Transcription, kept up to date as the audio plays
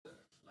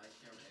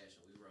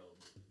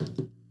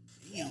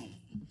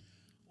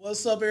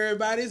What's up,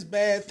 everybody? It's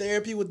Bad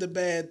Therapy with the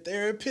Bad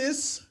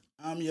Therapist.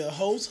 I'm your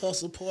host,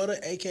 Hustle Porter,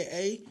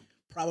 aka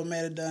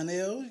Problematic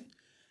Donnell.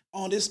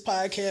 On this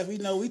podcast, we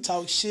know we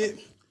talk shit,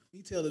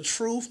 we tell the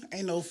truth,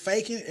 ain't no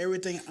faking,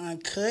 everything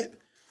uncut.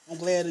 I'm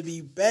glad to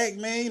be back,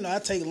 man. I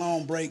take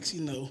long breaks,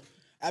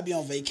 I be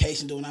on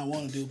vacation doing what I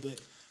want to do, but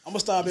I'm gonna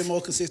start being more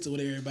consistent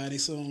with everybody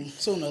sooner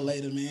or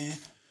later, man.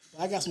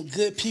 But I got some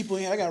good people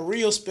in. I got a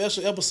real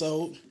special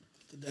episode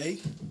today.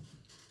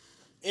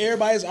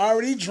 Everybody's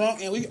already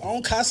drunk, and we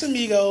on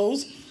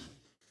Casamigos.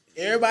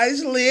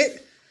 Everybody's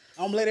lit.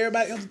 I'm gonna let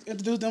everybody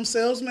introduce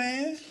themselves,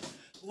 man.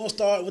 We're gonna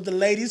start with the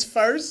ladies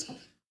first.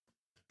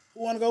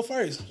 Who wanna go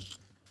first?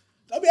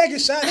 Don't be acting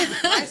shy.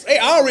 They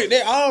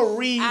already I will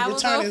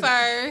returning.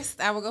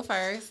 I will go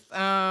first.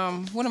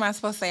 What am I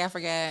supposed to say? I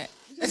forgot.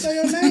 Just say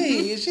your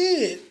name.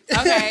 Shit.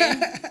 Okay.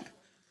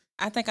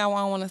 I think I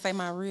won't want to say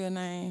my real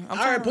name.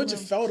 I already put your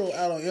photo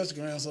out on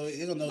Instagram, so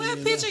you're gonna know.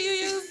 What picture you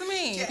used to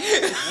me?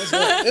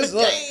 It's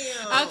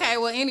up. Okay,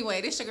 well, anyway,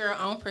 this your girl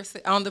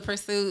on the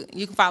Pursuit.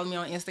 You can follow me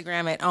on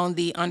Instagram at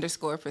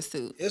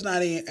 @on_the_pursuit. It's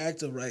not even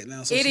active right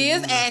now. So it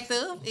is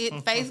active.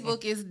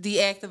 Facebook is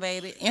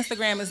deactivated.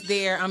 Instagram is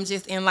there. I'm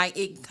just in like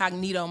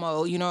incognito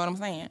mode. You know what I'm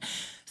saying?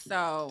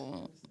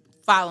 So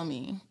follow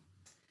me.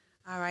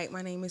 All right,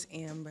 my name is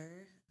Amber.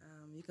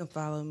 You can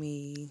follow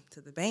me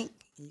to the bank.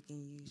 You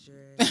can use your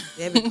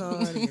debit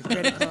card or your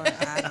credit card.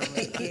 I don't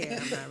really care.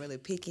 I'm not really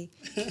picky.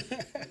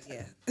 But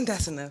yeah,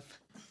 that's enough.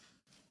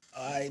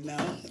 All right,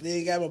 now. Then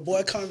you got my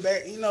boy coming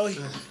back.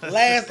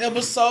 Last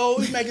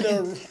episode, he making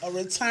a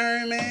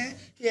return, man.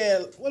 Yeah,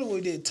 what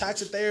we did?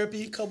 Toxic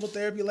therapy, couple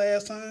therapy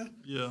last time.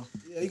 Yeah.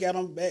 Yeah, you got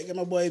him back. Got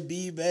my boy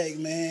B back,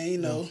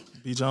 man.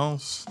 B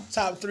Jones.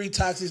 Top 3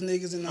 toxic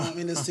niggas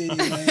in the city,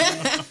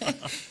 man.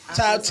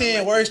 Top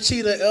 10 worst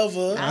cheater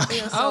ever.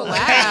 Oh,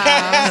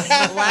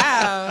 wow.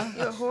 Wow.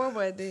 You're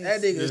horrible at this.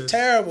 That nigga's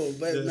terrible,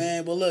 but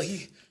look,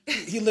 he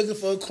looking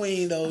for a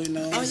queen though, you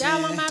know. Oh,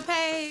 y'all on my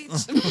page?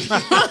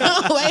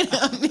 Wait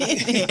a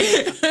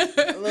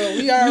minute. Look,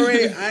 we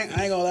already. I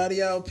ain't gonna lie to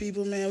y'all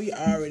people, man. We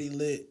already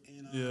lit.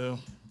 Yeah.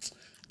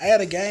 I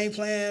had a game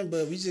plan,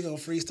 but we just gonna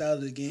freestyle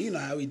it again. You know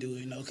how we do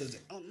it, because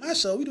on my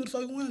show we do what the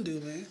fuck we want to do,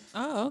 man.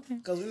 Oh, okay.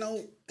 Because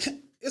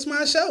it's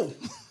my show.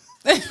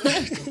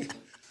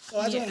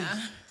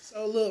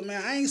 So look,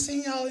 man, I ain't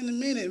seen y'all in a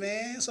minute,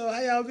 man. So how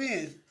y'all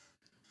been?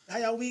 How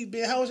y'all week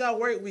been? How was y'all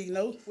work week?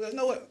 Well, you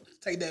know what?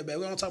 Take that back.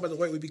 We're gonna talk about the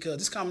work week because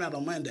it's coming out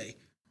on Monday.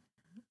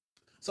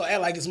 So act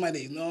like it's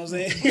Monday. You know what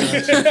I'm saying?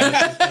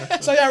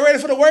 So y'all ready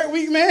for the work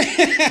week, man?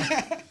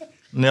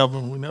 We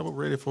never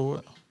ready for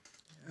it.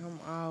 I'm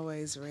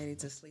always ready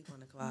to sleep on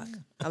the clock.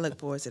 I look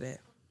forward to that.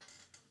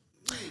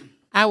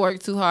 I work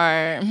too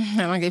hard. I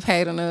don't get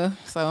paid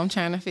enough, so I'm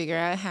trying to figure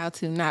out how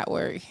to not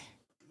work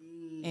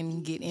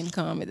and get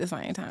income at the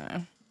same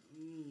time.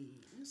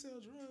 You sell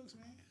drugs,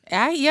 man.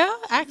 I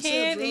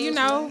can. drugs,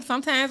 man.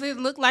 Sometimes it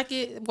look like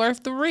it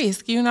worth the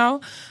risk.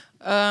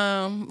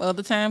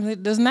 Other times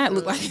it does not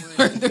look like it's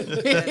worth the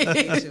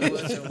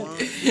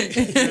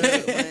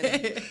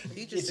risk.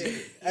 You just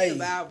said Hey. the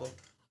Bible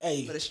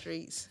Hey, for the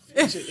streets.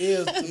 it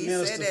is the He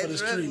minister said for that the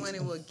drug streets. money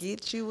will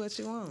get you what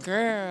you want.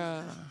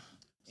 Girl,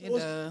 it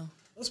does.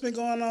 What's been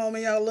going on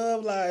in y'all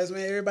love lives,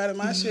 man? Everybody,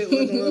 my shit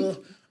looking a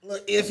little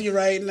iffy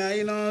right now.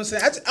 You know what I'm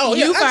saying?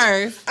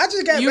 First. I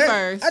just got You back.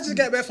 first. I just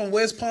got back from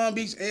West Palm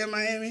Beach and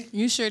Miami.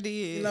 You sure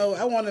did.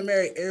 I wanted to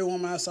marry every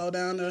woman I saw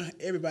down there.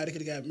 Everybody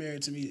could have got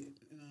married to me.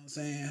 You know what I'm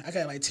saying? I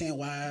got like 10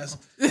 wives.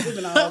 It's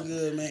been all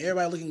good, man.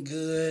 Everybody looking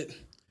good.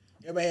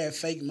 Everybody had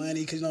fake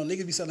money because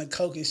niggas be selling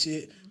coke and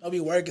shit. Don't be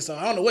working, so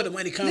I don't know where the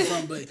money come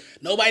from, but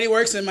nobody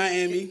works in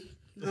Miami.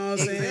 You know what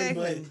I'm saying?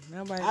 Exactly.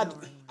 But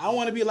I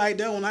want to be like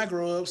that when I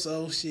grow up.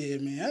 So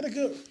shit, man. I had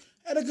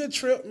a good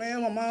trip,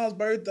 man. My mom's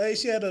birthday,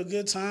 she had a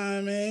good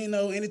time, man.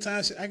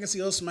 Anytime I can see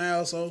her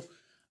smile, so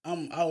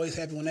I'm always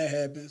happy when that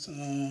happens.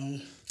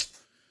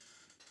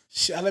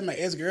 I let my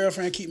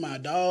ex-girlfriend keep my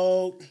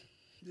dog.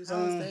 How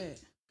was that?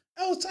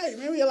 That was tight,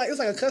 man. It's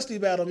like a custody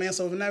battle, man.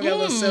 So now we got a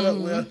little setup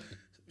where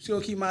she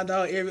gonna keep my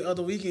dog every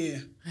other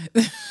weekend.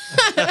 So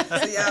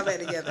y'all back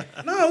together.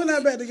 No, we're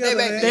not back together,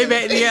 man. They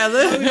back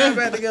together. No, we're not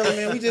back together,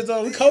 man. We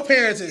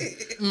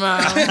co-parenting.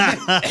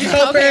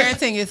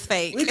 Co-parenting is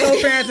fake. We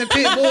co-parenting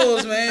pit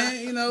bulls,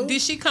 man.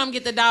 Did she come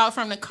get the dog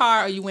from the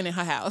car, or you went in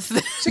her house?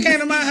 She came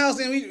to my house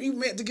and we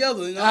met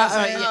together. You know what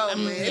I'm saying? Oh,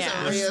 man, it's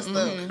some real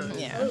stuff.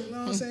 Yeah. You know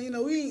what I'm saying?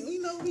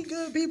 We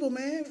good people,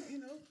 man.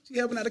 She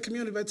helping out the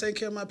community by taking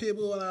care of my pit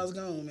bull while I was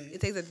gone, man.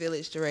 It takes a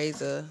village to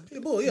raise a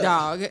Pit bull, yeah.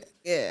 Dog.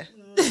 yeah.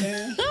 You know what I'm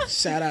saying?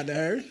 Shout out to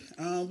her.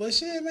 But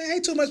shit, man,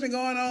 ain't too much been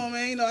going on,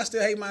 man. I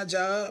still hate my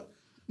job.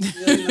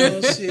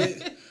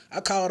 Shit.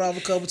 I called off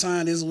a couple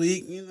times this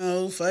week.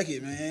 Fuck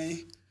it,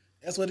 man.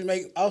 That's what they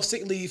make off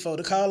sick leave for,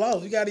 to call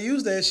off. You got to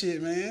use that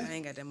shit, man. I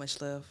ain't got that much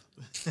love.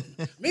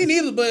 Me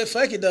neither, but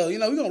fuck it, though. We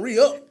going to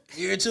re-up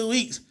every 2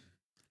 weeks.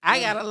 I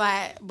got a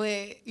lot,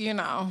 but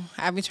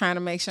I be trying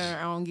to make sure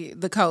I don't get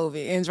the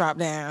COVID and drop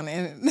down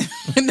and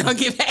don't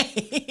get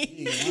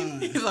paid.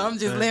 So I'm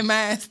just letting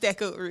mine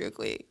stack up real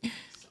quick.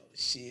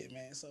 Shit,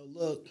 man. So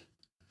look,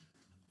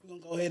 We're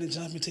gonna go ahead and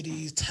jump into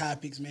these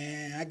topics,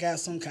 man. I got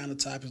some kind of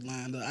topics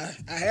lined up.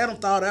 I had them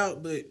thought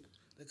out, but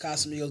the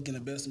Casamigos getting the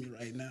best of me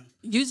right now.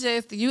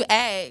 You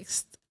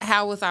asked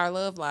how was our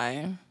love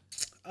life?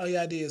 Oh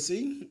yeah, I did.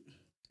 See,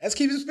 let's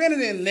keep it spinning.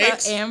 Then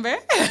next, Amber.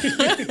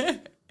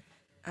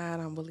 I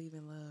don't believe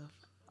in love.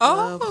 Oh.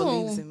 Love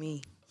believes in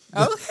me.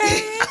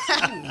 Okay.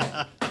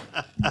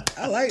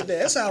 I like that.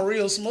 That sounds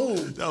real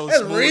smooth. That was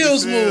That's smooth real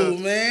as hell.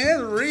 smooth, man.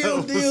 That's real That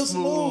was deal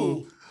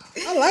smooth. smooth.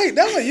 I like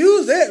that. I'm gonna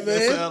use that, That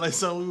man. sound like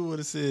something we would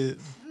have said.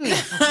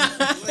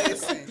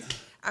 Listen,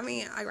 I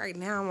mean, right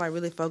now I'm like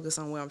really focused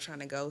on where I'm trying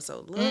to go.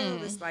 So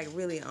love is like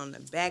really on the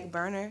back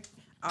burner.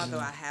 Although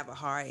I have a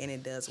heart and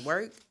it does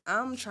work,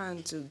 I'm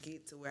trying to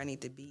get to where I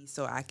need to be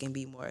so I can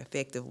be more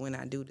effective when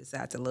I do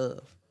decide to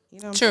love. You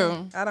know what I'm True.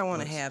 saying? I don't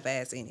want to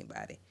half-ass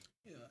anybody.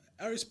 Yeah,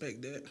 I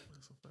respect that.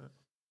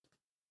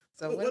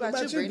 So What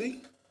about you, Brittany?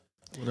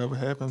 B? Whatever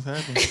happens,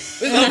 happens.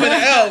 We up in the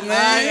L,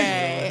 man.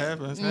 Okay.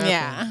 Whatever happens,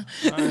 Yeah.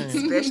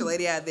 happens. Special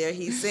lady out there,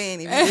 he's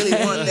saying if you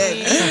really want that,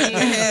 you can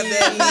have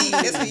that need.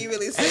 That's what you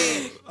really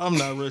saying. I'm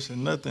not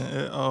rushing nothing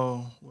at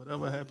all.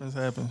 Whatever happens,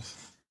 happens.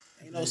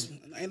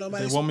 Ain't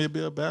nobody. They want me to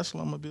be a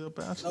bachelor, I'm gonna be a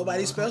bachelor.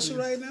 Nobody special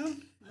right now.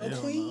 No Hell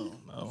queen.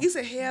 no. He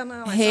said, hell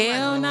no. Like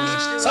Hell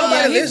no.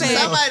 Somebody he listening. said-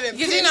 Somebody done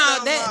Because you pissed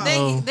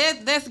know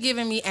on that's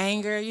giving me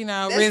anger, you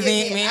know, That's giving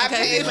me- resentment. I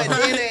paid for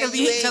dinner and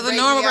you ain't Because a break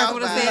normal me person out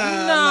would have by-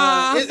 said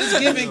Nah, no.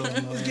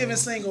 it's giving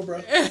single,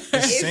 bro.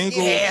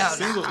 Single,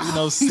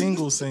 hell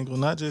single,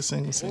 not just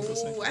single.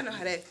 Ooh, I know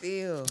how that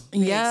feel.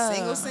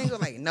 Yeah. Single,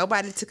 like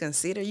nobody to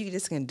consider. You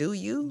just can do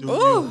you. Do Ooh.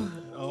 you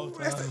all the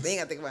That's the time. thing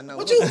I think about. No,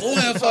 What you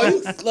going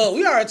for? Look,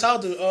 we already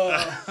talked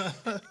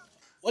to.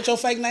 What your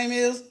fake name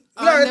is?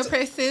 We On already, the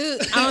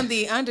pursuit, on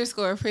the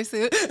underscore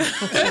pursuit.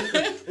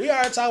 we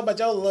already talked about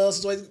your love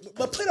situation,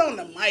 but put on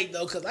the mic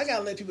though, cause I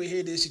gotta let people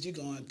hear this shit you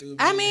going through.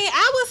 I man. mean,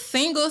 I was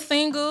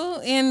single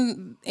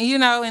in, you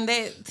know, in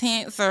that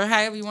tense or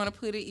however you want to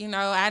put it. You know,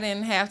 I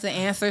didn't have to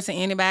answer to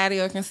anybody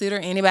or consider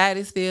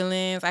anybody's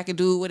feelings. I could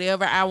do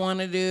whatever I want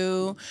to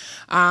do.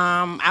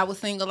 I was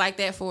single like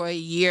that for a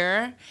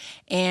year,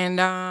 and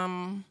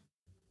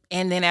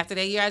then after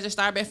that year, I just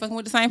started back fucking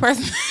with the same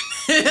person.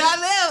 I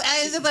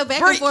live. It's just a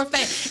back and forth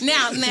thing.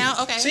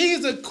 Now, okay.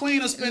 She's the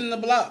queen of spinning the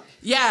block.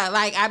 Yeah,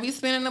 like I be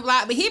spinning the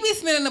block, but he be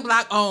spinning the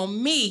block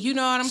on me. You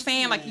know what I'm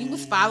saying? Like he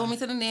was following me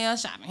to the nail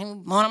shop. He was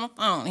blowing on my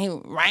phone. He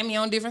would write me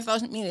on different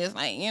social media. It's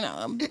like, you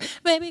know,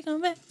 baby,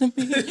 come back to me.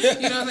 You know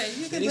what I'm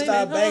saying? Then he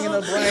started banging her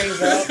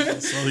brains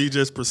out. So he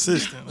just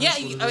persistent. Yeah,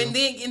 That's what it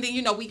is. and then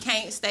you know we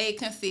can't stay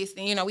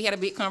consistent. You know, we had a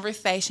big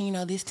conversation. You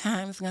know, this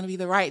time is gonna be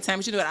the right time.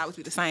 But you know, it always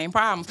be the same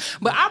problems.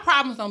 But our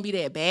problems don't be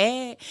that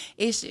bad.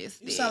 It's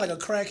just You sound like a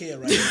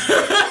crackhead right now.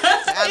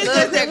 I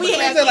love that. we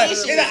have Like,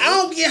 issues. I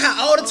don't get high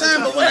all the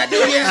time, but when I do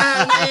get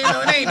high, man, you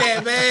know, it ain't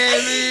that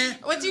bad, man.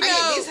 What you I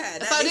know? get this high,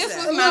 not So this this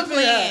high. was my A little bit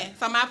plan. high.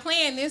 So my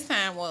plan this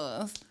time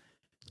was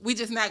we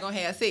just not gonna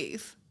have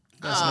sex.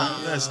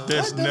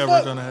 That's the never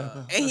fuck? gonna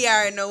happen. And he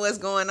already know what's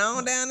going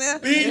on down there.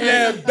 Beat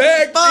that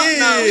back in.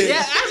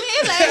 Yeah, I mean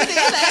it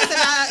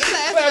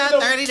lasted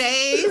about 30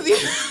 days.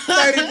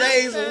 30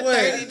 days of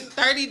what?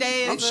 30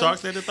 days. I'm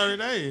shocked at the 30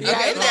 days. Yeah,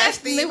 Okay, it we got lasted-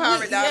 Steve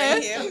Harvey down yeah.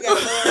 in here. We got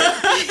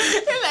Laura.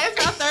 It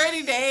lasted about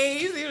 30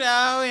 days, you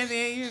know, and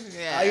then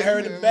Oh, you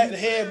heard the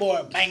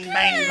headboard, bang,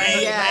 bang,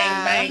 bang,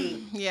 yeah, bang,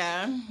 bang.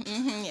 yeah,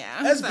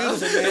 yeah. That's So-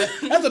 beautiful,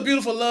 man. That's a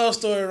beautiful love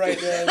story right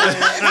there, man.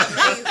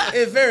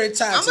 It's very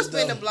toxic, I'm gonna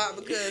spin though. the block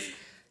because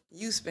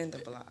you spin the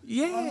block.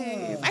 Yes.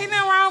 Ain't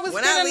nothing wrong with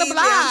When I spinning leave the here,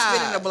 block. I'm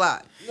spinning the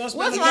block. You gonna spin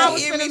What's the wrong block?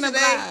 with Hear me spinning the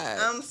today? block?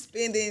 I'm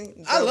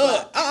spending. I the love it.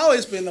 block. I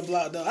always spin the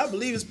block, though. I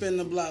believe in spinning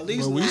the block. At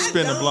least But we one.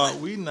 spin the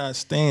block, we not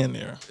staying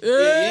there.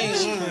 Yeah,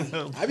 you ain't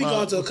lying. I be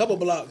going to a couple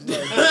blocks,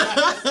 though.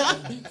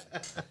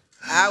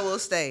 I will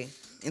stay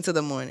until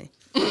the morning.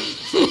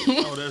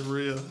 Oh, that's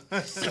real. I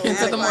Into gotta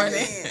the clock morning.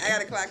 in. I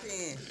gotta clock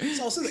in.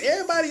 So since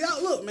everybody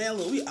out, look, man,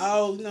 look, we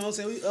all, you know what I'm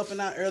saying, we up in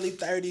our early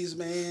 30s,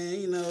 man,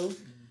 you know.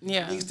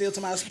 Yeah. We still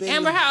to my spinning.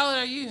 Amber, how old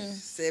are you?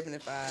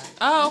 75.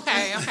 Oh,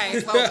 okay.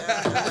 So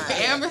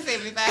Amber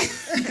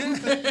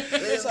 75.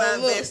 Live So my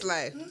look. best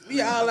life.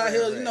 We all out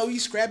here, you know, we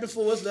scrapping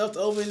for what's left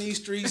over in these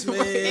streets, man.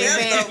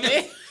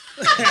 Exactly.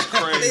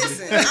 Crazy.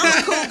 Listen, I'm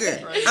a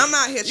cougar. I'm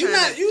out here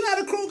trying You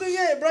not a Kruger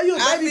yet, bro. You a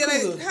I baby feel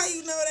Kruger. like, how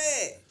you know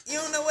that? You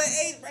don't know what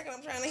age bracket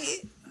I'm trying to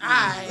hit?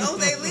 Alright. As long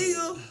as they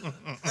legal.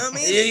 I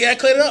mean, Yeah, you gotta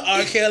clear it up,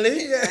 R.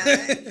 Kelly.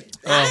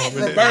 Oh,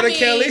 man. Roberta I mean,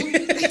 Kelly.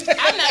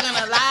 I'm not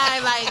gonna lie.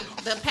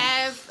 Like the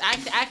past,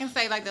 I can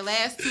say like the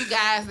last two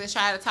guys that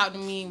tried to talk to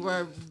me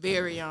were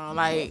very young.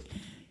 Like,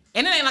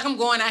 and it ain't like I'm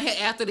going out here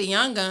after the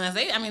young guns.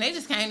 They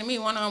just came to me.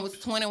 One of them was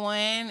 21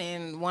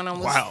 and one of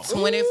them was Wow.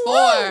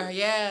 24.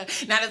 Yeah.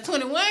 Now the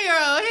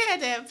 21-year-old, he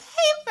had that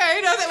paper.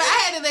 You know what I'm saying? But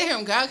I had to let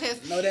him go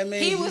because No, that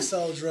means he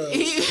sold drugs.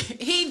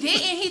 He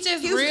didn't. He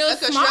just He was real a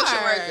construction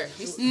smart. worker.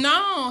 He's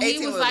No, he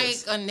 18 was like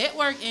wheelers. a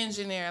network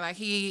engineer. Like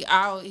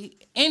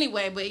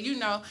anyway, but you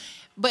know.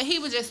 But he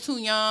was just too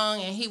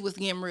young, and he was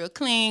getting real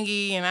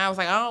clingy, and I was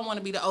like, I don't want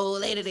to be the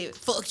old lady that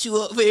fucked you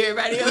up for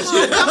everybody else.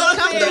 You know what I'm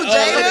come saying? through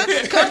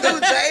Jada. Come through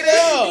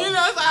Jada. You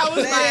know, so I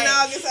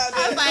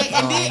was like,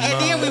 and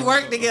then we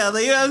worked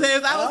together. You know what I'm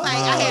saying? So I was like,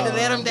 I had to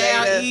let him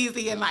down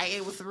easy, and like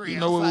it was real. You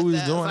know what we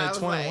was doing at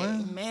so 21?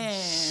 like,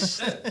 man.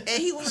 And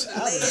he was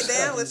laying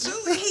down with you,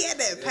 and he had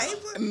that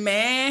paper.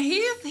 Man,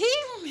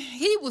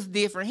 he was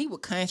different. He was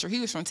country. He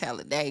was from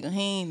Talladega.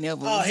 He ain't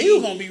never. Oh, he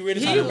was gonna be ready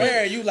to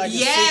marry you like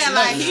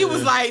he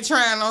was like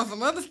trying on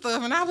some other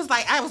stuff, and I was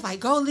like,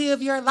 go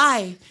live your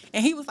life.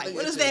 And he was like,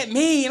 what does that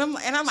mean?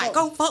 And I'm like,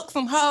 go fuck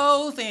some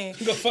hoes and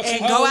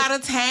go out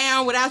of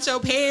town without your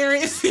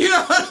parents. You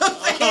know what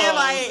I'm saying?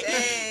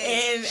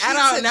 And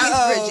I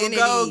don't know,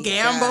 go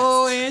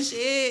gamble and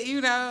shit.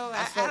 You know,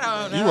 I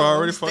don't know. You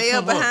already fucked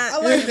him up. I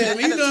like that.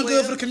 Man, you doing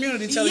good for the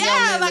community. Telling y'all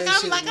I'm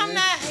man.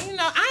 not. You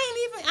know, I ain't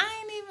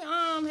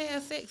even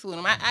had sex with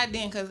him. I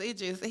didn't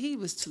because he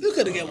was too. You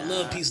could have given a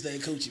little piece of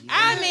that coochie, man.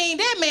 I mean,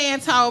 that man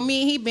told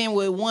me he been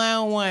with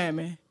one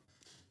woman.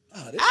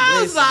 Oh,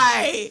 I was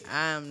like,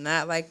 I'm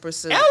not like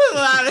Priscilla. that was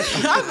a lot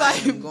of. I was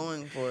like, I'm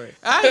going for it.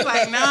 I was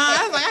like, no,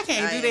 I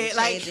can't do that.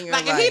 Like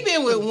if he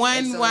been with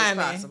one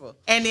woman,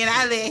 and then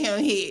I let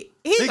him hit,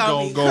 he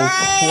gonna go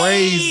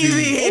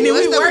crazy. And then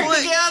we work point?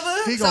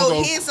 together.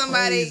 So hit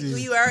somebody who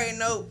you already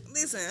know.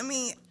 Listen, I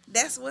mean,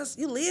 that's what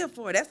you live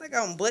for. That's like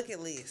on bucket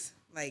list.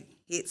 Like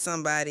hit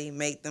somebody,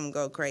 make them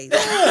go crazy.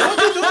 What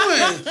you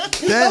doing?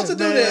 You supposed to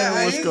do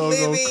that. What's Man. gonna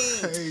go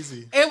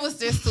crazy? It was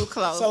just too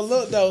close.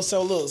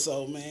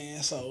 So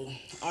man. So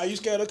are you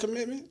scared of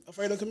commitment?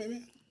 Afraid of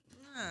commitment?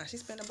 Nah, she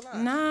spent a block.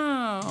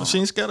 No. She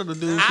ain't scared of the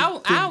dude.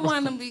 I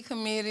want to be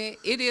committed.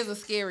 It is a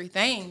scary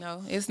thing,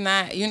 though. It's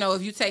not,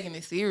 if you taking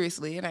it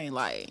seriously, it ain't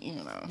like,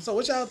 So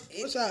what y'all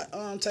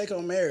take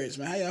on marriage,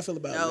 man? How y'all feel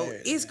about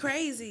marriage? It's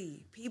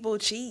crazy. People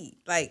cheat.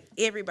 Like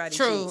everybody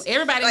True. cheats.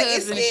 Everybody like,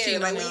 husband is cheating.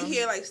 Like when you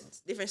hear like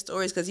different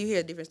stories, because you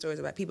hear different stories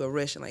about people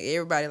rushing. Like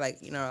everybody, like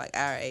like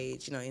our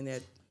age, in their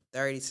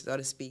 30s, so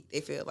to speak,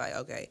 they feel like,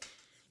 okay,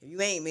 if you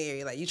ain't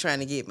married, like you trying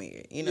to get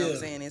married. You know what I'm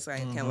saying? It's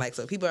like kind of like,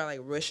 so people are like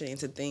rushing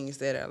into things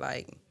that are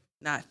like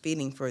not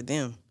fitting for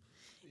them.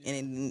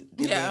 And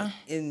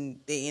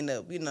they end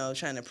up,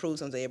 trying to prove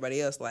something to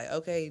everybody else, like,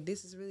 okay,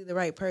 this is really the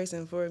right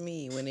person for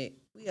me. When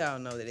we all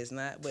know that it's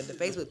not, but the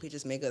Facebook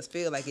pictures make us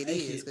feel like it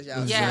is, because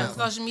y'all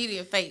social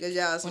media fake. Because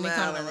y'all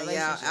smiling and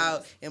y'all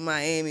out in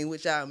Miami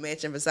with y'all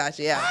matching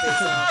Versace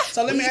outfits.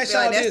 So let me ask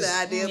y'all this: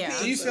 that's the ideal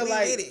do you feel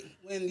like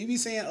when you be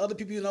seeing other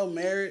people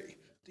married?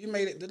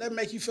 Did that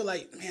make you feel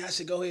like, man, I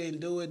should go ahead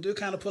and do it? Do it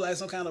kind of put like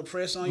some kind of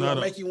pressure on you or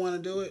make you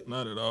want to do it?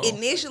 Not at all.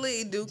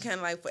 Initially, it do kind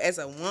of like, as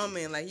a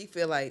woman, like you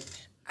feel like,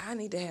 I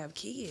need to have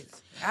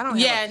kids. I don't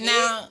have a kid.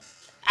 Now,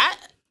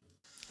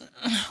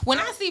 when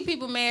I see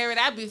people married,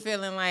 I be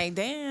feeling like,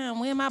 damn,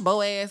 when my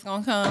Boaz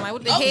gonna come? Like,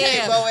 what the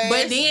hell?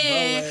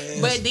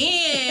 Boaz. But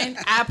then,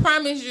 I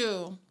promise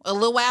you, a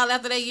little while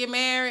after they get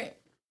married,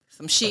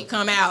 some shit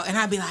come out, and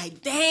I be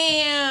like,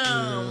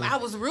 damn, I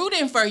was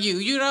rooting for you.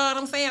 You know what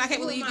I'm saying? I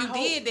can't believe you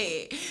did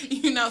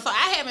that. So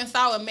I haven't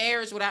saw a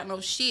marriage without no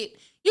shit.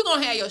 You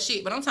gonna have your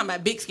shit, but I'm talking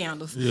about big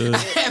scandals. Yeah. I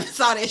haven't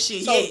saw that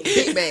shit yet.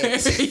 Big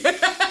bags.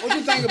 What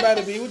you think about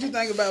it, B? What you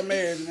think about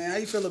marriage, man? How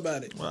you feel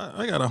about it? Well,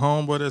 I got a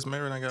homeboy that's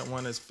married. I got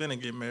one that's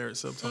finna get married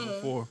September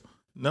 4th.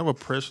 Never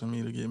pressure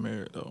me to get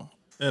married, though.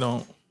 They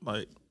don't,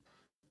 like,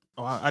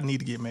 I need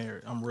to get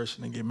married. I'm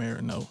rushing to get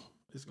married. No.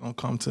 It's gonna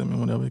come to me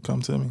whenever it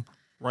comes to me.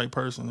 Right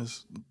person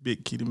is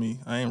big key to me.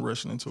 I ain't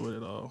rushing into it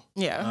at all.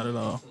 Yeah. Not at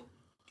all.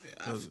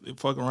 Because if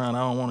fuck around, I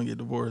don't want to get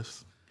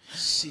divorced.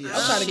 Shit,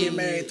 I'm trying to get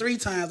married 3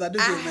 times. I do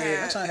get married.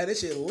 I'm trying to have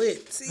this shit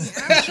lit. See,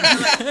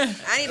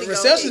 I need to go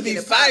receptions be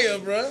fire,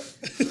 bro.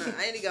 No,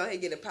 I need to go ahead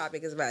and get it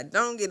popping, because if I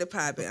don't get it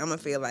popping, I'm gonna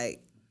feel like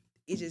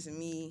it's just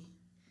me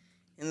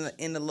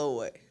and the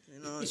Lord.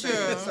 You know what I'm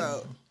saying?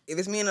 So if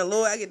it's me and the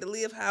Lord, I get to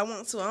live how I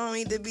want to. I don't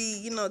need to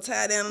be,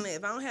 tied down on that.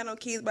 If I don't have no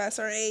kids by a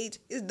certain age,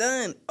 it's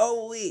done.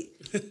 Oh,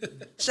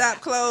 with.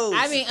 Shop closed.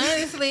 I mean,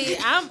 honestly,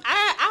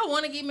 I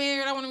want to get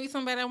married. I want to be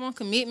somebody that want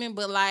commitment,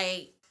 but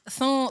like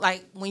soon,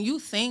 like when you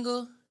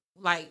single,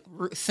 like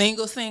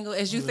single,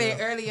 as you said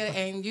earlier,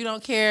 and you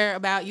don't care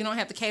about, you don't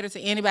have to cater to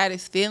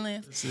anybody's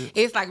feelings.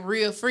 It's like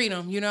real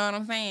freedom. You know what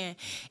I'm saying?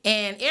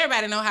 And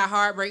everybody know how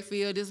heartbreak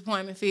feel,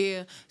 disappointment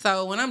feel.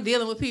 So when I'm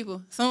dealing with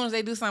people, as soon as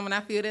they do something, I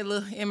feel that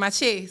little in my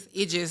chest.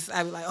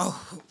 I be like,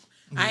 oh,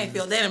 I ain't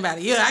feel that about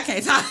it. Yeah, I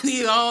can't talk to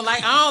you. I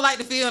don't like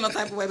to feel no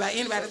type of way about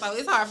anybody. So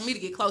it's hard for me to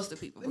get close to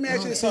people. Let me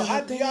ask you, so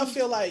how do y'all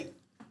feel like,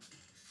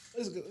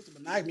 it's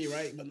monogamy,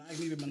 right?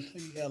 Monogamy,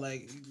 you have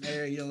like, you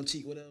married, you don't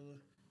cheat, whatever.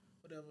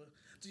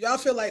 Do y'all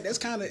feel like that's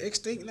kind of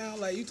extinct now?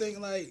 Like, you think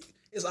like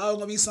it's always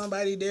gonna be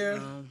somebody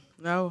there?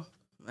 No,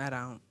 I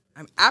don't.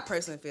 I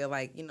personally feel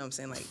like, you know what I'm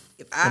saying, like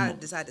if I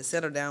decide to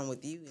settle down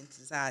with you and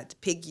decide to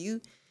pick you,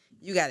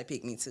 you got to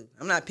pick me too.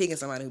 I'm not picking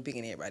somebody who's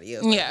picking everybody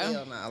else. Like,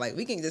 hell no. Like,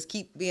 we can just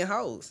keep being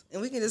hoes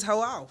and we can just hoe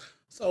off.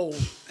 So,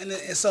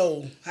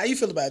 so how you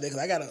feel about that?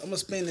 Because I'm gonna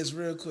spin this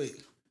real quick.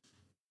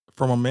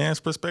 From a man's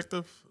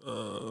perspective,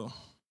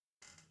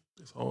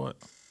 it's hard.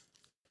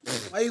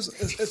 Why you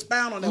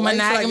expound on that?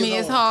 Monogamy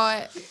is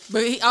hard.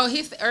 But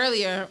he said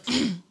earlier,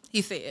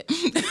 He said,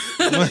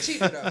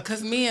 Cheater though.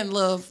 because men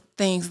love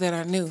things that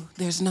are new.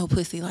 There's no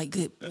pussy like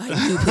new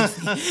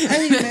pussy.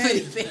 Hey,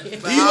 man.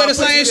 Said. Do you wear the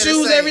same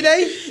shoes every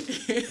day?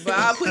 But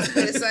all pussy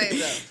be the same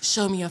though.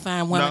 Show me a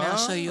fine woman, No. I'll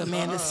show you a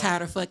man that's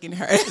tired of fucking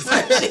her.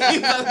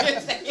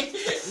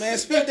 Man,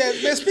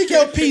 speak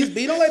your piece,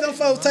 B. Don't let them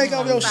folks take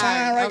over your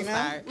shine right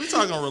now. We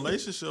talking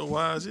relationship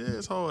wise. Yeah,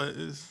 it's hard.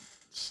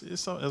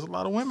 There's a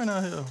lot of women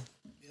out here.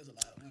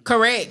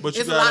 Correct. But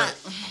you It's a gotta,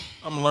 lot.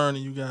 I'm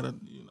learning you gotta,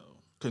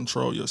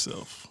 control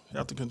yourself. You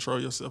have to control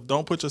yourself.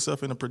 Don't put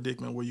yourself in a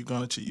predicament where you're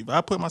gonna cheat. If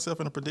I put myself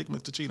in a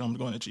predicament to cheat, I'm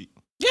going to cheat.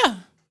 Yeah.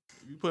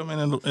 If you put me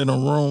in a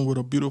room with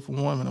a beautiful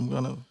woman, I'm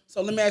gonna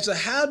So let me ask you,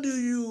 how do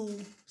you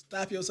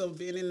stop yourself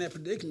being in that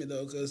predicament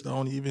though? Because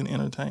don't even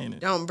entertain it.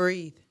 Don't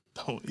breathe.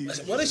 Don't even.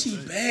 what if she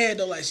bad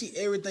though? Like she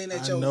everything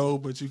that I know,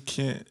 but you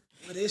can't.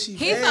 What if she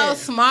He's bad?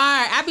 so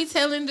smart. I be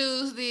telling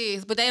dudes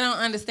this, but they don't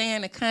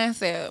understand the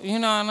concept. You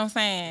know what I'm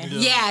saying?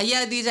 Yeah,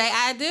 DJ,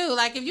 I do.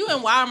 Like if you in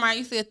Walmart,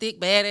 you see a thick,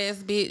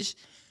 badass bitch,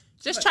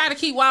 just try to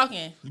keep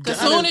walking.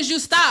 Because as soon as you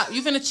stop,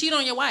 you finna cheat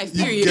on your wife,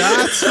 period. You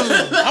got to.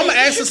 I'm gonna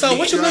ask her, so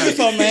what you looking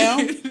for,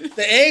 ma'am?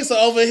 The eggs are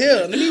over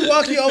here. Let me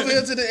walk you over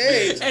here to the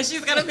eggs. And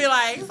she's gonna be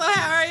like, so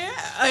how are you?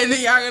 And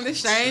then y'all gonna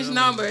exchange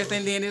numbers,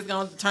 and then it's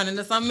gonna turn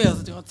into something else.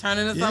 It's gonna turn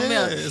into something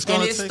Yeah, else. it's And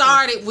gonna it take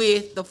started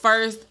with the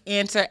first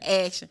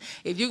interaction.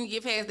 If you can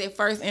get past that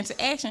first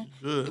interaction,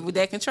 Good. with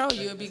that control,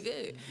 you'll be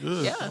good.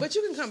 Good. Yeah. But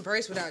you can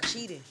converse without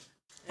cheating.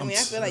 I mean,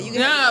 I feel like you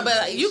can. No,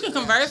 but you can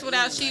converse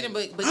without cheating,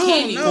 but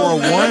can you? know.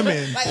 For a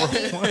woman. Like, I'm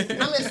just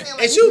saying,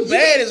 like, If you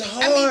bad, it's I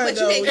mean, hard but you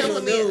though. can't come you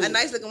with know. me, a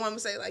nice looking woman,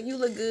 say like, you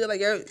look good, like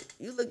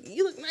you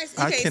look nice.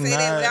 You I can't say that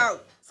cannot-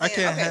 without I saying,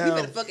 can't okay, we have-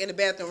 better fuck in the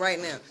bathroom right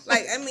now.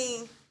 Like, I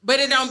mean, But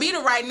it don't be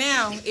the right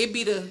now. It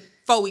be the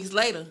 4 weeks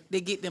later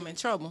that get them in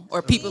trouble,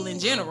 or people in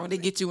general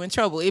that get you in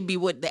trouble. It be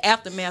what the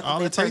aftermath. All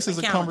of it that takes is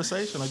a person counter.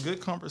 conversation, a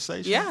good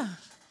conversation. Yeah.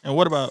 And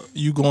what about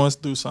you going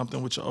through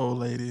something with your old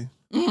lady?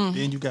 Mm-hmm.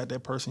 Then you got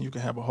that person you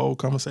can have a whole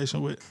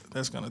conversation with.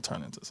 That's gonna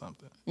turn into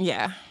something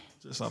Yeah.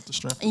 just off the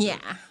strength. Yeah.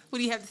 What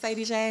do you have to say,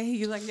 DJ?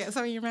 You like that?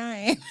 So in your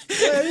mind.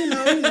 Yeah, you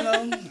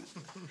know.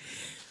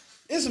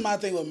 This is my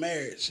thing with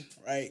marriage,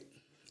 right?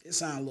 It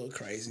sounds a little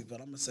crazy, but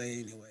I'm gonna say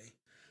it anyway.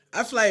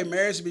 I feel like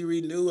marriage should be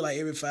renewed like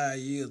every 5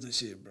 years and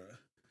shit, bro.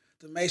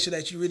 To make sure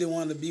that you really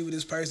want to be with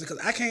this person,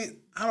 because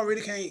I don't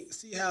really can't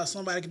see how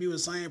somebody can be with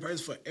the same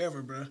person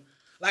forever, bro.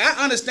 Like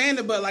I understand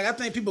it, but like I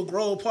think people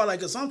grow apart. Like,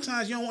 cause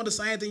sometimes you don't want the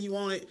same thing you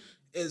wanted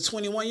at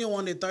 21, you don't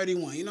want it at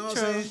 31. You know what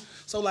I'm saying?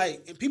 So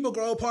like, and people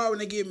grow apart when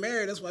they get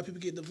married. That's why people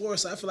get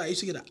divorced. So I feel like you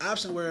should get an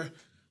option where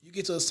you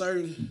get to a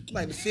certain,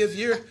 like the 5th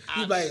year,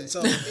 you like,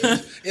 so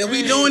if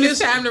we doing It's this,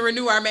 time to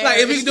renew our marriage. like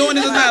if we doing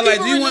this or not, like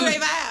do you People want renew to,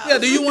 their vows. yeah,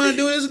 do you want to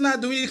do this or not?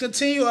 Do we need to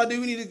continue or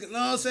do we need to, you know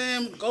what I'm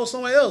saying, go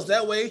somewhere else?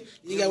 That way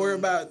you got to worry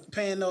about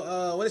paying the,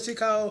 what is it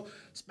called,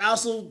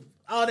 spousal,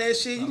 all that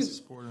shit. You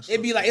support and can,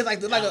 it'd be like, it's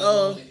like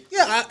a,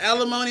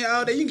 alimony,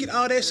 all that. You can get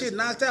all that shit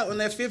knocked out on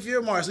that 5th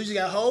year mark. So you just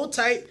got to hold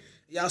tight.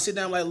 Y'all sit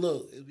down like,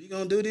 look, if we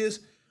gonna do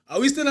this, are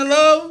we still in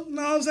love? You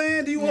know what I'm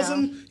saying? Do you want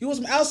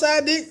some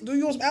outside dick? Do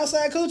you want some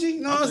outside coochie? You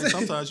know what I I'm think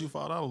saying? sometimes you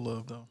fall out of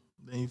love though.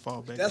 Then you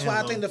fall back. That's in why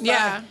I love. think the 5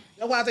 Yeah.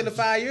 That's why I think the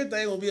 5 year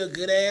thing will be a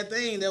good ass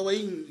thing. That way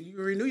you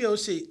renew your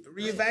shit,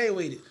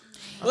 reevaluate it.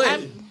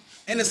 But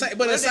and the same,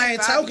 but the same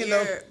token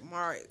though.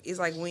 mark is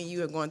like when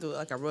you are going through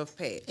like a rough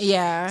patch.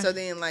 Yeah. So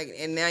then like,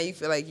 and now you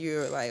feel like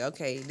you're like,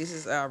 okay, this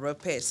is a rough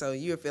patch. So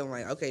you're feeling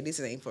like, okay, this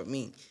ain't for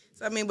me.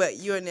 So I mean, but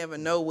you'll never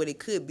know what it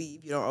could be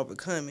if you don't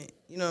overcome it.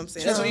 You know what I'm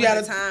saying? That's So what you like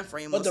gotta a time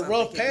frame. But or the something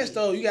rough can patch be.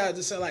 though, you gotta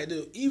just say like,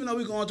 dude, even though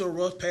we going through a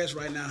rough patch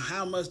right now,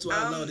 how much do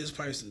I know this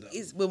person though?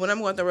 But when I'm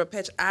going through a rough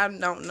patch, I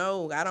don't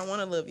know. I don't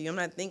want to love you. I'm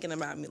not thinking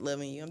about me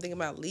loving you. I'm thinking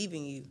about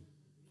leaving you.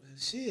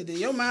 Shit, then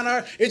your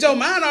mind if your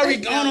mind already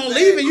gone on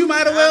leaving, you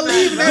might as well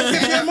leave that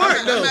 5th year mark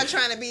I'm though. not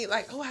trying to be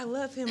like, oh, I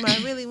love him. I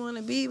really want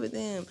to be with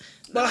him.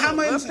 But how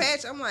much- rough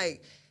patch? I'm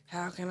like,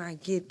 how can I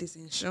get this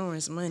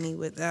insurance money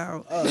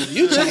without?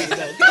 You changed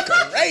though.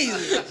 That's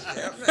crazy.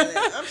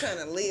 I'm trying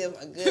to live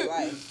a good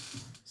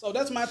life. So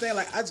that's my thing.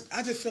 Like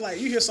I just feel like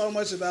you hear so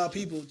much about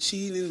people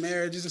cheating in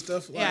marriages and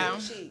stuff. Like, Yeah.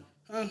 Cheat.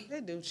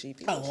 They do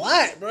cheat. a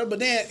lot, bro. But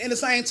then in the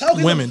same token,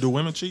 Do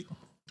women cheat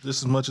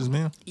just as much as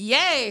men?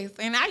 Yes,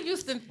 and I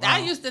used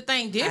to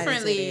think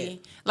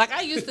differently. that. Like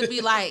I used to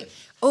be like,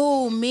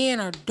 "Oh, men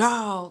are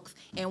dogs,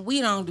 and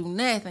we don't do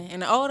nothing."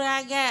 And the older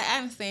I got, I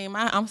understand.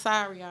 I'm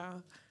sorry,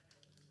 y'all.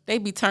 They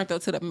be turned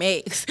up to the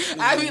max.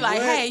 I be like,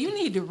 What? "Hey, you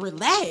need to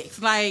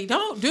relax. Like,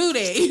 don't do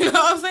that." You know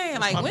what I'm saying?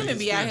 Like, My women biggest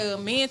be out fear. here,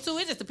 men too.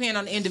 It just depends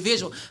on the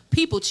individual.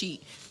 People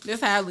cheat. That's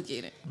how I look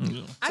at it.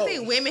 I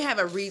think women have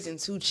a reason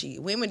to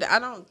cheat. Women, I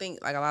don't think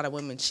like a lot of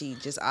women cheat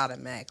just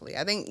automatically.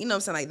 I think, you know what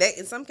I'm saying, like that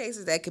in some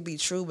cases that could be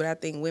true, but I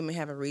think women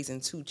have a reason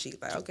to cheat.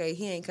 Like, okay,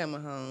 he ain't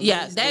coming home.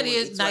 Yeah, He's that doing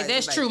is X, like Y,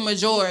 that's like, true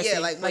majority. Yeah,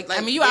 like I like,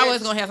 mean, you they're-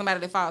 always gonna have somebody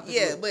that falls.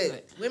 Yeah,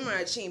 but women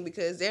are cheating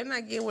because they're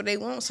not getting what they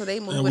want, so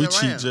they moving And we around.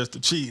 cheat just to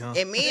cheat, huh?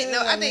 And men,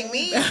 no, I think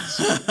men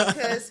cheat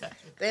because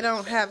they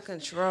don't have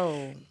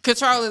control.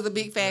 Control is a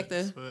big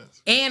factor.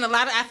 Facts. And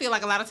I feel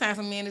like a lot of times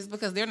for men is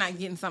because they're not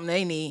getting something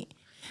they need.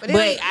 But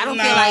I don't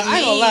Nah, feel like I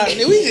ain't gonna lie, me.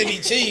 nigga, we just be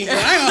cheating. Bro. I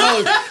ain't gonna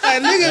hold you.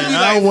 Like, niggas be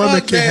Our like, woman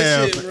fuck can that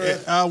have. shit,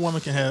 bro. Our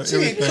woman can have She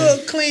can everything.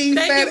 cook, clean,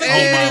 Thank fat you for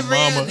ass. being my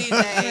real, mama.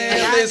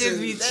 DJ. I listen.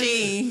 just be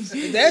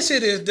cheating. That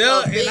shit is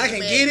done, and I can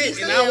get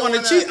it, and I want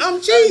to cheat.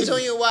 I'm cheating.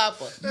 Junior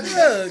Whopper.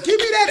 Yeah, give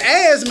me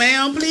that ass,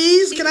 ma'am,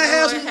 please. Can I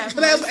have Lord some? have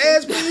Can I have some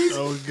ass, please?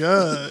 Oh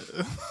God.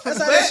 That's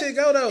how that shit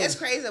go, though. It's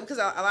crazy because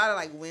a lot of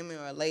like women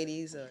or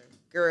ladies or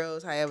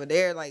girls, however,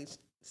 they're like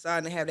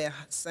starting to have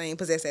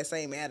possess that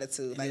same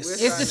attitude. Like we're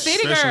It's the starting to-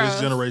 city Especially this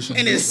girl. generation.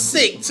 And it's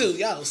sick too.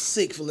 Y'all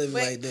sick for living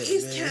But like that,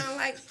 it's man. kind of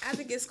like I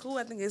think it's cool.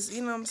 I think it's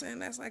you know what I'm saying.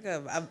 That's like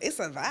it's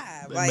a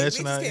vibe. They Like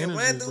matching bitches our can run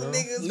energy, through bro.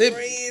 niggas'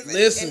 friends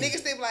Listen. and niggas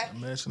still be like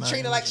Matching our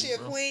treat her like energy, she a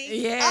bro. queen.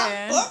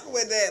 Yeah. I fuck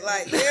with that.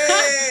 Like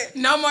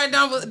yeah, No more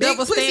double big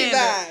pussy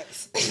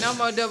standards. vibes. No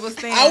more double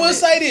standards. I would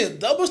say this: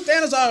 double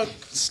standards are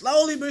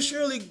slowly but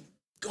surely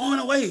going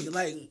away.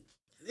 Like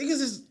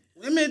niggas is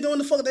women doing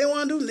the fuck they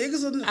want to do.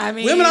 Niggas are I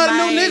mean, women are the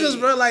like- new niggas,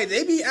 bro. Like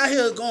they be out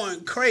here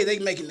going crazy. They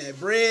making that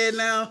bread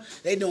now.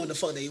 They doing the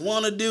fuck they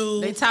want to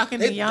do. They talking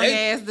to young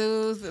ass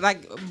dudes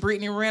like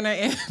Brittany Renner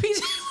and PJ.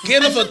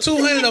 Getting them for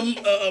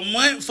 $200 a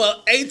month for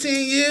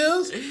 18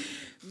 years.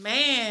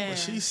 Man,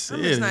 She said.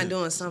 I'm just not it.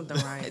 doing something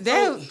right.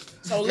 that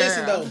So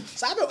listen girl. though.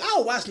 So I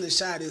was watching the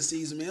Shy this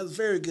season, man. It was a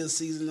very good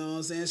season, you know what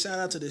I'm saying? Shout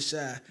out to the Shy.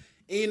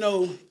 And you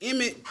know,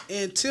 Emmett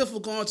and Tiff were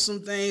going through some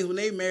things when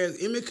they married.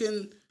 Emmett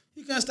couldn't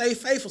stay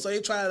faithful, so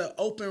they tried an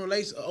open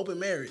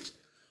marriage.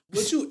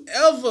 Would you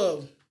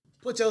ever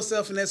put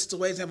yourself in that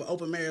situation, have an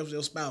open marriage with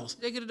your spouse?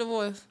 They get a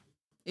divorce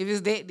if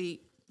it's that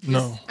deep.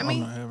 No, I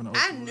mean, I'm not having an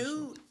I open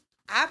relationship.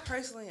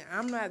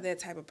 I'm not that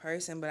type of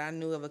person, but I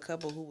knew of a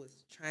couple who was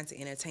trying to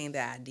entertain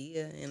the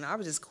idea, and I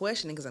was just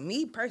questioning because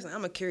me personally,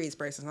 I'm a curious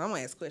person, so I'm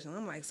gonna ask questions.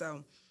 I'm like,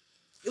 so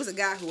it was a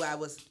guy who I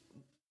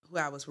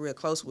was real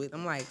close with.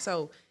 I'm like,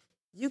 so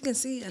you can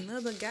see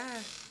another guy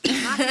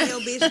knocking your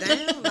bitch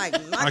down, like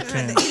knocking her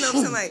can. down. You know what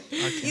I'm saying?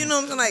 Like, you know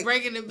what I'm saying? Like,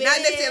 Breaking the not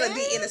bed. necessarily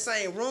be in the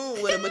same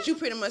room with her, but you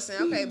pretty much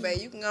saying, okay, babe,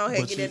 you can go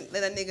ahead But and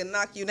let that nigga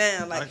knock you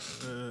down, like.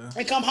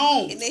 And come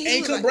home And and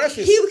then cook like,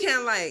 breakfast. he was kind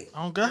of like,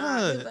 Oh Nah,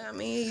 God. I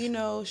mean, you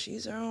know,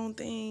 she's her own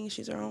thing.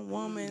 She's her own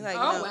woman. Like,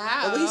 Oh, you know. wow.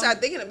 But when he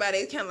started thinking about it,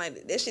 it's kind of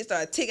like that shit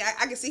started ticking.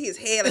 I could see his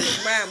head and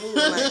his mind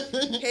moving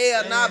like,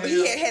 hell nah. But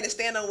he had to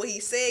stand on what he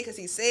said because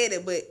he said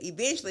it. But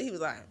eventually he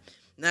was like,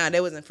 nah,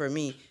 that wasn't for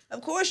me.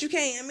 Of course you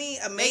can't. I mean,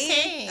 a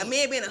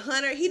man being a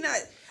hunter,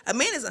 a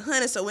man is a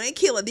hunter, so when they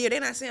kill a deer, they're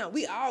not saying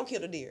we all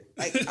killed a dear.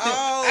 Like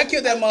all I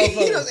killed that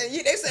motherfucker. You know what I'm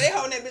saying? They say they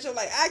holding that bitch up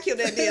like I killed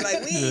that deer. Like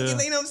we ain't,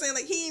 Yeah. you know what I'm saying?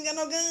 Like he ain't got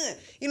no gun.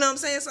 You know what I'm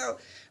saying? So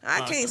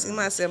I can't see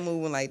myself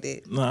moving like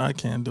that. No, I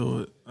can't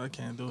do it.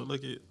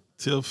 Look at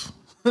Tiff.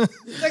 B, we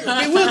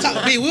were talking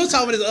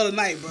about this the other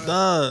night, bro.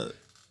 Dog.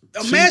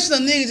 Imagine a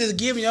nigga just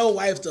giving your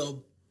wife the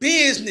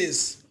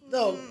business.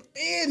 The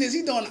business.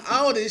 He doing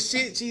all this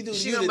shit she do.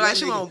 She you gonna to be like that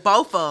she nigga. want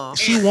both of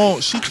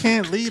them. She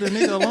can't leave a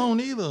nigga alone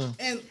either.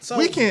 And so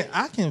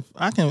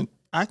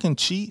I can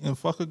cheat and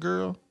fuck a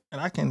girl and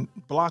I can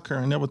block her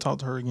and never talk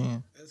to her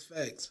again. that's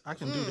facts. I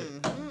can do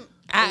that.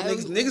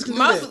 Niggas can do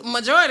that.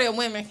 Majority of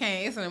women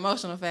can't. It's an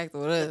emotional factor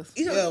with us.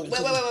 You know,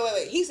 Yeah,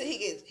 wait. He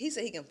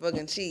said he can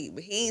fucking cheat,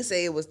 but he ain't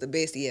say it was the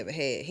best he ever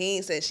had. He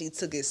ain't said she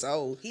took his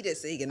soul. He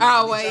just said he can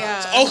knock Oh, a well, bitch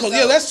yeah. out. Okay,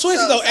 yeah, let's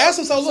twist it though. Ask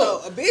him. So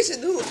look, So a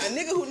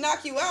nigga who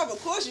knock you out, of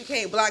course you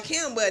can't block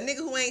him, but a nigga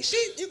who ain't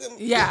shit, you can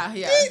Yeah.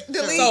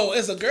 delete. so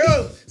it's a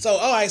girl. So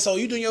all right, so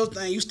you doing your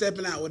thing, you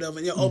stepping out, whatever.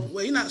 And you're open,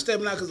 well, you're not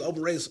stepping out because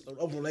open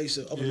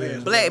relationship, open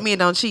marriage. Black men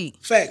don't cheat.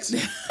 Facts.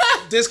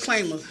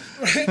 Disclaimer.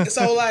 Right?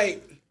 So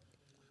like,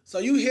 so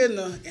you hitting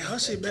her and her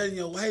shit better than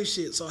your wife's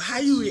shit. So how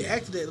you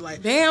react to that?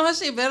 Like, Damn, her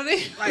shit better than.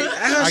 like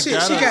her shit,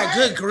 got she her. got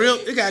good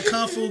grip. It got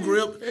kung fu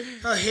grip.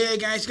 Her head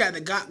game, she got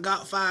the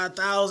got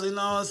 5,000. You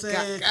know what I'm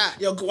saying?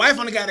 Got. Your wife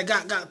only got the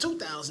got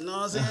 2,000. You know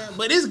what I'm saying?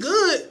 But it's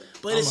good.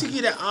 But if she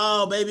get that,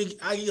 oh baby,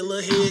 I get a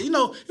little head. You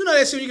know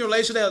that shit. You can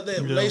relate to that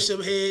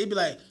relationship head. You be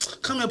like,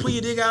 come here, put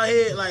your dick out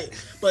here. Like,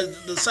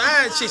 but the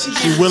side shit, she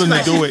willing to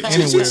like, do it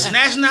She anywhere.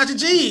 snatching out your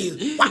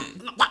jeans. Wop,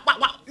 wop, wop,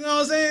 wop. You know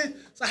what I'm saying?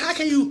 So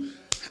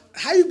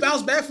how you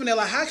bounce back from that?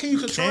 Like, how can you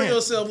control Can't.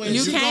 yourself when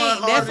You you going can't.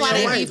 hard That's on why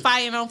your they be wife?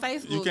 fighting on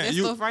Facebook. That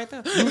stuff right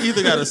there. You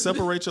either gotta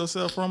separate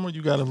yourself from her,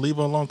 you gotta leave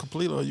her alone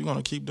completely, or you're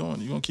gonna keep doing it.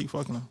 You're gonna keep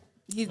fucking her.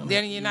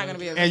 Then you're not gonna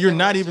be able to And you're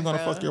not separate even gonna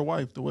yourself. fuck your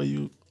wife the way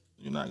you're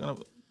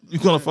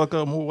gonna fuck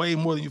up way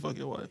more than you fuck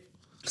your wife.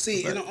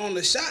 See, and on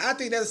the shot, I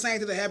think that's the same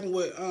thing that happened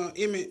with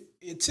Emmett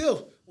and Tiff.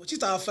 When she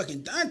started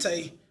fucking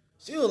Dante,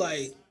 she was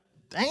like,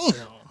 Damn.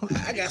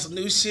 I got some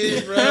new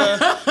shit, bro.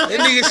 That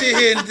nigga shit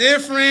hitting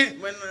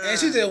different. And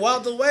she just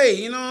walked away,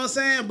 you know what I'm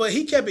saying? But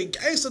he kept it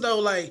gangster though,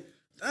 like,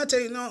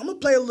 Dante, no, I'm gonna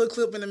play a little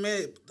clip in a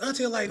minute.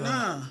 Dante like,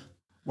 nah.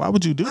 Why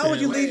would you do that? Why would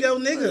you leave your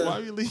nigga? Why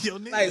would you leave your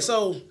nigga? Like,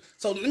 so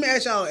let me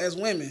ask y'all as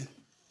women,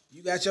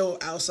 you got your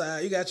outside,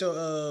 you got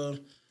your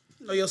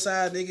your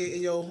side nigga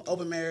in your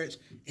open marriage,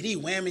 and he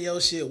whamming your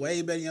shit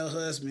way better than your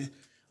husband.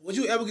 Would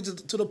you ever get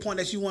to the point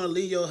that you want to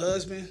leave your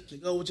husband to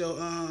go with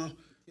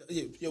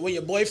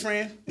your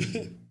boyfriend?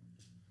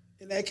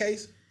 In that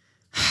case,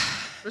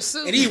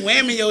 Pursuit. And he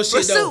whamming your shit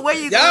Pursuit, though. where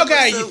you Y'all going,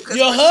 got Pursuit? 'Cause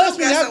your Pursuit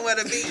husband. got y'all- somewhere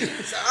to be.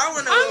 So I want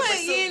to know I'm what a,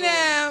 Pursuit you going.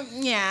 know,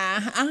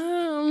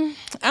 yeah.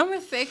 I'm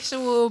a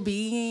sexual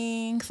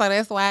being, so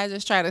that's why I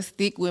just try to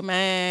stick with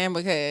mine.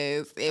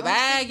 Because if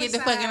I get to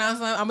fucking on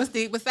something, I'm gonna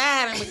stick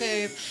beside him.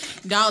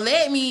 Because don't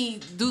let me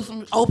do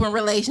some open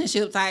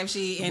relationship type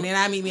shit, and then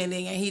I meet me and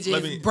then he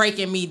just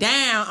breaking me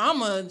down.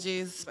 I'ma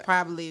just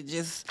probably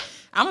just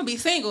I'm gonna be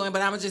single,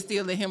 but I'ma just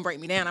still let him break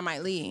me down. I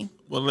might leave.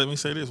 Well, let me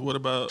say this. What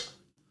about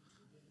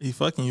he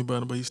fucking you,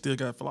 brother, but he still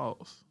got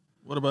flaws?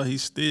 What about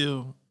he's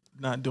still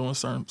not doing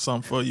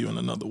something for you in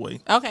another way?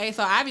 Okay,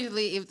 so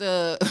obviously, if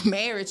the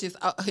marriage is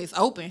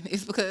open,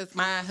 it's because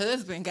my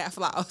husband got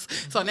flaws.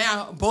 So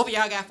now both of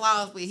y'all got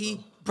flaws, but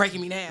he breaking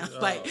me down.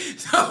 Like,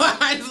 so I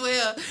might as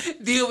well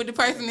deal with the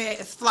person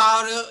that's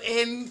flawed up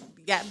and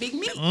got big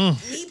meat.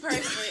 Me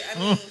personally,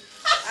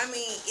 I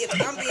mean,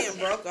 if I'm being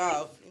broke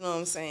off, you know what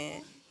I'm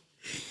saying?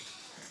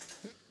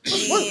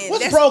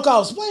 What's broke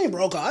off? Explain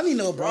broke off. I need to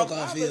know what broke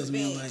off is,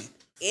 man. being- Like,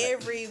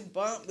 Every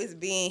bump is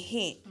being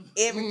hit.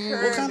 Every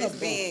curve kind is of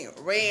being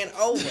ran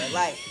over.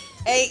 Like,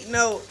 ain't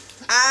no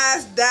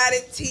I's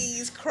dotted,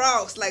 T's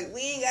crossed. Like,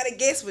 we ain't got to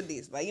guess with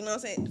this. Like, you know what I'm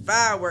saying?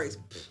 Fireworks.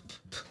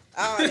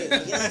 All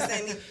that. You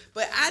understand me?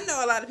 But I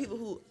know a lot of people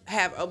who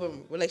have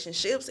open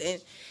relationships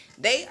and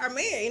they are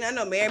married. You know, I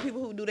know married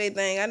people who do their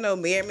thing. I know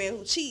married men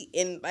who cheat.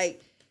 And,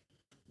 like,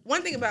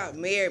 one thing about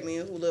married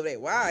men who love their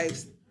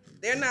wives,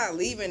 they're not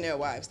leaving their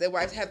wives. Their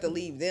wives have to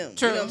leave them.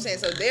 True. You know what I'm saying?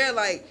 So they're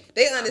like,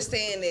 they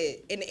understand that,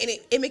 and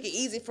it make it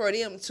easy for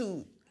them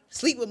to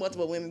sleep with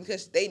multiple women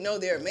because they know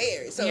they're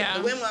married. So Yeah.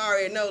 the women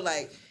already know,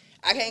 like,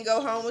 I can't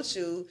go home with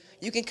you.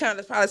 You can kind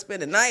of probably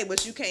spend the night,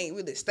 but you can't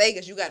really stay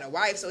because you got a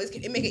wife. So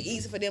it make it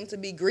easy for them to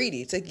be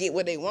greedy, to get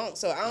what they want.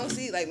 So I don't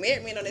see, like,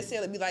 married men don't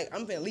necessarily be like,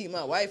 I'm finna leave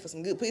my wife for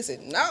some good pussy.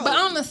 No. But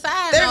on the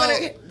side, They're though,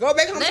 gonna go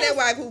back home to let's- their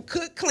wife who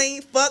cook,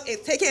 clean, fuck, and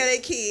take care of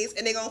their kids,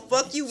 and they gonna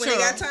fuck you when they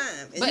True. got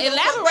time. And But you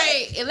gonna fuck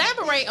back.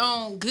 elaborate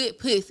on good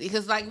pussy,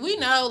 because like we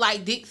know,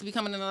 like dicks be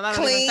coming in a lot of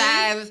Clean.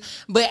 different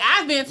sizes. But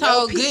I've been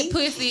told No pee. good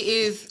pussy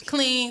is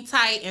clean,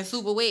 tight, and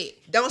super wet.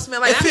 Don't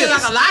smell like And I feel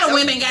like a lot of Don't-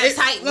 women got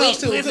tight, no, wet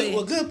still, pussy.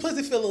 well, good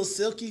pussy feel a little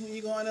silky when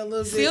you go in there a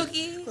little bit.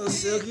 Silky? A little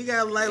silky. You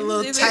got like a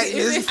little Is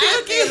tightness. it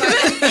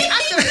I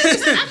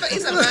feel like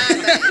it's a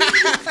mind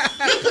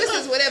thing. Good pussy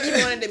is whatever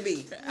you want it to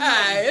be.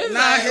 Alright, Nah,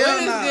 like, hell what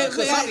is nah. good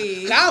Cause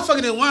pussy? I was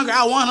fucking this one girl.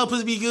 I want her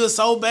pussy to be good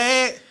so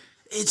bad.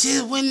 It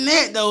just wasn't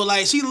that though.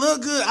 Like she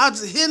looked good. I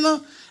was just hitting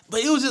her,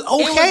 but it was just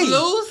okay. It was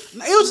loose. It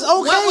was just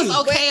okay. What was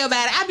okay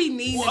about it? I be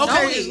needing to know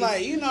Okay, it. it's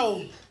like you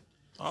know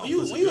All when you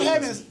pussy when you good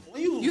having pussy.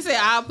 when you. You said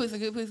all pussy,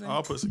 good pussy.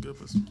 All pussy, good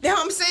pussy. That's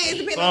what I'm saying. It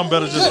depends Some on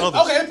better who just you-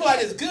 others. Okay, let's put it like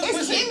this. Good It's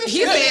pussy. chemistry.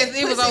 He said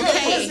it was Good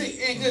okay.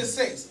 pussy and good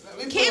sex. Let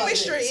me put it like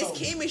Chemistry that. is So,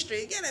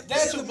 chemistry. Get that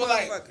That's pussy, what, but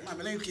like,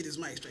 motherfucker. let me keep this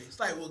mic straight. It's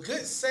like, well,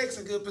 good sex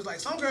and good pussy.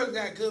 Like, some girls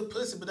got good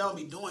pussy, but don't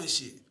be doing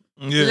shit.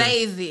 Yeah.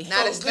 Lazy.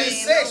 Not a So good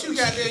stand sex, up. you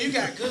got there, you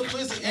got good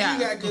pussy, and Yeah. you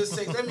got good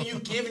sex. That means you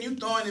giving, you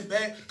throwing it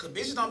back. Cause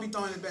bitches don't be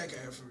throwing it back at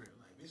her for real.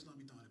 Like, bitches don't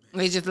be throwing it back.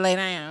 They just lay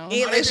down.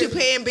 Unless you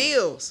paying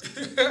bills.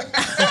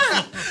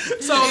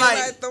 So Ain't like,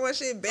 nobody throwing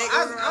shit back.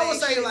 I would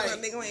say, like- my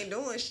nigga ain't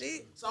doing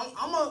shit. so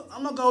I'm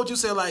gonna go with you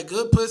say like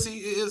good pussy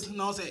is, you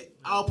know what I'm saying?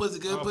 All pussy,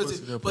 good All pussy.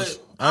 pussy, good But pussy.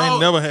 I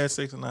ain't never had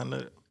sex and I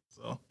nut.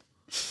 So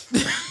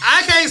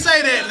I can't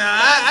say that now.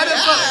 I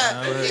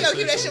didn't fuck. He gonna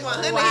keep that shit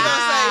 100. Wow. He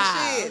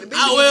gonna say shit. The bitch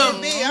I will.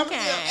 is big. I'm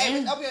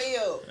Okay. up your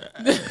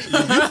ear.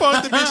 you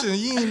fuck the bitch and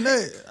you ain't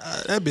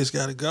nut. That bitch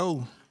gotta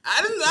go.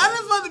 I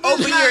didn't fuck the bitch.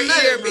 Open not your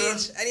nothing, ear, bro.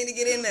 bitch. I need to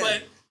get in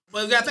there.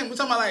 But you gotta think, we're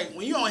talking about like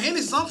when you on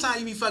Hennessy, sometimes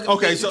you be fucking.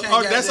 Okay, bitch, so you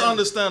can't that's goddamn-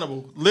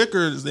 understandable.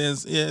 Liquor is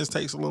it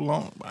takes a little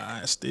long, but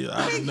I still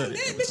I Hey, nut that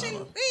it every bitch ain't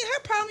time. her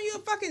problem. You a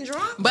fucking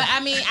drunk. But I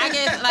mean, I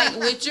guess like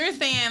what you're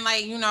saying,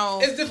 like you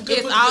know, It's different, good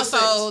it's pussy, good also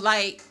sex.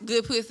 like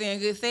good pussy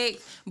and good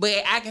sex.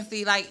 But I can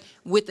see like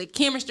with the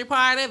chemistry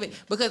part of it,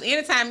 because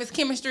anytime it's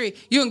chemistry,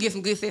 you gonna get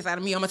some good sex out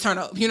of me. I'm gonna turn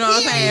up. You know what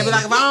I'm saying? But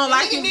like if I don't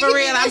like you for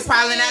real, I'm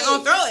probably not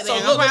gonna throw it. So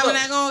Then. look, I'm probably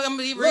look. not gonna. I'm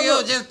gonna be real,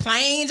 look. just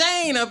plain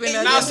Jane up in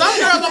there. Now some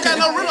girls don't got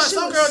no real. She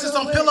Some was girls so just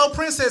on wet. pillow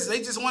princesses. They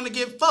just want to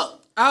get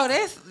fucked. Oh,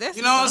 that's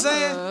You know what I'm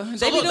saying?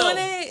 So They be look, doing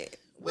though. that.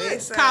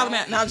 West Call side. them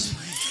out. No, I'm just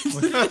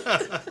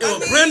It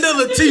was Brenda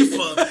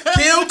Latifah,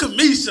 Kim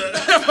Kamisha,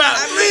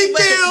 Lee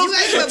But you Kills,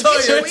 ain't and a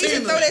bitch. Toya We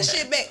should throw Tina. that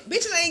shit back.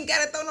 Bitches ain't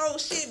gotta throw no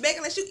shit back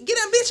unless you get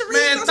a bitch a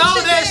reason. Man, to throw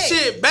some that back.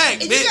 shit back,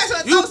 If bitch. got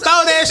some You some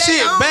throw that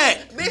shit on, back.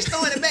 Bitch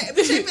throwing it back.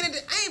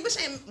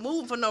 Bitch ain't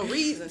moving for no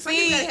reason. Some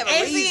people gotta have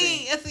a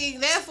reason. see,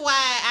 that's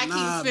why I Nah,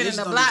 keep spinning bitch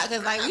the don't block, be-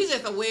 because like we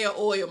just a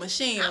well-oiled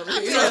machine over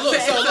here. So look,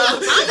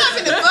 I'm not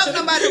finna fuck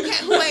nobody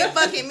who ain't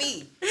fucking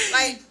me.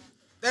 Like,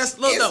 That's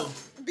look though.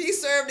 be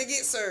served to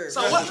get served.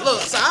 So what?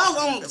 Look, so I was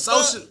on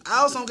social.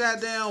 I was on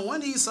goddamn one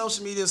of these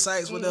social media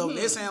sites with them.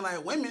 They're saying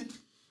like women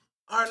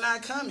are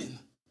not coming.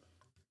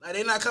 Like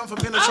they not coming for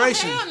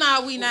penetration. Oh,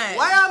 hell no, we not.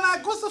 Why y'all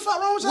not? What's the fuck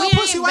wrong with y'all We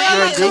pussy? ain't Why y'all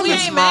not made, we coming?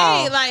 ain't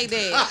made like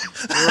that.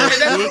 Is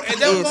that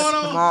what's going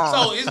on? small.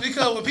 So it's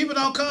because when people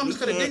don't come, it's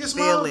because the dick Can't is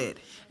feel small. it.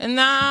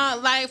 Nah,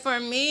 like for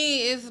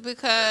me, it's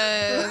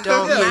because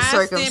Don't get my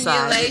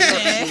circumcised.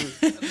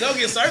 stimulation. Don't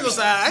get circumcised.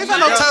 I ain't found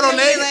no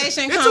turtleneck.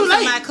 Stimulation It's comes too from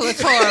late. my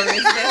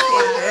clitoris. That's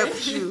why.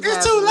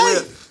 It's too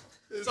late.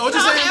 So what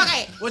you saying?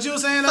 Okay. What you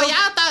was saying? So Though?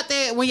 y'all thought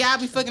that when y'all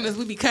be fucking us,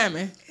 we be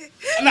coming.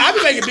 Nah, I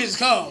be making bitches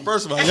come.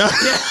 First of all, y'all,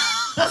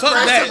 Fuck First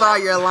that. of all,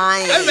 you're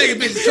lying. I be making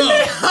bitches come.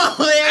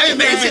 I be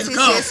making bitches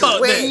come.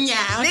 Fuck that.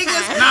 Yeah,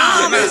 Niggas okay.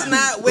 come is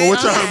not wet. what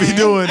y'all be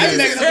doing? I be Then?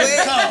 making them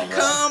bitches come, bro.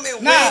 Come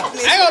and Nah,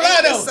 wetness I ain't gonna lie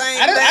ain't the though. same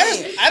I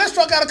thing. just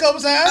struck out a couple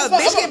times. A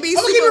bitch can be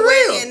I'm gonna keep super it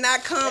real. wet and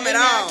not come at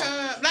all.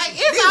 Like it's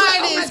Niggas, hard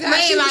oh to my God,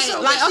 explain. she was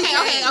so Like wet, she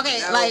okay,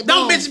 can't. No. like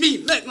Don't boom, bitch me.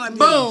 Look like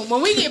boom.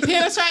 When we get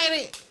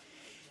penetrated,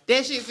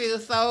 that shit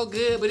feels so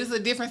good, but it's a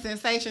different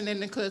sensation than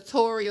the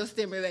clitoral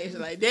stimulation.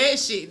 Like that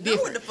shit Know what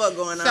different. the fuck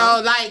going on?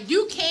 So like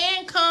you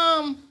can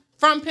come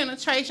from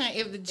penetration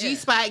if the G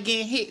spot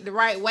getting hit the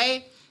right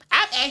way.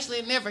 I've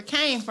actually never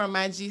came from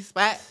my G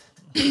spot.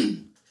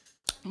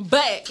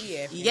 But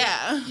yeah.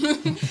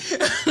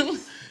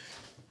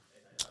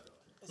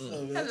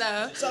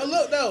 Hello. So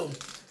look though.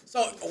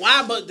 So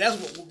why? But that's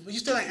what you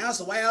still ain't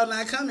answer. Why y'all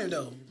not coming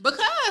though?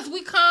 Because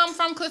we come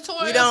from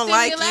clitoral We don't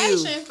like you.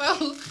 stimulation,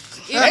 so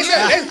They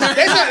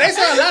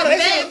said a lot of.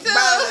 that too.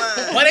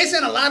 Bottom line. Well, they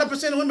said a lot of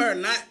percent of women are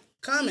not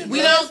coming. We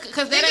bro. don't,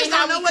 because that Niggas ain't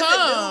how don't know we what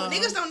come. to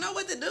do. Niggas don't know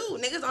what to do.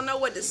 Niggas don't know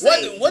what to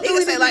say. What do Niggas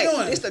we say be like,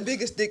 doing? it's the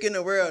biggest dick in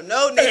the world.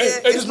 No, nigga,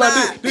 Hey, it's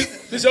not.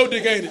 This your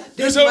dick, ain't it?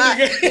 This your My,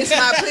 dick, ain't it? it's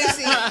my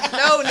pussy.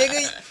 No,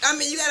 nigga. I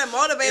mean, you gotta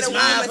motivate It's a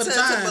mine woman for the to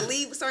time.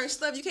 believe certain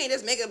stuff. You can't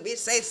just make a bitch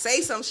say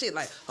some shit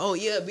like, oh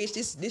yeah, bitch,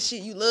 this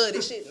shit you love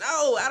this shit.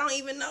 No, I don't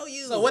even know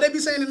you. So what they be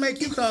saying to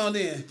make you come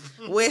then?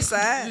 West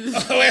side,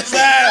 West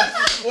side,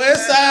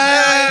 West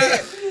side.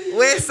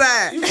 West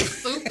side.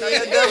 Stupid. Throw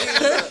your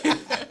W's up.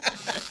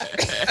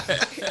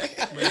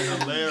 Man,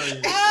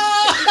 hilarious.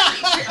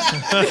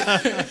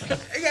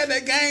 They got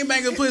that gang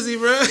banger pussy,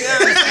 bro.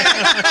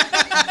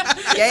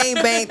 Game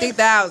bang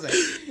 3000.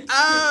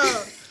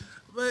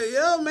 But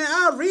yo, man,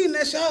 I was reading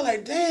that shit. I was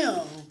like, damn,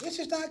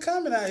 bitches not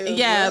coming out here.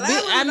 Yeah, bro.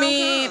 Well, I don't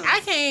mean, come. I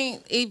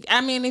can't.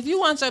 If you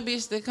want your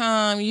bitch to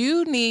come,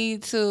 you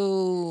need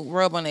to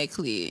rub on that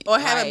clit Or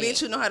have Like, a bitch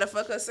who know how to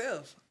fuck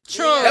herself.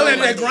 True. That was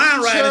that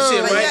grind ride and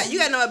shit, Like, right? you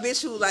gotta know a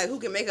bitch who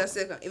can make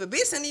herself come. If a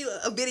bitch sending you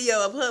a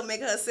video of her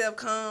making herself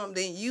come,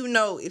 then you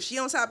know if she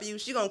on top of you,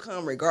 she gonna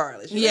come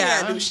regardless. You ain't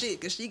Yeah. gotta do shit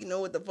because she can know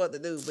what the fuck to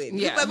do. But if you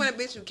Yeah. fuck with a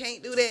bitch who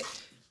can't do that,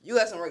 you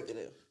got some work to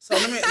do. So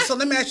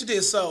let me ask you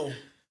this. So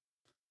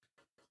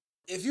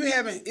if you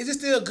haven't, is it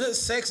still good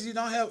sex if you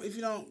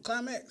don't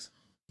climax?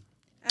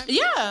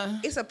 Yeah.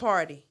 It's a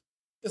party.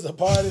 It's a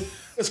party.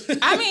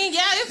 I mean,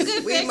 yeah, it's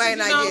good We sex might if you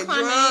not don't get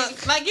climax.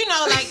 drunk. Like, you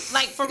know,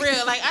 like for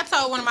real. Like, I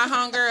told one of my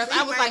homegirls,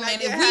 I was might like, man,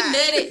 not if get we high.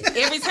 nutted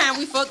every time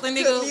we fucked a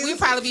nigga, we music.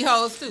 probably be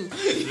hoes too.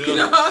 You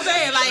know what I'm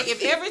saying? Like,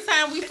 if every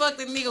time we fucked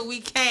a nigga, we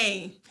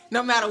came,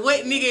 no matter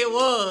what nigga it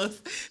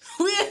was,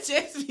 we'd be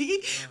just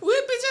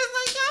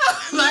like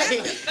y'all. Like,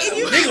 if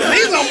you we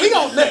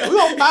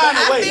gonna find a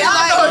way. feel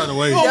like- By the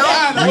way, Don't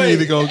find a we way. need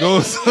to go. y'all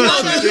Beat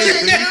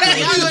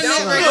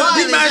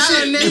my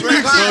shit. Beat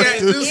my shit.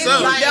 Do If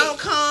something. you don't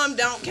come,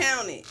 don't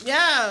count it.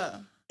 Yeah.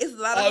 It's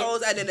a lot of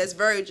hoes out there that's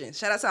virgins.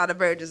 Shout out to all the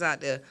virgins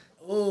out there.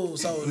 Ooh,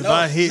 so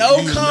I hit no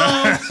you,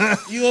 cum.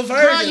 You a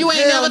virgin. Girl, you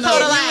ain't Hell never no.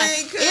 told a You lie.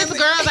 ain't It's coming.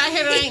 girls out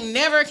here that ain't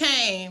never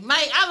came.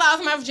 Like, I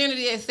lost my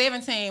virginity at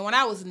 17. When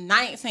I was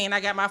 19, I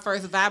got my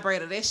first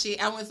vibrator. That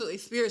shit, I went to a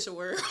spiritual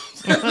world.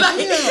 And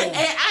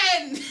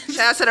I Shout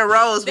out to the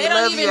Rose. We they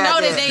love don't you even out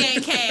know there. that they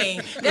ain't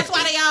came. That's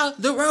why they all,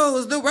 the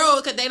rose,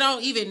 because they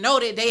don't even know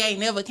that they ain't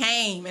never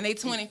came. And they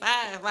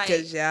 25. Like,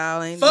 Cause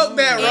y'all ain't Fuck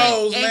that and,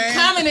 rose, and man.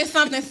 coming is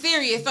something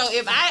serious. So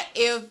if I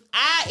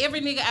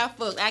every nigga I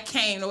fucked, I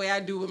came the way I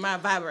do with my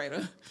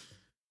vibrator.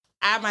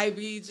 I might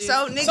be just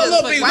So niggas, So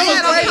look, why look,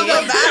 y'all don't look, come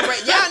look. with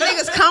vibrators? Y'all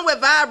niggas come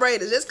with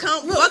vibrators. Just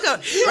come, fuck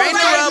up, bring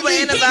the rubber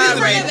and the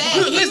vibrator.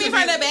 Hit me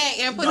from the back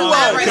and put the Oh,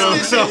 vibrator.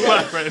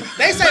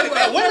 They say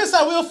that women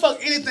say we'll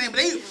fuck anything, but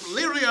they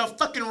literally are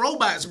fucking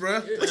robots, bro.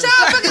 But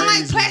y'all fucking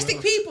like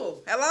plastic people.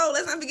 Hello,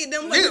 let's not forget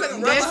them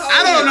fucking rubber hoes.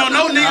 I don't know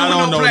no nigga I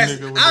don't with no know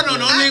plastic. nigga with I the don't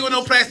know no nigga with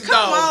no plastic Come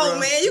dog, on,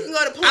 bro. man. You can go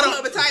to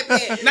Pornhub and type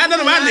in. Not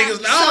none of my niggas.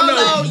 I don't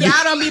know. Y'all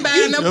don't be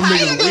buying them Them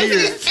pocket niggas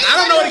weird. I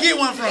don't know where to get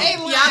one from.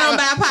 Y'all don't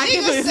buy pocket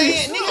Niggas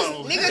saying,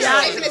 pussy. niggas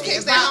ain't finna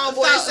text their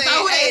homeboy and say, so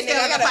who hey, they nigga, I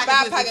selling gotta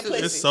pocket buy pocket pussy to?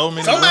 There's pussy. so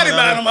many. Somebody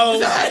women buy out them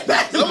hoes.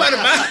 Somebody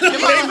buy them. They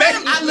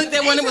make- I looked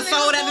at one that was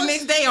sold out the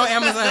next day on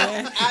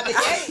Amazon. Out the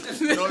gate.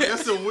 there. No,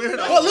 that's some weird.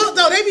 Well, look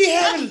though, women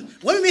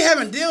be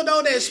having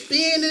dildo that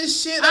spin and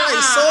shit, like All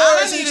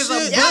I swords need and is a shit.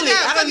 bullet. Y'all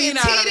got I don't fucking need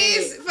all of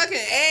titties, that.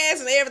 fucking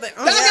ass, and everything.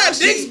 Y'all got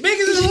dicks big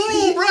as the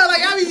room, bro.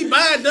 Like I be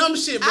buying dumb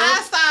shit, bro.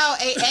 I saw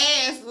a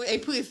ass with a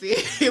pussy.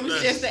 It was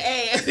just an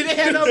ass. It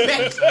had no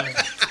back.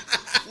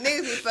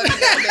 Niggas be fucking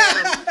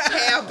goddamn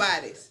half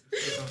bodies.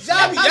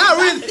 Y'all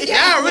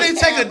really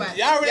take a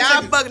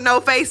Y'all fuck no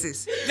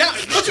faces. Y'all,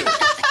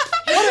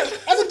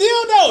 that's a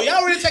dildo.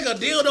 Y'all really take a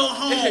dildo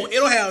home. It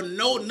don't have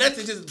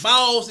nothing, just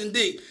balls and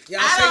dick. Y'all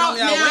take on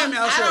y'all women.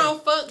 I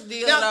don't fuck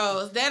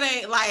dildos. That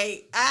ain't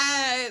like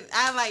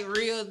I like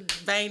real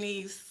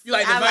veinies. You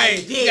like the vein?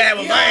 Like you gotta have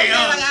a vein.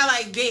 Like I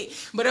like dick.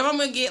 But if I'm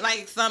gonna get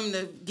like something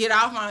to get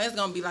off on, it's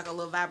gonna be like a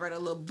little vibrator, a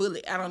little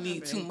bullet. I don't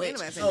need too much.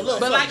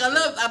 But like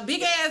a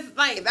big ass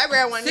like that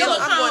girl one.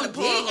 I'm going to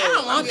pull. I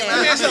don't want that.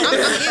 I'm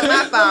getting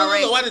my file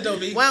right. Why did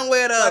be? One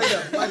way or the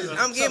other.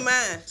 I'm getting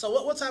mine. So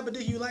what type of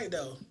dick you like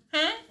though?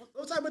 Huh?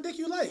 What type of dick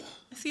you like?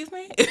 Excuse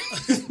me?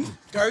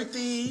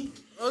 Girthy.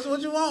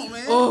 What you want,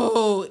 man?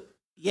 Oh,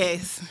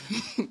 yes.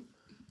 It ain't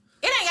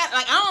got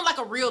like I don't like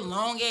a real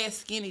long ass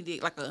skinny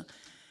dick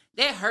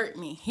that hurt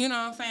me. You know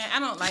what I'm saying? I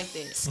don't like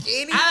that.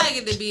 Skinny? I like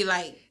it to be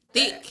like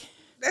thick.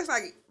 That's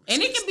like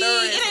And it can be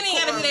it ain't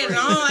even gotta be that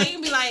long. Like, it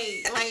can be like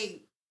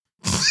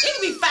it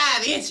can be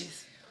 5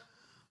 inches.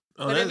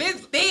 But if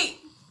it's thick,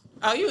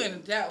 oh, you in the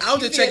doubt. I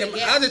was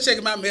just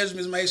checking my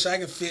measurements, make sure I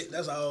can fit.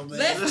 That's all, man.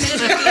 Let's the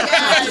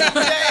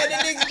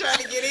nigga trying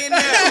to get in there.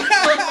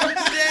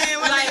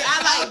 like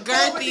I like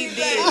girthy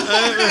dick.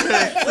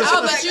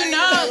 Oh, but you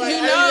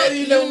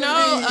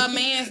know, a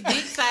man's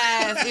dick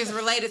size is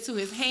related to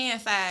his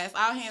hand size.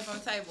 All hands on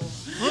the table.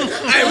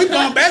 Hey, we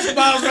going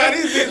basketballs right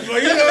these bitches, boy.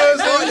 You know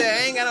what I'm saying?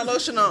 I ain't got no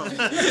lotion on.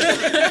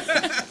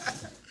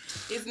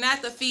 It's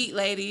not the feet,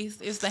 ladies.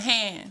 It's the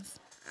hands.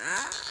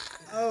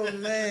 Oh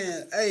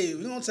man, hey,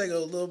 we're gonna take a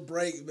little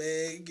break,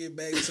 man. Get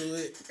back to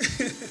it.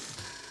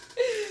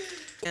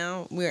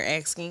 Now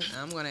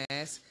I'm gonna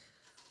ask,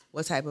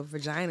 what type of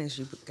vaginas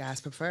you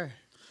guys prefer?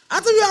 I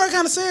think we already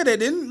kind of said that,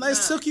 didn't? Like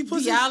silky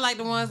pussy. Y'all like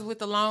the ones with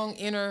the long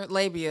inner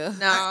labia.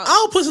 No,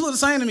 all pussy look the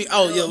same to me.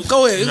 Oh, yo,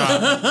 go ahead.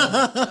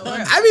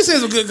 I be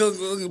saying some good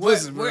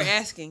pussy, bro. We're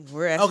asking.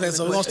 Okay,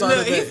 so we're gonna start.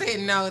 Look, he said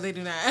no, they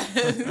do not.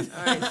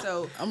 All right,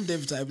 so I'm a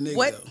different type of nigga.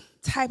 what though.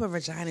 type of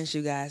vaginas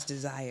you guys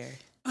desire?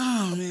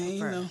 Oh man, you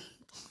know.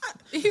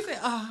 He said,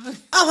 "Oh,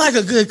 I like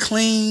a good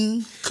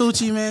clean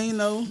coochie, man. You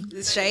know,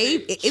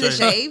 Shaved? Is it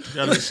shaved?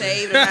 Gotta be Is it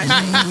shaved or not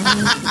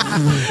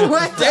shaved?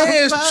 what the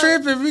that's fuck?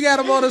 tripping. We got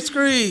him on the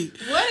screen.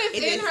 What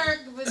is in her?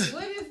 What is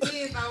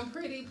this on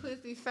Pretty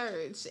Pussy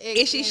Search?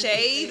 Is she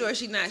shaved or is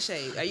she not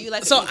shaved? Are you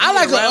like So I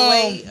like a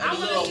runway?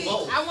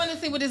 I want to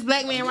see what this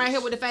black man right here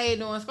with the fade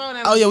doing. Scroll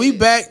down. Oh yeah, we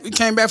back. We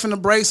came back from the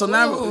break. So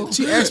now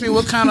she asked me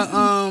what kind of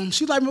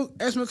asked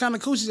me what kind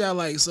of coochies I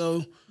like.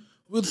 So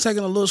we're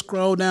taking a little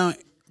scroll down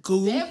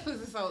Google. That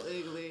pussy so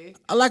ugly.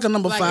 I like a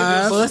number Like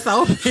 5. bust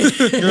open.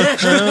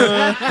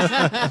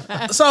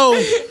 So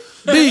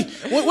B,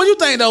 what do you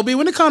think though, B?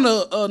 When it comes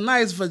to a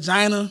nice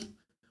vagina,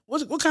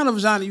 what kind of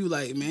vagina you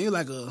like, man? You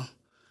like a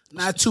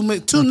not too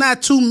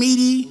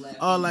meaty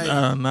or like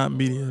Not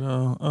meaty at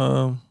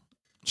all.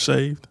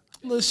 Shaved,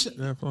 little shit.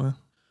 definitely.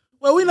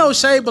 Well, we know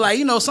shade, but like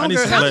you know, I some need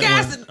girls some have.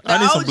 black women. I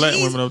need some black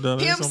OGs, women over there. I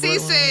need some Pimp C black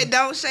women. said,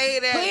 "Don't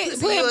shade that.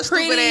 Put You a stupid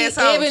pretty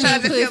asshole. Shout out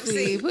ebony to Pimp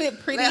pussy. C. Put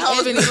pretty Let hoes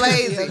ebony be pussy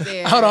lazy. up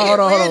there. Hold on.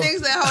 Real niggas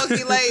that hoes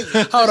be lazy.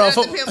 Hold on. Shout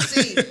out to Pimp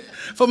C.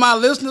 For my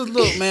listeners,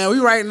 look, man, we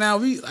right now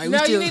we like No,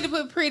 we still, you need to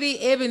put pretty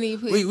ebony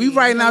pussy. we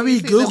right now we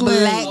See the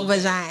googling black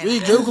vagina. we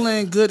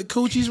googling good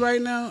coochies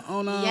right now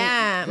on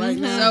Yeah, right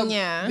now. So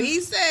yeah. B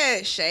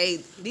said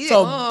shade.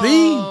 So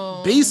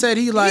B said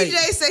he like DJ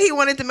said he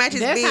wanted to match his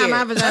That's beard. how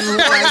my vagina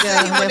looks right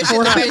there. He wanted That shit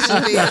to match his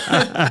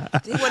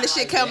 450. beard. He wanted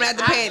shit coming out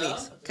the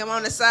panties. Come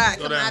on the side.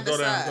 Go Come out down, the go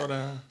down, side. go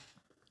down.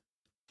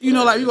 you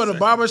know like you go to the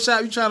barber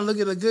shop, you trying to look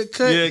at a good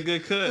cut. Yeah,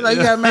 good cut. Like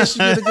you gotta make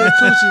sure you get a good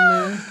coochie,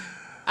 man.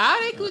 All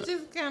they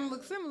coochies kind of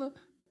look similar.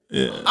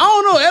 Yeah. I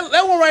don't know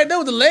that one right there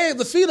with the leg,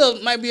 the feet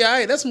up might be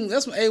alright. That's some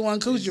A1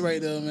 coochie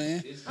right there,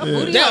 man.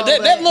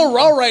 That little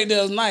row right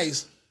there is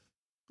nice.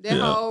 That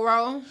whole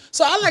row.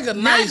 So I like a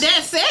Not nice.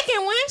 that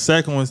second one.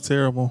 Second one's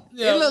terrible.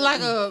 It look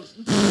like a.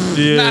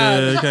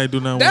 Yeah, you can't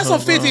do nothing. That's with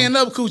some her, 50 bro. and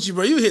up coochie,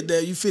 bro. You hit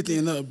that, you 50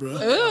 and up, bro.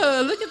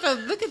 Look at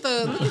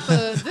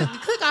the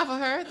click off of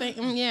her.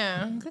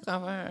 Click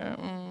off of her.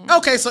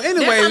 Okay, so That's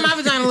anyway, how my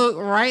vagina look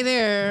right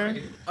there.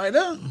 right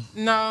there.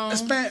 No.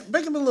 Expand,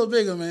 make it a little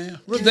bigger, man.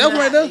 That one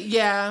right there.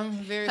 Yeah,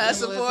 very Her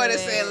similar supporter to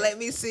said, that. "Let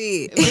me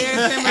see it." Very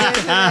similar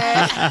to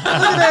that.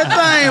 Look at that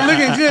thing,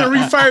 looking good,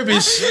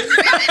 refurbished.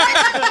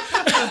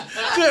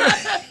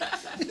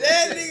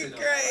 That nigga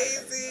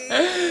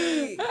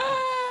crazy.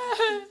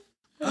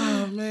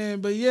 Oh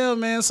man, but yeah,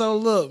 man. So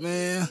look,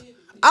 man.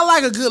 I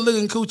like a good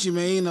looking coochie,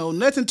 man. You know,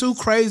 nothing too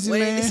crazy, What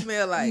did it man.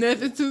 smell like?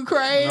 Nothing too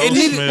crazy. No It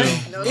needed,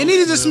 smell. it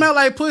needed to smell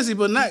like pussy,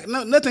 but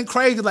nothing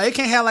crazy. Like it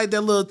can't have like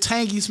that little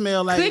tangy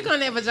smell. Like Click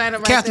on that vagina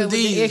right Captain there with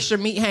D. the extra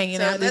meat hanging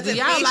So out. Do nothing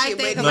y'all fishy, like that?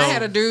 but Because no. I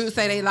had a dude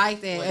say they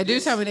like that. A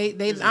dude told me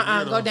they go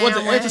down What's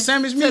the one extra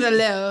sandwich to meat? the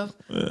left.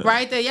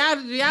 Right there.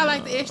 Do y'all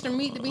like the extra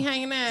meat to be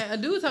hanging out? A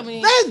dude told me.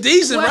 that's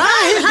decent, Well, bro.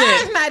 I hit hers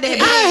that. not that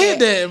bad. I hit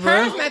that, bro.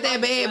 Hers not that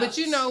bad, but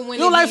you know when You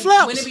don't like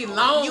flaps? when it be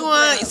long. You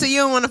want? So you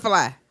don't want to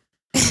fly?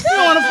 You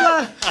don't want to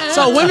fly.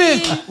 So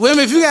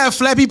women, if you got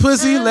flappy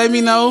pussy, let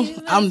me know.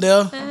 I'm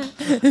there.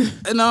 You know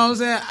what I'm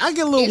saying? I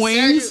get little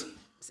wings.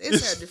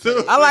 It's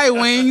surgery. I like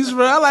wings,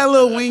 bro. I like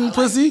little wing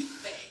pussy.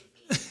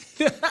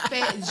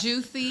 fat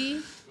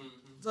juicy,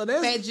 So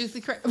that's fat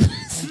juicy crab.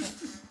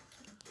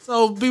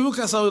 So people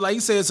can so like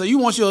you said, so you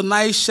want your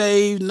nice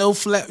shave, no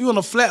flap. You want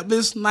a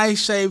flapless,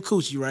 nice shave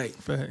coochie, right?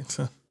 Facts.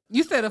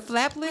 You said a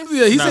flapless?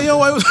 Yeah, he said your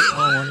wife was.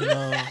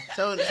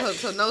 So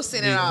no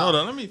sin at all. Hold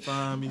on, let me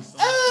find me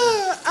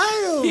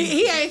some.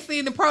 He ain't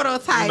seen the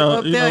prototype No,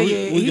 up there we,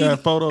 yet. we got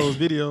photos,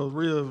 videos,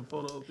 real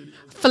photos,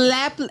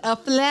 videos. A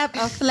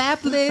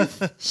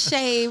flapless,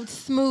 shaved,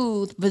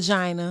 smooth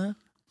vagina.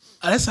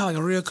 Oh, that sounds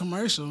like a real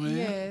commercial, man.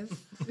 Yes.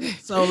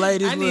 So,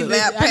 ladies, I need,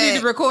 look, I need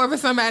to record for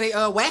somebody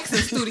waxing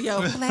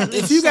studio.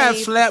 if you got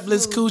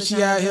flapless coochie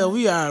out here,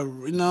 we are,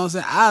 you know what I'm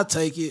saying? I'll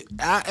take it.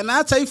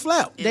 I'll take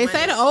flap. They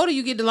say the older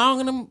you get, the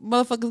longer them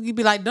motherfuckers you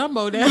be like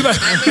Dumbo down. But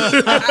I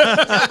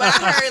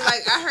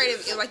heard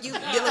if like you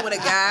dealing with a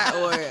guy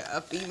or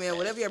a female,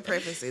 whatever your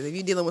preference is, if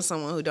you're dealing with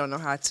someone who don't know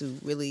how to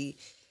really,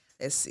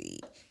 let's see,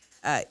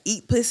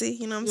 eat pussy,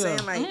 you know what I'm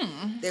saying? Like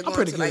they're going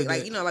pretty to good at like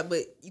that. you know, like,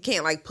 but you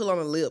can't like pull on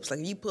the lips. Like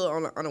if you pull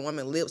on a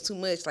woman's lips too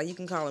much, like you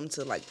can call them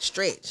to like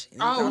stretch.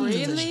 And you Oh, call them to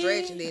really?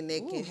 stretch, and then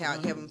they can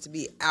have them to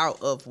be out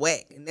of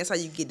whack, and that's how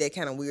you get that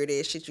kind of weird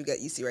ass shit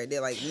you see right there.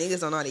 Like niggas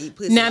don't know how to eat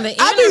pussy. Now the Like,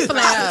 inner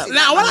flap.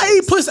 Now, when I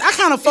eat pussy, I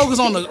kind of focus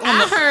on the.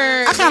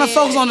 I kind of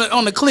focus on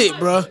the clit,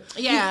 bro.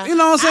 Yeah, you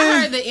know what I'm saying? I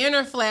heard the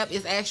inner flap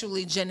is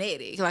actually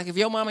genetic. Like if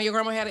your mama, or your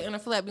grandma had an inner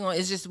flap,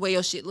 it's just the way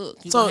your shit look.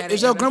 So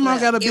if your grandma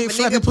got a big If a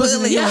flappy nigga pussy,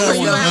 then pulling you it, have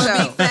you one. have a So-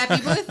 big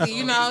flappy pussy,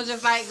 you know,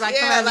 just like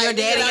Yeah, your like,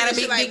 daddy you know, got a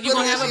big like, dick, you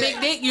gonna have a big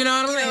dick. You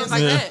know what I'm saying? It's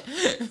like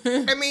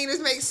that. I mean, this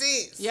makes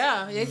sense.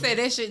 Yeah, they say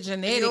that shit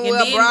genetic, You and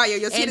wear a then, bra, your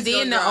titties and then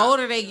gonna the drop.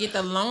 older they get,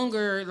 the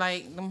longer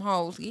like them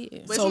hoes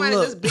get. But So somebody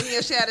look. just bending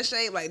your shit out of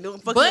shape, like doing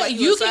fucking But like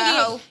you a side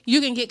can hoe.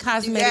 get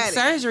cosmetic got it.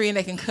 surgery and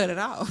they can cut it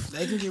off.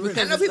 They can get rid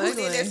I of know it. people who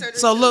did that surgery.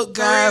 So too. look,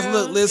 guys, real?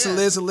 look, listen, Yeah.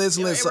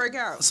 listen. It work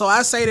out. So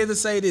I say that to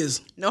say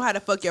this. Know how to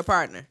fuck your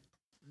partner.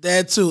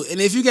 That too.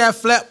 And if you got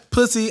flap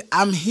pussy,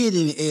 I'm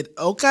hitting it.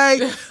 Okay,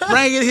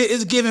 bring it here.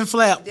 It's giving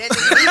flap. That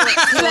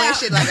nigga, he want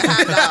shit like a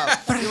hot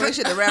dog. He want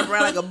shit to wrap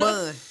around like a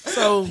bun.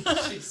 So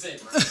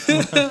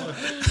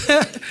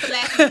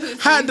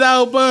hot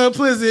dog bun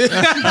pussy.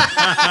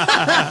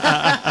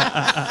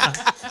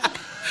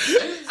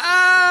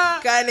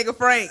 Guy nigga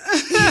Frank.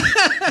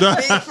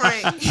 Big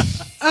Frank.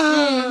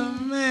 Oh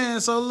man.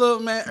 So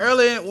look, man.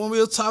 Earlier when we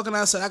were talking,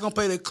 I said I gonna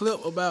play the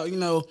clip about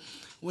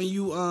when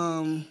you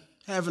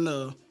having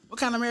a what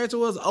kind of marriage it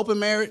was, open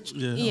marriage.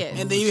 Yeah. Yeah.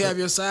 And then you have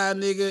your side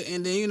nigga,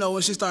 and then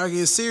when she started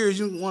getting serious,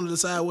 you want to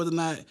decide whether or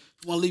not you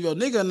want to leave your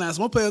nigga or not.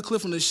 So I'm gonna play a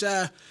clip from The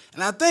Chi,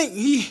 and I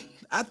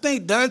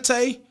think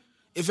Dante,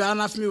 if y'all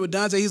not familiar with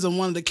Dante, he's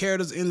one of the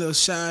characters in The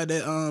Chi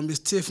that is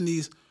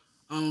Tiffany's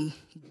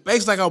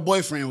basically like our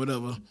boyfriend,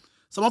 whatever.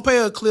 So I'm gonna play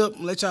a clip,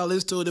 and let y'all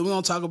listen to it, then we're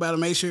gonna talk about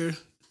it,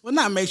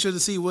 not make sure to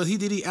see what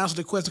he answered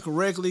the question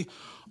correctly,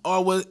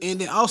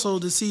 and then also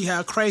to see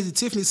how crazy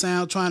Tiffany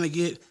sound trying to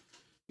get,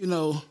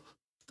 to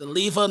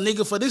leave her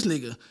nigga for this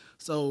nigga.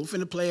 So I'm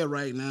finna play it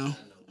right now.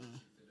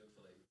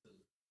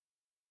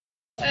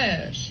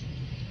 Ass.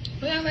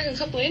 We act like a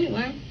couple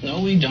anyway.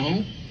 No, we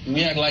don't.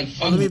 We act like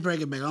fuck. Let me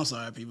break it back. I'm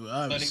sorry, people.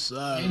 I'm buddy.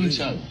 sorry. Hate each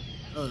other.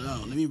 Hold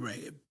on. Let me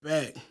break it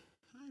back.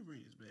 Let me bring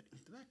this back.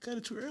 Did I cut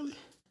it too early?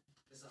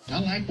 I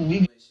like what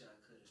we.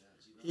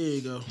 Here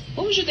you go.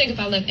 What would you think if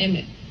I left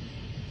Emmett?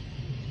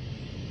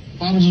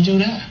 Why would you do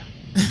that?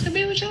 To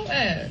be with your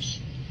ass.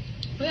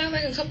 We act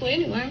like a couple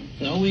anyway.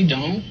 No, we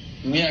don't.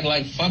 We act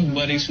like fuck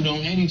buddies who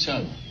don't hate each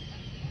other.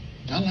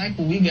 I like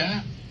what we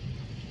got.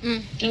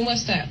 And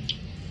what's that?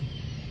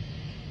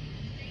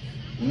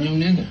 I'm your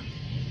nigga.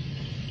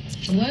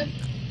 What?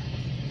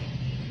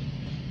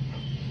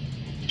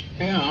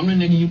 Yeah, I'm the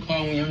nigga you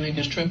call when your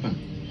nigga's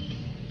tripping.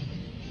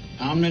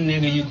 I'm the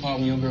nigga you call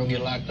when your girl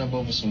get locked up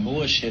over some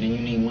bullshit and you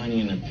need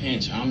money in a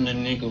pinch. I'm the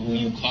nigga who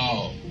you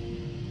call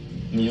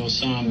when your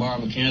son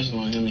barber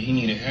canceled on him and he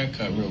need a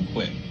haircut real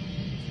quick.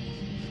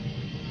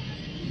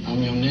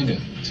 I'm your nigga,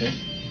 Tiff.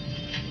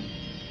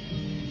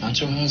 Not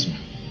your husband.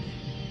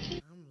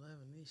 I'm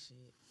loving this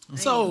shit.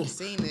 So I've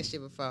seen this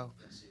shit before.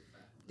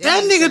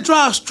 that nigga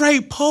dropped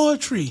straight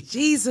poetry.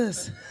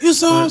 Jesus. You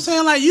see what I'm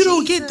saying? Like you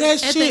don't get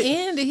that At shit. the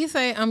end, did he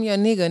say, "I'm your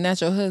nigga,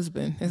 not your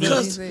husband"? Is that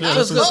what he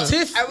Because said?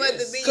 Tiff, I'd rather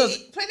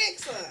be play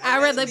next song.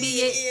 I'd rather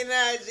be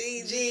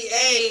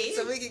N-I-G-G-A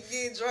so we can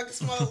get drunk and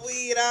smoke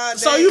weed all day.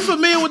 so you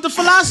familiar with the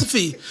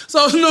philosophy.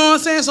 So you know what I'm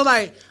saying? So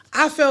like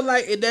I felt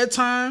like at that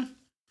time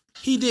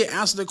he did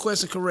answer the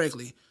question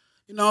correctly.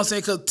 You know what I'm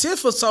saying? Because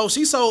Tiff was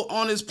she's so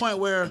on this point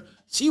where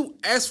she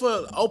asked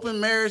for open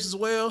marriage as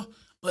well,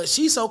 but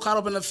she's so caught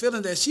up in the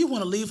feeling that she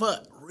want to leave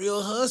her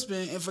real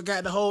husband and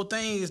forgot the whole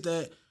thing is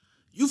that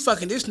you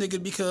fucking this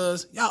nigga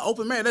because y'all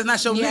open marriage. That's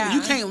not your Yeah. nigga.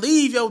 You can't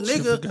leave your forgot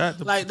nigga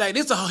the- like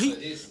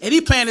this. And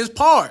he playing his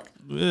part.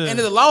 Yeah. And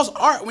it's a lost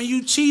art when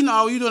you cheating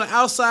or you doing an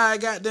outside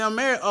goddamn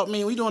marriage. I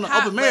mean, we doing an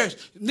open marriage.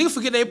 Nigga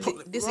forget they roll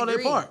their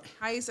disagree. part.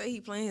 How you say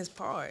he playing his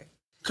part?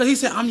 Cause he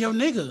said, I'm your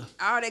nigga.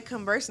 All that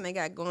conversing they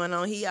got going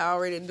on, he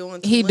already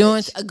doing too He much.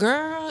 doing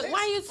girl.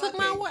 Why you took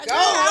my word? Girl,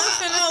 I was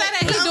finna say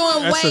that he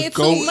doing That's a way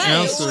GOAT too much.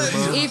 answer,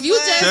 bro. If you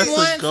just That's a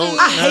want GOAT to,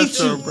 I hate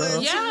answer, you. bro.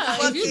 yeah.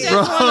 If you just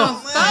Bro, want to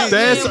fuck,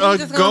 that's then a we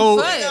just GOAT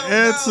gonna fuck.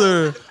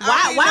 answer.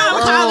 Why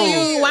I'm calling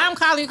you? Why I'm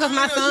calling you? Because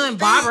my son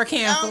barber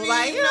canceled.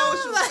 Like, you know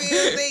what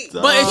you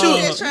feel. But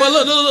it's true. But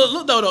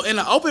look though, in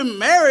an open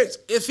marriage,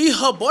 if he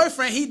her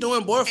boyfriend, he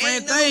doing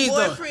boyfriend things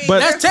though. But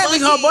that's technically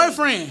her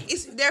boyfriend.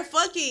 They're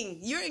fucking.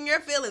 You're in your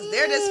feelings.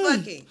 They're just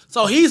fucking.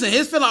 So he's in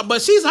his feelings,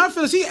 but she's in her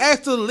feelings. She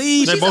asked to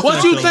leave. They both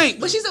What in you their think?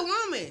 But she's a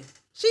woman.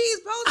 She's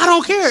supposed to. I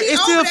don't care. She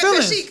It's over still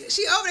there 'cause feelings.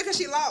 She over there because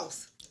she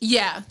lost.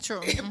 yeah,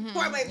 true.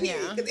 Point blank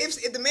period. Yeah. Because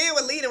if the man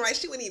was leading right,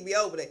 she wouldn't even be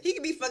over there. He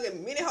could be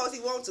fucking many hoes he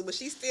wants to, but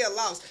she's still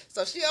lost.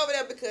 So she over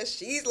there because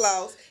she's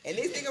lost. And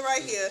this nigga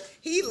right here,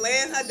 he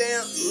laying her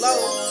down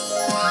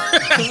low.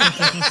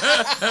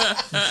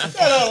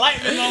 That a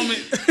lightning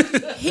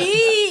moment.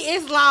 He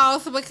is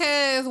lost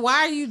because why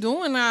are you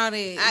doing all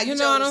that? You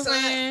know what I'm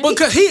saying?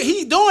 Because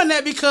he doing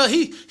that because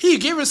he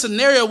giving a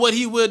scenario what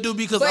he would do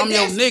because I'm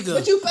your nigga.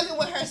 But you fucking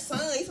with her son.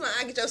 He's like,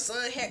 I get your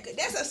son haircut.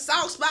 That's a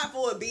soft spot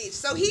for a bitch.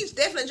 So he's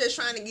definitely just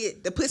trying to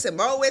get the pussy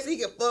more wet so he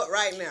can fuck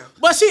right now.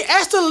 But she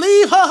asked to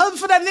leave her husband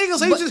for that nigga,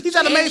 so he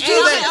trying to make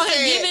sure that.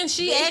 Okay, given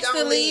she Bitch, asked to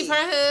don't leave leave. her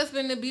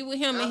husband to be with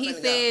him, and he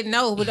said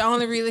no. But the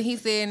only reason he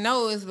said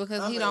no is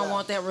because he don't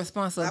want that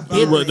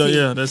responsibility.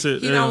 Yeah, that's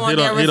it. He Yeah, don't want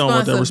that he don't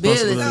want that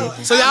responsibility.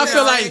 responsibility. So y'all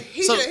feel like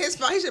he so,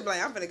 should be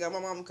like, I'm finna go. My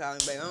mama calling,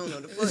 baby. I don't know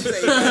the fuck to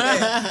say about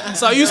that.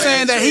 so you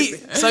saying that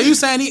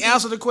he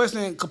answered the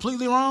question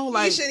completely wrong? He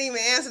Like shouldn't even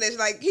answer that.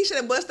 Like he should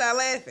have bust out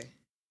laughing.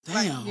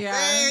 damn. Yeah.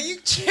 Man, you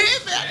tripping?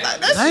 Like,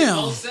 that's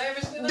Damn.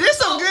 This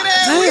some good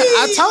ass Damn, weed.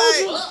 I told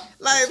you.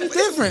 Like It's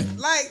different.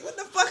 Like what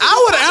the fuck?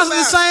 I would have answered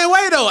the same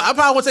way though. I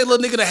probably would take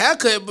little nigga the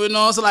haircut, but you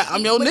know, so like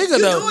I'm your nigga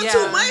You though. doing Yeah.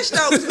 too much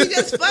though, cause we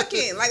just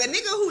fucking. Like a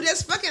nigga who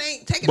just fucking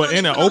ain't taking. But no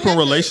in an nigga no open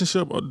haircut.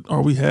 relationship,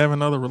 are we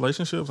having other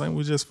relationships? Ain't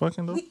we just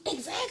fucking though?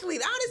 Exactly.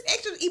 All this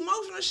extra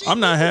emotional shit. I'm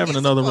not who having gives a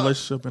another fuck?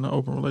 relationship in an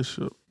open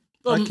relationship.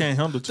 I can't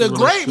handle two The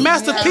great relationships.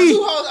 Master Yeah. P,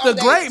 Two hoes on the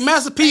dates. great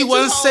Master P Hey, two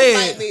once hoes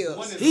said light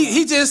bills.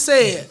 he just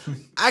said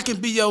I can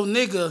be your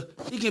nigga,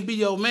 he can be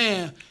your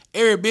man.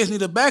 Every bitch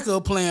need a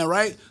backup plan,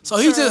 right? So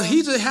he just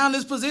handled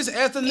his position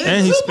as the nigga.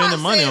 And he's Tupac spending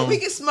money said on we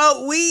it. can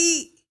smoke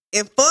weed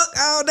and fuck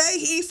all day.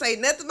 He ain't say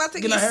nothing about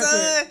taking Get his a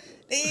haircut. son.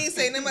 He ain't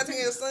say nothing about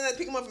taking his son,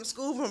 pick him up from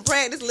school, from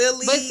practice, little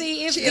league. But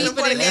see, it's shit in deeper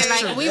the than that.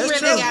 front Like end. we That's really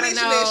true. gotta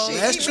Mention know. that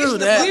shit. That's He true,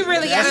 mentioned that- We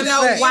really That's gotta a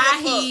know fact.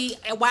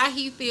 why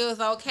he feels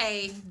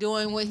okay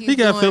doing what he's He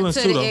got doing feelings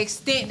to too, the though.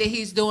 extent that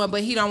he's doing,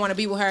 but he don't want to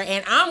be with her.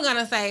 And I'm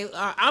gonna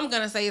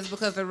say it's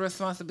because of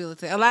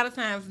responsibility. A lot of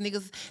times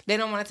niggas they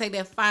don't want to take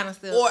that final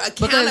step Or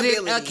because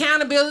accountability.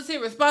 accountability,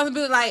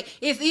 responsibility. Like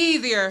it's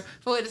easier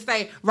for it to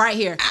stay right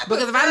here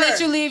because if I prefer let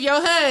you leave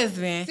your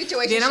husband,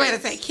 situation then I'm gonna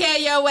have to shifts. take care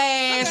of your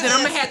ass, then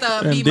I'm gonna have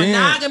to And be then-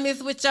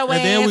 monogamous with your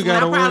and then ass. we When I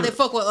gotta probably worry-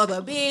 fuck with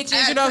other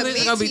bitches. You know,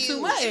 it's gonna be commit too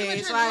to much. you. She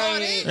wasn't trying to Like.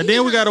 do all that. And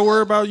then we got to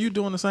worry about you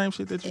doing the same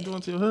shit that you're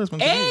doing to your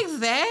husband.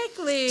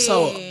 Exactly.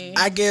 So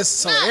I guess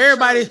so.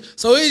 Everybody.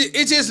 So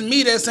it's just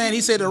me that's saying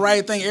he said the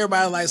right thing.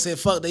 Everybody like said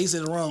fuck that. He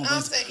said the wrong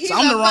I'm thing. saying, he's So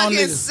I'm the a wrong fucking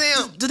nigga.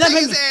 simp. Did that Take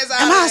make his ass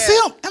out Am of I a there.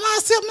 simp? Am I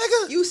a simp,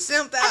 nigga? You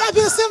simped out. I might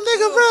be a simp nigga,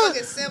 You a bro.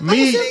 fucking simp.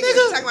 Me- You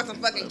nigga. talking about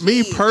some fucking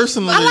Me kids.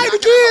 personally, I like the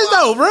kids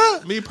though,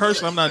 bro. me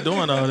personally, I'm not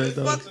doing all that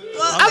though.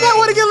 I might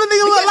want to get a little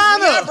nigga Because little line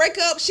when y'all up. break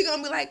up, she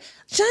gonna be like,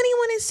 Johnny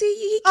want to see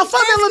you. He Oh, keep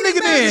fuck that little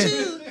asking nigga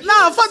about then. you.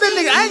 Nah, fuck that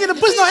nigga. I ain't getting a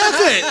pussy no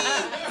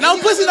haircut. No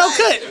pussy, no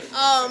cut.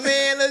 Oh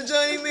man, little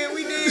Johnny, man,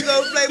 we did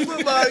go play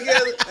football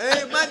together.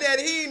 Hey, my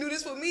daddy, he ain't do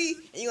this for me.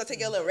 And you gonna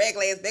take your little rag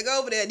ass back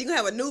over there. You gonna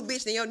have a new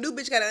bitch, and your new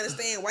bitch gotta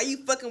understand why you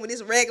fucking with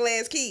this rag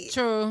ass kid.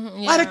 True.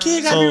 Why the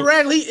kid gotta be So-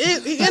 raggedy?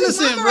 He His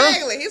innocent, mama bro.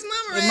 raggedy. His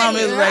mama His mama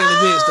is a raggedy.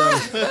 raggedy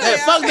bitch, though. Hey,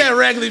 fuck that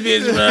raggedy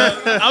bitch,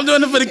 bro. I'm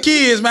doing it for the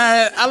kids,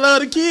 man. I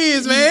love the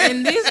kids, man.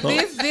 And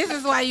this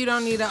is why you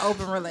don't need an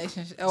open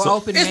relationship or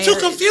open It's marriage. too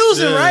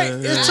confusing, Yeah, right?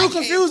 yeah. It's too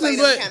confusing,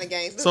 but Kind of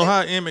games. So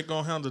how Emmett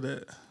gonna handle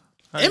that?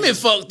 Emmett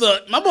fucked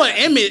up. My boy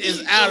Emmett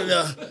is out of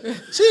there.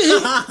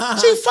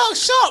 She fucked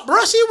short,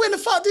 bro. She went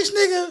and fucked this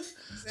nigga.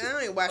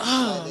 I ain't watching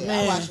all that.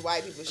 I watch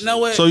white people shit. You know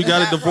what? So you got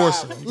to Not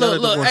divorce him. problem. You gotta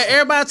Look, divorce hey, him.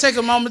 everybody take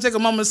a moment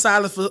of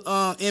silence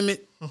for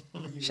Emmett.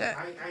 Shut.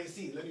 I ain't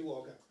seen it. Let me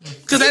walk out.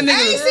 Cause that I ain't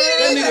seen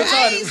it either. nigga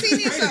I ain't retarded. seen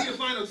it. The so-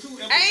 final two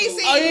episodes. I ain't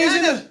seen Oh, you ain't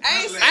seen none it? of-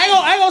 I ain't seen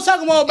I ain't gonna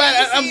talk more about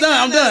it.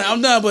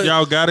 I'm done. But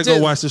Y'all gotta go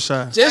just- watch The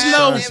Shy. Just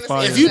know I've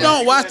never if seen you it.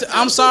 don't watch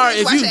I'm sorry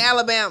if Watching you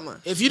Alabama.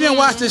 if you didn't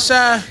watch The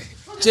Shy,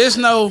 just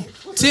know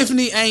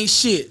Tiffany ain't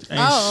shit.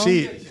 Ain't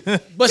shit.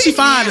 But she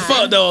fine as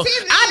fuck though.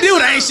 Tiffany I deal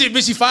with ain't shit,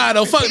 bitch. She fine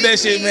though. Fuck that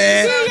shit,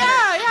 man.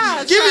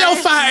 Yeah. Give me your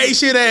 5'8"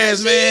 shit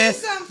ass, man.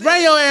 something.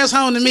 Bring your ass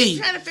home to She's me.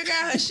 trying to figure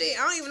out her shit.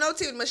 I don't even know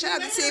Tiffany, but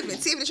shout out to Tiffany.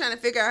 Tiffany trying to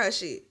figure out her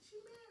shit.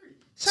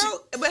 So,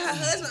 but her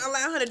husband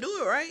allowed her to do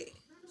it, right?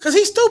 Cause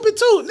he's stupid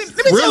too. Let me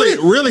tell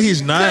you. Really,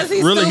 he's not.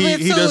 Really,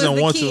 he doesn't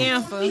want to. He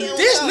don't-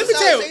 This- let me so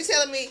tell you. you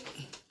telling me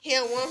he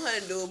don't want her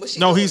to do it, but she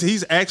No, do it.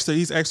 he's asked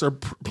her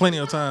plenty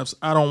of times.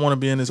 I don't want to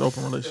be in this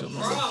open relationship. No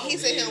more. He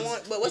said he don't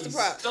want. But what's the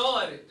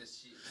problem?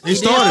 He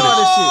started it.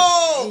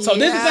 Oh, So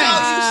this is the thing.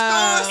 you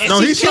started. No,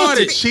 he she started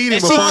tilted. cheating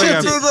And she before he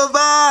got. tilted. Nigga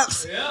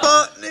vibes.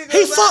 Fuck nigga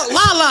He fucked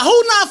Lala.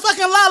 Who not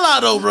fucking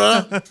Lala though,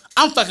 bro?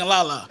 I'm fucking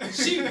Lala.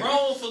 She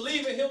wrong for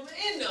leaving him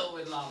in there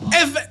with Lala.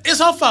 It's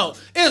her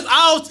fault. It's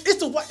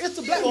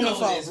the black woman's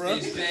fault, bro.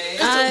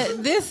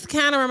 This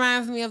kind of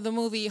reminds me of the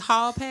movie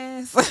Hall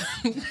Pass.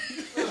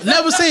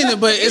 Never seen it,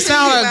 but it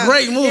sounds like a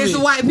great movie. It's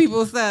white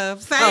people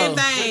stuff. Same Oh.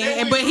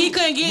 thing. But he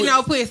couldn't get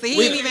no pussy. He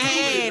didn't even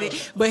had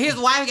it. But his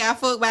wife got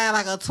fucked by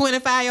like a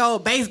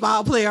 25-year-old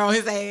baseball player on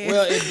his ass.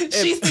 Well,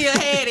 she still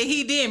had it.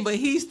 He didn't, but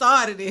he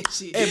started it.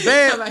 Shit. At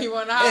bad, Somebody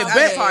wanted to at holler.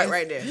 That part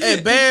right there.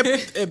 at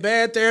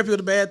bad therapy with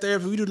the bad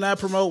therapy, we do not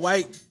promote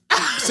white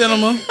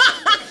cinema.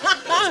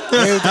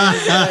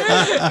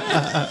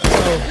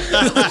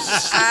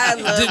 I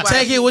love white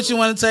Take it what you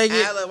want to take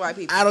it. I love white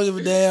people. I don't give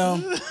a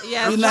damn.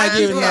 Yes, We not white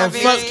giving people no are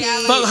very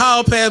fuck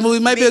Hall Pass movie.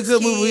 Might be a Mixed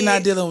good movie. We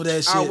not kids dealing with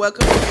that Are shit.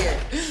 welcome here.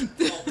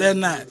 They're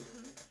not.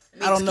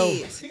 I don't know.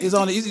 kids. It's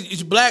only is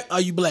you black or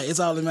you black. It's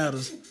all that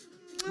matters.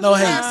 No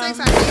hate. Sex,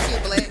 our kids be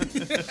black.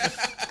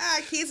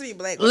 Our kids be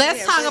black.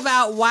 Let's talk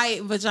about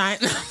white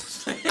vagina.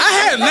 I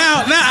had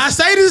now I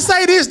say this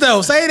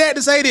though. Say that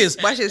to say this.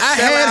 Watch it I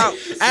sell had out.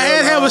 I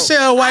had have a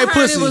shell of I white heard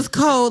pussy. it was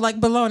cold like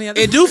bologna.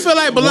 It do feel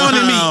like bologna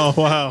to me.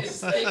 Wow.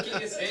 Stinky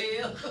as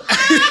hell.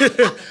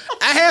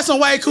 I had some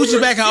white coochie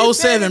back in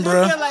 07,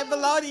 bro. feel like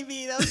bologna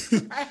meat.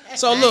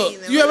 So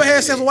look, you ever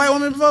had sex with a white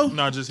woman before?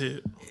 No, just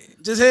hit.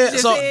 Just had.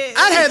 So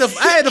I had the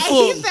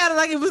full. He sounded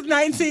like it was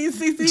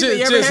 1960. Just- You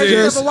ever just had head.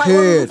 yourself a white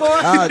woman before?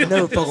 I'd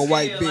never fuck a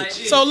white bitch.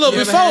 So look,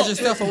 You ever before. had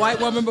yourself a white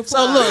woman before?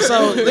 So look,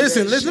 so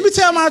listen. Let me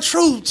tell my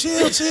truth.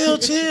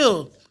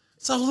 Chill.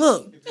 So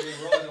look,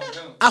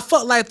 I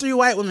fucked like 3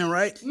 white women,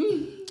 right?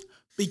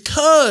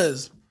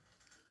 Because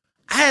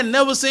I had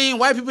never seen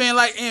white people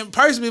in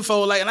person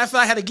before, and I felt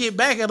like I had to get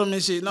back at them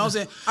and shit. You know what I'm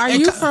saying? Are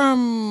And you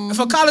from?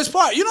 from College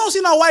Park? You don't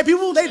see no white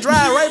people. They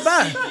drive right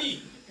by.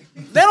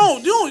 They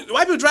don't.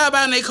 White people drive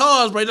by in their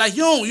cars, bro. Like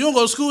you don't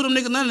go to school with them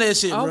niggas. None of that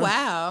shit, Oh bro.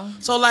 wow.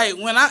 So like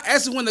when I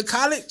actually went to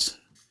college,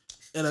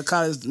 at a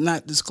college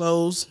not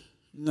disclosed,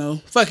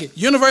 fuck it,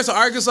 University of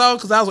Arkansas,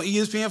 because I was on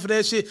ESPN for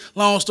that shit.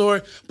 Long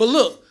story, but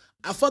look,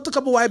 I fucked a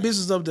couple white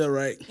bitches up there,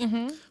 right?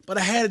 Mm-hmm. But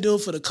I had to do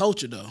it for the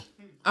culture though.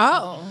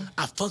 Oh.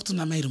 I fucked them.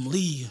 I made them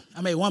leave.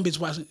 I made one bitch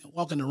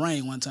walk in the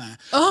rain one time.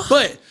 Oh.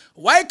 But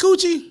white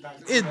coochie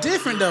is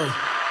different though.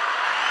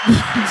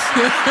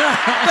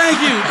 Thank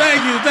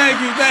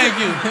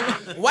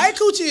you. White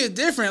coochie is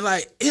different.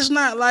 Like it's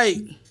not like,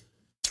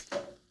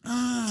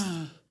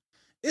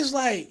 it's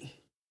like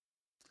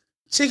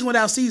chicken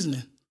without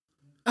seasoning.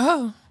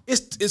 Oh.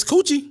 It's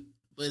coochie,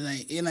 but it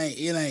ain't it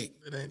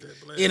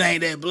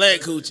ain't that black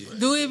coochie.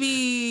 Do it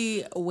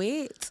be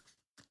wet?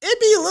 It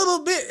be a little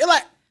bit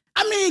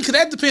cause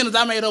that depends if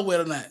I made up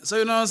with or not. So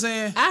you know what I'm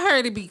saying? I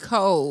heard it be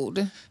cold.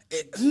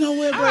 You know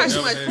what, I bro? watch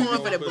too much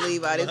porn for to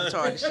believe all this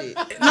retarded shit.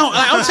 No,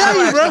 I'm telling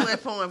you, I bro. watch too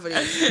much porn for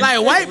this.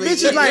 Like white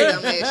bitches, like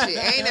Dumb ass shit.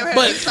 I ain't never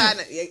heard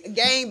a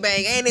gang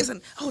bang. I ain't never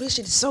said, oh, this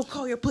shit is so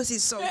cold. Your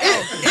pussy's so cold. I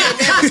ain't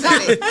never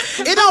said it.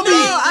 it don't be.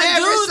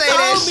 Never say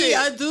that shit.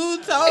 A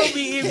dude told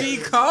me it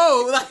be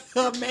cold. Like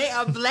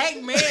a black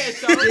man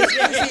told me This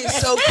pussy is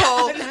so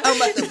cold. I'm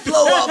about to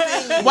blow off in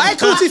you. White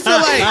coochie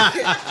feel like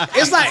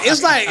it's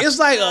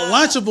like a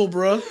Lunchable,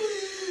 bro.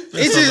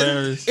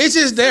 Hilarious. It's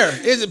just there.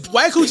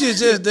 White coochie is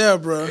just there,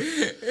 bro.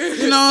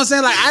 You know what I'm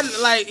saying?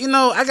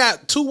 I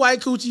got 2 white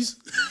coochies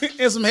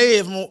and some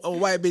head from a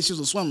white bitch. She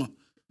was a swimmer.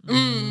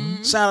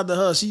 Mm-hmm. Shout out to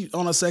her. She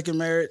on her second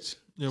marriage.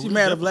 Yeah, She we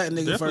married a black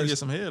nigga definitely first. get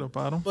some head up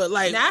out them. But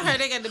like, Now I heard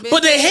they got the best.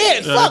 but they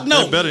head, fuck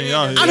no. Better than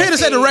y'all. I'm here to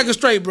set the record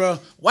straight, bro.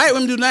 White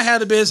women do not have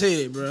the best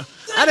head, bro.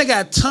 I done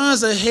got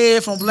tons of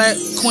head from black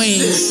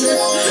queens.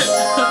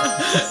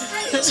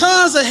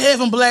 Tons of head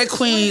from black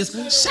queens.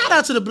 Shout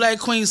out to the black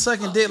queens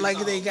sucking dick like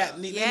they got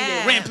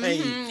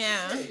rampage.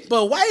 Yeah.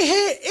 But white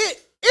head,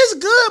 it's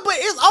good, but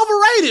it's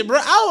overrated, bro.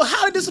 I was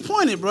highly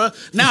disappointed, bro.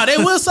 Now they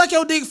will suck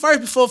your dick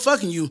first before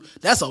fucking you.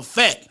 That's a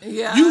fact.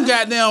 Yeah. You can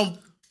goddamn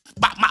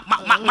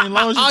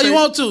all you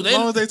want to. As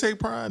long as they take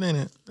pride in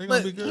it, they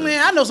gonna be good.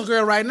 Man, I know some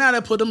girl right now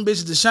that put them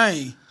bitches to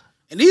shame.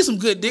 And these some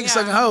good dick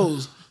sucking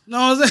hoes. You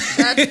know what I'm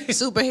saying?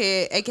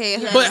 Superhead, aka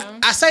But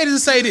I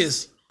say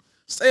this.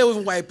 Stay away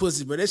from white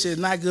pussy, bro. That shit is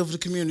not good for the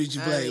community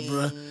you play,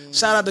 bro.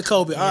 Shout out to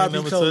Kobe. I ain't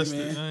R.I.P. never Kobe, touched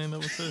it. man. I ain't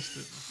never touched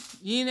it.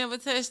 You ain't never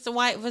touched the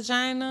white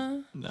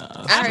vagina? Nah.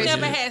 I've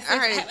never had I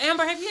heard sex.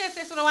 Amber, have you had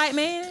sex with a white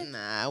man?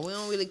 Nah, we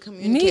don't really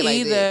communicate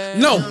like that.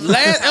 No,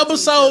 last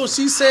episode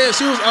she said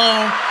she was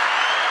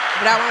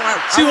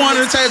But she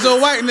wanted to taste a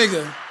white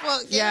nigga.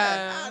 Fuck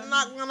yeah. I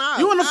knock one out.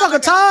 You want to fuck a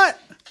Todd?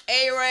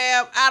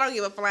 Arab, I don't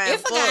give a flying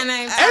It's a fuck. guy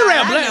named Arab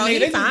I black know, nigga. he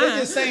They fine.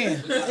 just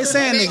saying. They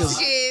saying niggas.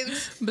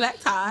 Mexicans, Black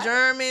Todd.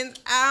 Germans,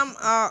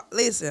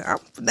 listen, I'm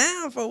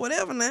down for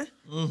whatever now.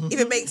 If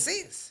it makes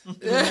sense.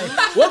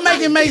 What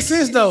make it make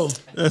sense though?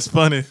 That's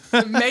funny.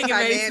 Make it make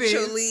sense.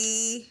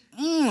 Financially,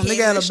 They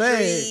got a bag.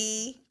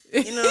 chemistry,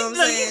 you know what I'm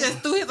Look, he saying? just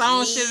threw his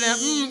own shit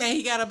in there, and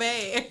he got a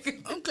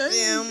bag. Okay.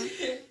 Them,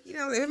 you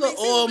know, if it makes Little sense,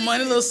 oil it makes money,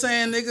 sense. little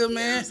sand nigga,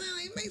 man. It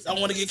makes I sense.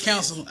 want to get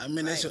counseled. I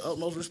mean, that's your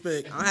utmost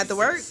respect. I don't have to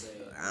work.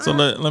 So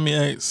let me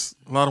ask: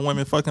 a lot of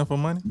women fucking for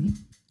money?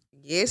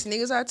 Yes,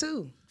 niggas are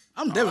too.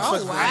 I'm definitely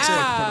fucking for a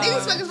check.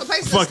 Niggas fucking for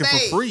places Fucking to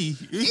stay. for free.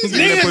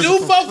 Niggas do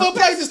fuck for a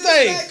place to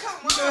stay. Come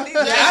on,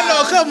 niggas. I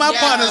know a couple of my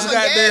partners For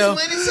goddamn.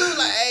 gas money too,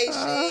 like, hey,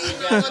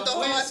 shit, you want the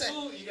hard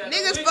time.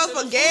 Niggas fuck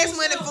for gas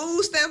money,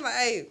 food stamps, like,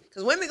 hey,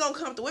 because women gonna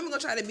come through, women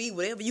gonna try to be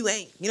whatever you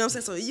ain't. You know what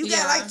I'm saying? So you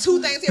got like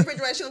 2 things in your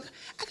refrigerator. She gonna,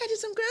 I got you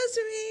some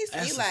groceries.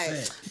 And you That's a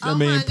like, fact. oh I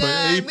mean, my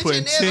God, he bitch,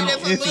 putting you never 10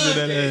 did for inches of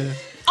me. that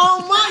ass.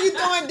 Oh, mom, you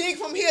throwing dick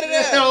from here to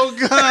there. Oh,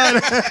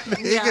 God.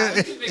 Yeah.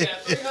 You got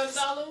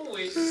 $300 a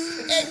week.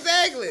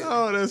 Exactly.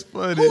 Oh, that's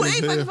funny. Who as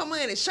ain't hell. fucking for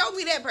money? Show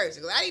me that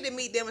person. 'Cause I need to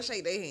meet them and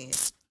shake their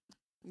hand.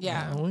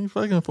 Yeah. We ain't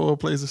fucking for a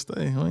place to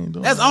stay. We ain't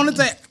doing That's the only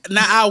thing.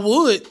 Now I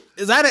would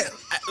is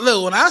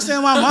look when I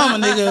send my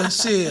mama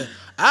nigga shit.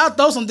 I'll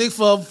throw some dick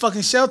for a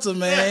fucking shelter,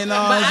 man. You know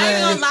what But I'm I ain't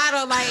saying? gonna lie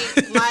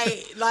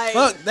though, like,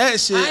 Fuck that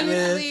shit, man.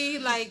 honestly,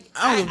 like,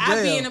 I don't give a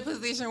I be damn. in a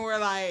position where,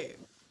 like,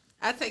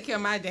 I take care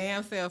of my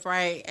damn self,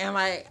 right? And,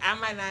 like, I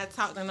might not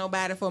talk to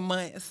nobody for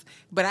months,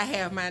 but I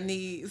have my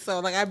needs. So,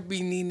 like, I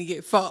be needing to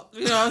get fucked.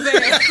 You know what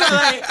I'm saying? So,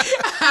 like,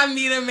 I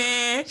meet a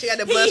man. She got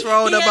the bus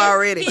rolled up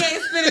already. He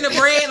ain't spending the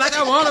bread like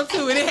I want him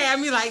to. And it had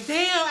me like,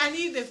 damn, I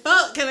need to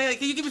fuck. Can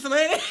you give me some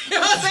money? You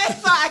know what I'm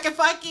saying? So I can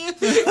fuck you.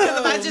 Because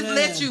if I just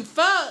let you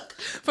fuck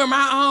for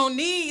my own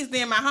needs,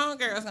 then my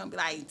homegirl's going to be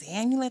like,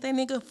 damn, you let that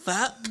nigga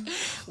fuck?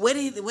 What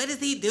does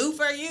he do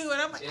for you? And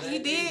I'm like, he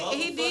did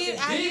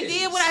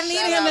what I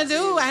needed him to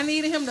do. I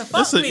needed him to fuck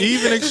That's an me.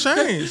 even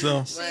exchange,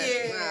 though.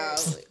 Right. No,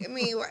 I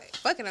mean,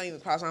 fucking don't even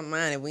cross my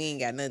mind if we ain't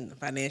got nothing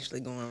financially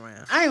going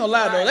around. I ain't gonna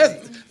lie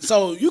though.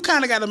 So you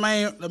kind of got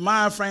the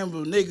mind frame of a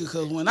nigga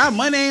because when our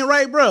money ain't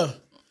right, bro,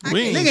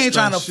 We nigga ain't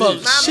trying to fuck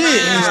shit. We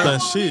ain't mind. done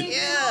shit.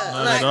 Yeah.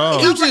 Not Like, at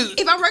all. You just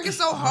If I'm working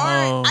so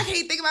hard, Oh. I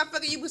can't think about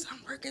fucking you because I'm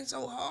working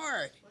so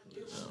hard.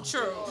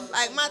 True.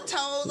 Like my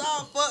toes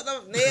all fucked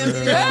up, nails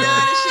and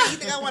shit. You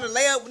think I want to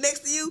lay up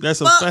next to you?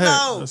 That's a Fuck fact.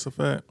 no. That's a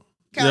fact.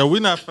 Okay. Yeah, we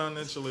not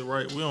financially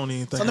right. We don't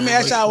even think. so let me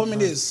ask y'all women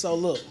this. So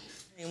look,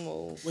 Ain't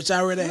move. which I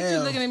already What you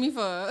have. looking at me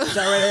for? Which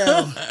I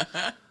already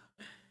have.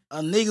 A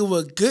nigga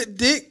with good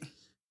dick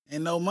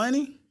and no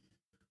money,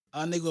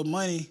 or a nigga with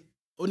money,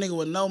 or a nigga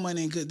with no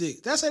money and good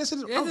dick. That's It's the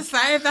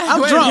same thing.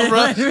 I'm drunk,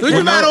 bro. Do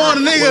you not want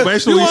a nigga? Well,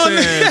 basically, you we want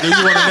saying, do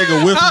you want a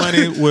nigga with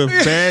money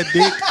with bad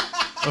dick?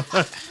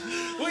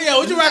 Well, yeah,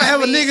 would you rather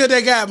have a nigga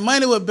that got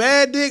money with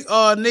bad dick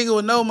or a nigga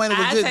with no money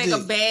with I good take dick?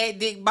 a bad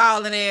dick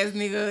balling ass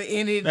nigga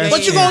any day. That's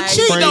But you gonna Like,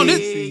 cheat on this?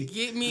 crazy.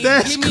 Give me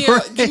That's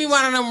give me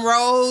one of them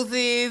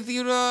roses.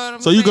 You know what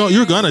I'm So saying?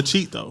 you're gonna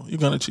cheat though. You're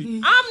gonna cheat.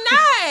 I'm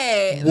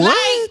not. What?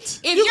 Like,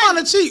 if You your-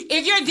 gonna cheat?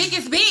 If your dick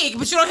is big,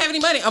 but you don't have any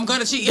money, I'm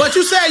gonna cheat. But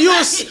you said you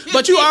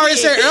already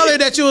said earlier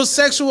that you a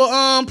sexual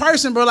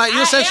person, bro. Like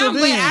you're a sexual am,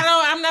 being. but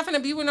I'm not gonna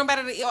be with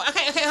nobody.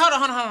 Okay, hold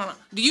on.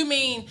 Do you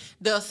mean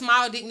the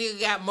small dick nigga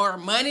got more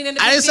money than the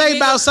big I didn't say dick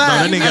about nigga? size. No,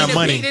 that You nigga mean got the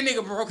money. big- That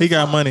nigga broke He as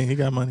got fuck. money. He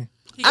got money.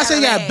 I said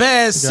he got a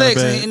bad got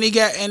sex bad.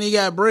 and he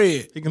got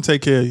bread. He can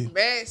take care of you.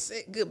 Bad,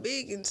 sick, good,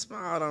 big, and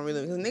small don't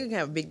really. Because nigga can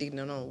have a big dick,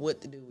 don't know what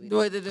to do with it.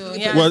 What to do?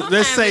 Yeah, Well,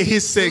 let's sometimes say it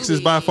his be sex too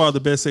is by big. far the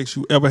best sex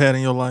you ever had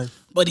in your life.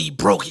 But he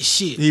broke his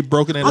shit. He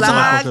broke it in the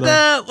Locked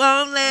motherfucker. up,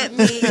 won't let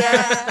me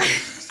out.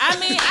 I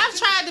mean, I've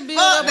tried to build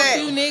Fuck up that. a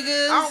few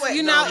niggas. Always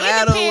You no know,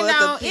 matter it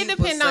what the depends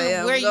people on say,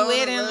 I'm where you gonna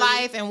at in love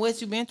life and what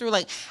you've been through.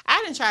 Like,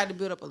 I done tried to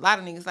build up a lot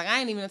of niggas. Like,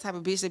 I ain't even the type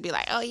of bitch that be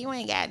like, oh, you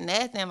ain't got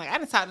nothing. Like, I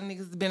done talked to niggas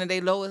that's been at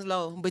their lowest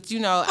low. But you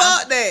know,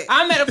 Fuck that.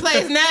 I'm at a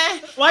place now.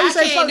 Why you I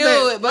say can't fuck do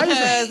that? it Why you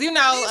say- because you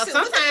know Listen,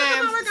 what the fuck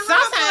am I working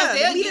hard sometimes for?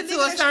 they'll Meet get a to nigga a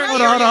that's certain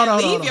straight. area Hold on.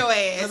 and leave your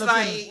ass. Let her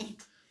Like, finish.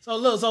 So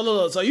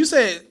look. So you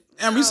said,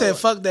 Amber, you said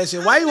fuck that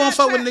shit. Why you want to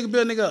fuck with a nigga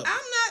build a nigga up? I'm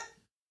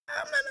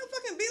not no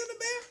fucking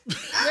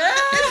Build-A-Bear.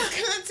 It's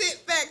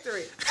content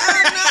factory.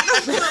 I'm not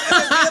no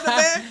fucking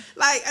Build-A-Bear.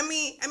 Like, I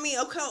mean,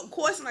 of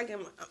course, like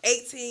I'm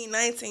 18,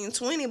 19,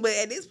 20, but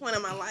at this point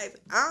in my life,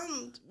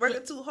 I'm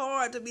working too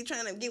hard to be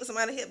trying to get with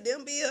somebody to help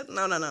them build.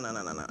 No.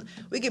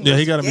 We can Yeah, build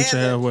he gotta meet you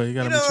together. halfway. He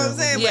gotta You know meet what you I'm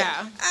saying?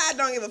 halfway. But I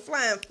don't give a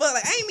flying fuck.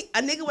 Like, I ain't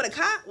a nigga with a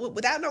car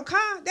without no car.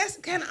 That's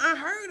kind of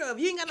unheard of.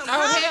 You ain't got no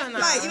car. hell no.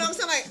 Like, you know what I'm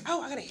saying? Like,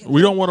 oh, I gotta help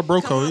We you. don't want a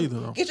broke Come hoe on, either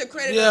though. Get your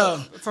credit Yeah.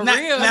 up. For now,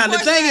 real. Now Of the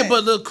course thing is, not.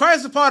 but the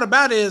crazy part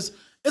about it is,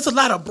 it's a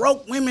lot of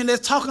broke women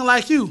that's talking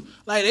like you.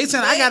 Like they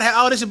saying I gotta have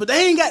all this shit, but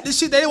they ain't got this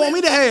shit they want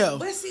me to have.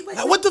 But see,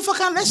 Like, what the fuck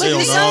kind of that They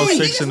shit? on all Insane.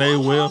 Section Niggas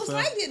 8 want hoes welfare.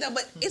 like that though,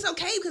 but it's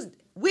okay because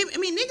women. I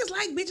mean, niggas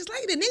like bitches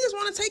like that. Niggas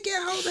want to take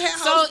care of hoes and have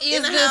so hoes is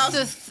in the the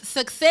house.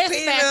 success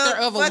clean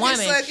factor up, of a fucking woman,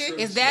 suck it,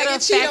 is that they a can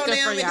cheat on factor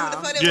them for and do y'all? the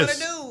fuck they Yes. want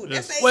to do.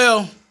 Yes. That's they,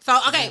 Well, So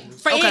okay,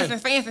 for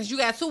Okay. instance, you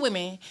got two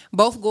women,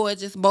 both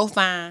gorgeous, both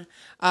fine.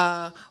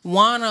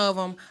 One of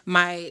them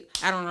might,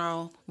 I don't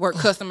know, work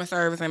customer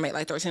service and make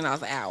like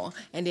 $13 an hour,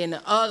 and then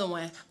the other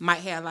one might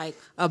have like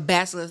a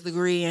bachelor's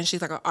degree and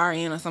she's like an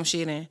RN or some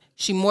shit, and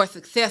she more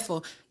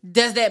successful.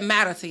 Does that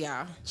matter to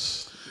y'all?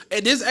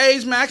 at this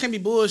age, man, I can't be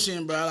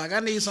bullshitting, bro. Like, I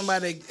need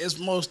somebody that's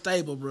more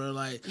stable, bro.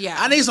 Like, Yeah.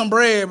 I need some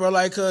bread, bro.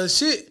 Like, cause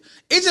shit,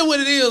 it's just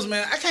what it is,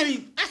 man. I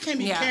can't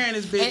be carrying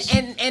this bitch.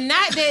 And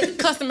not that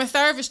customer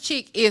service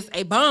chick is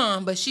a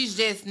bum, but she's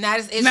just not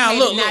as educated, Now,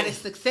 look. not as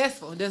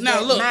successful. Does Now,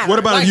 that look. matter? What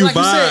about like, if you like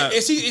you buy? said,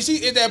 is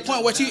she at that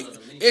point where she?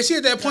 Is she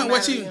at that point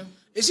where she?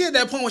 Is she at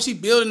that point when she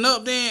building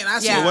up? Then I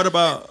see. Yeah. So what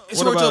about If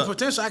she work to a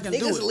potential, I can do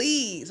Niggas it.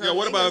 leave. yeah?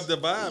 What about if the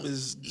vibe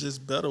is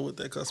just better with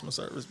that customer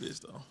service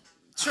bitch though?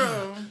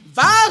 True.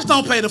 Vibes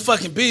don't pay the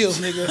fucking bills,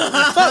 nigga.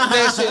 Fuck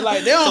that shit. Like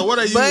they don't. So what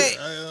are you? But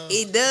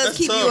it does that's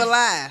keep tough. you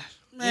alive.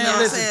 Man, You know what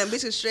I'm listen. saying?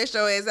 Bitch can stretch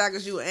your ass out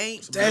because you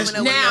ain't. That's-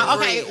 coming up with Now,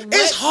 no okay, bread.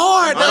 It's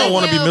hard I don't though.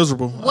 want to be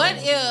miserable. What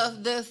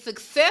if the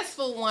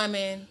successful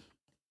woman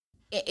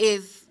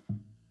is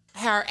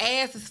her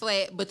ass is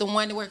flat, but the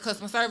one that works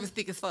customer service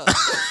thick as fuck?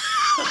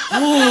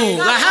 Ooh,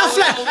 like how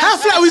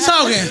flat we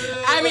talking?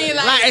 I mean,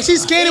 Like is she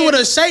skinny with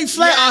a shape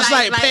flat or it's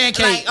like Like,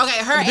 pancake?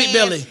 okay, her with a big ass,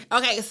 belly.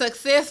 Okay,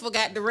 successful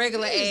got the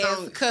regular Niggas ass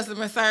don't-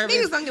 customer service.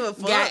 Niggas don't give a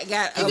fuck.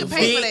 Got You a can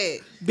pay for big,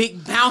 that.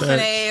 big bouncing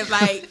ass.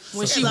 Like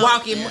when she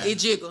walk, it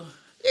jiggle.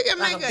 You can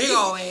Like make a big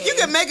old ass. you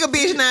can make a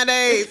bitch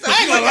nowadays. So I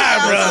ain't gonna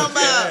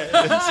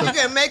lie, bro. You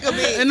can make a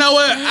bitch. You know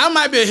what? I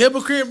might be a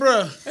hypocrite,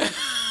 bro.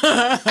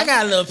 I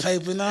got a little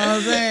paper, you know what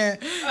I'm saying?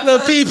 Little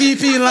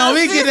PPP loan.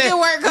 We get Sister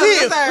work that.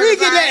 customer We service,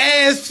 get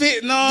that ass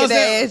fit, you know what I'm Get that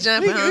saying? ass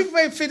jumping,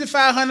 We can pay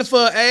 $5,500 for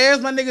an ass.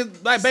 My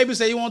nigga, like baby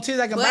say, you want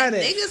titties? I can buy But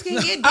that. niggas can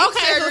get dick Okay,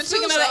 so surgery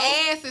speaking too. of the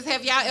So. asses,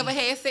 have y'all ever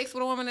had sex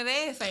with a woman that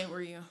ass ain't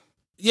real?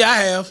 Yeah, I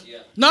have.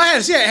 No,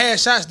 she had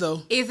shots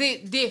though. Is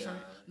it different?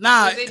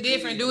 Nah, Is it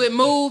different? Do it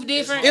move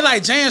different? it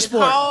like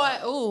JanSport.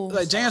 hard. Ooh.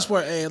 Like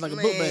JanSport ass, like a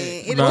book Man,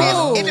 bag.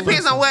 it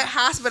depends on what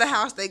hospital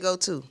house they go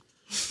to.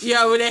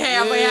 Yeah, when they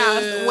halfway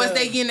house, once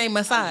they getting their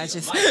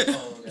massages.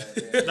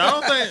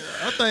 No,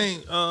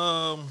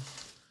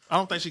 I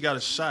don't think she got a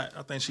shot.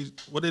 I think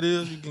what it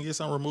is, you can get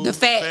something removed. The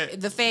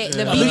fat, the BBL.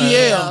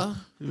 BBL.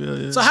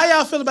 Yeah. So how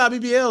y'all feel about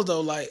BBLs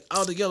though? Like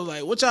all together,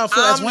 like what y'all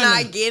feel as I'm women?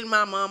 not getting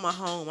my mama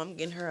home. I'm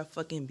getting her a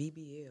fucking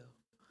BBL.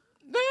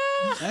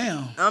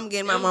 Damn. I'm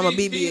getting my mama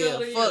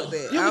BBL. Fuck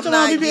that. You I'm get your not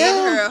mama getting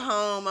BBL? her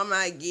home. I'm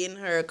not getting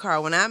her a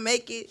car. When I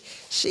make it,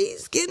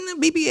 she's getting a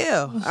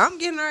BBL. I'm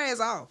getting her ass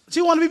off.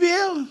 She want a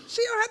BBL?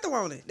 She don't have to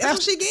want it. That's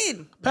what she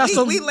getting.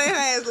 Pastor- We lay her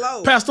ass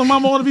low. Pastor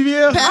Mama want a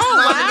BBL? Pastor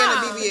Mama wow.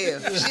 getting a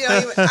BBL. She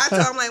don't even. I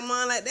told him like,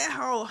 Mom, like that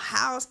whole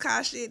house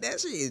car shit,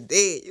 that shit is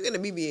dead. You get a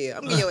BBL.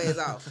 I'm getting your ass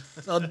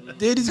off. So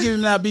Diddy's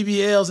giving out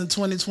BBLs in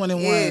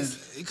 2021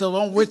 Yes.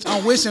 because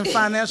I'm wishing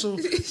financial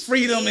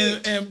freedom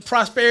and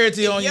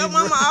prosperity on Your you.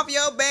 mama bro. off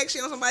your back, she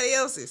on somebody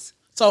else's.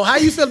 So how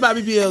you feel about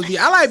BBLs? B?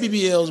 I like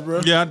BBLs,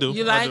 bro. Yeah, I do.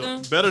 You I like do.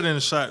 them? Better than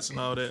the shots and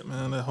all that,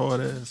 man. That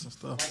hard ass and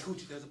stuff.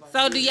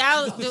 So do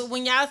y'all,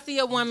 when y'all see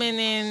a woman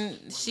and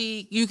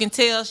you can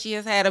tell she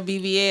has had a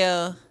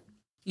BBL,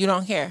 you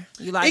don't care.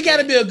 You like It got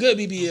to it. be a good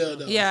BBL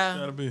though. Yeah.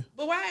 Gotta be.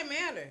 But why it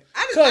matter?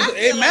 I Cause feel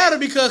it like- matter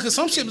because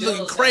some shit was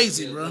looking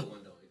crazy, bro.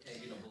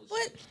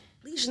 What?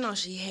 At least you know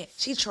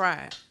she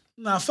tried.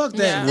 Nah, fuck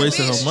Yeah. that.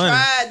 Wasting her Bitch money.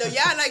 tried though.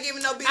 Y'all not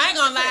giving no bitch. I ain't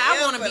gonna lie,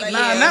 I want to be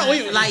Nah, not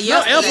we. like no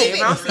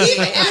yesterday.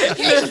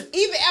 effort.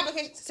 Even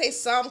applications say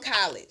some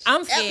college.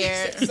 I'm Applications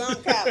scared. say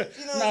some college.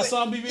 You know Nah, what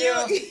some I'm saying?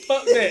 BBL.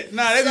 Fuck that.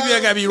 Nah, that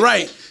BBL gotta be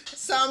right.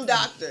 Some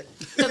doctor.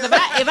 Because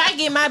if I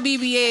get my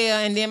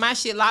BBL and then my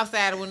shit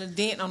lopsided with a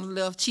dent on the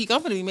left cheek,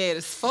 I'm gonna be mad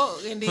as fuck.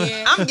 And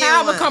then I'm getting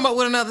I'm gonna one. come up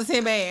with another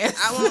 10 bands.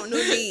 I want new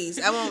knees.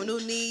 I want new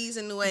knees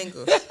and new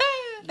ankles.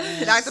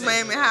 Dr.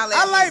 Miami holla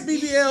I at like me.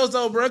 BBLs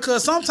though, bro,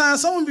 because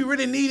sometimes someone be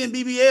really needing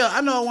BBL.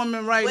 I know a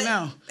woman right But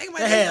now think about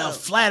that this, had a though.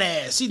 flat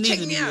ass. She Check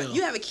needed me out. BBL.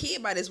 You have a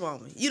kid by this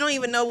woman. You don't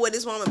even know what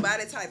this woman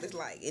body type is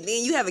like, and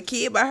then you have a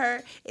kid by her.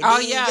 And Oh,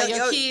 then yeah, your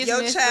your, kid's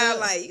your messed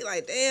child up. you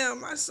like, damn,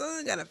 my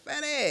son got a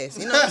fat ass.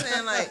 You know what I'm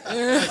saying? Like,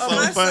 oh, So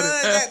my funny.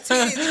 son got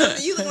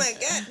titties. You look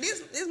like, God,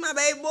 this my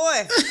baby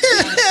boy.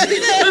 You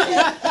know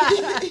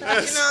what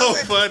I'm so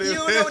saying? funny, You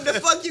don't know what the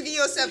fuck you get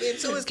yourself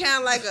into. It's kind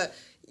of like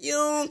you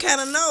don't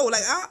kind of know.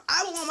 Like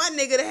I don't want my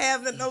nigga to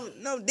have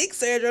no dick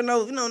surgery, or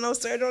no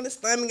surgery on his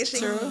stomach and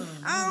shit.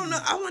 I don't know.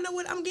 I want to know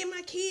what I'm getting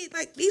my kid.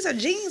 Like these are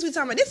genes we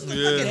talking about. This is a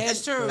fucking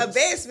That's true.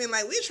 investment.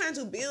 Like we're trying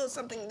to build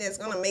something that's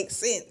gonna make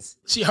sense.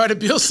 She already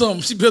built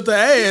something. She built her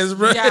ass,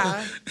 bro.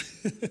 Yeah.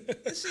 Shit, we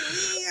ain't out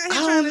here I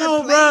trying don't to know,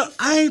 play. bro.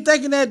 I ain't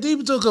thinking that deep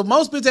into it because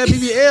most bitches have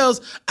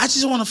BBLs. I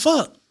just want to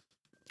fuck.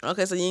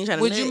 Okay, so you ain't trying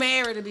to. Would you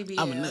marry the BBL?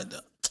 I'm a nut though.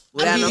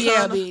 Without no BBL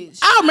condom? bitch.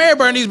 I'll marry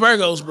Bernice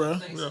Burgos, bro.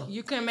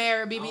 You can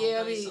marry a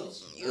BBL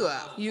bitch. You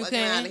out. You Fucking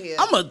can. out of here.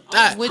 I'm a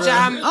thot, Which bro.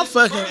 I'm- I'm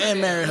fucking and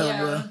marry her,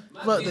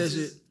 bro. Fuck that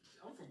shit.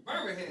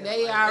 Birmingham.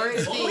 They already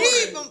We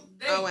did. ain't from.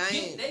 Oh, I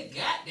ain't They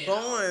got that.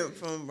 born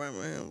from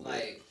Birmingham.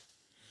 Like,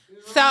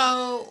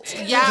 So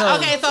y'all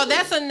okay? So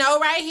that's a no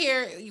right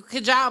here.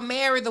 Could y'all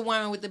marry the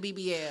woman with the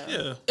BBL?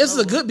 Yeah. It's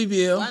a good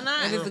BBL. Why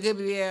not? It is a good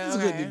BBL. It's a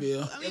good okay.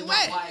 BBL. I mean, if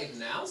what? my wife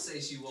now say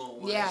she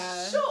want one,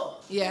 Yeah. sure.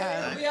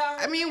 Yeah. We all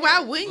right. I mean, why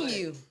wouldn't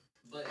you?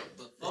 But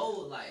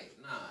before, like,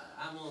 nah,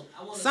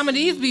 I want Some of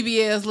these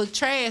BBLs look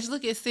trash.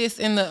 Look at sis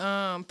in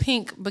the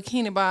pink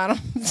bikini bottom.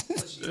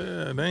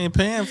 Yeah, they ain't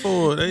paying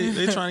for it.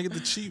 They trying to get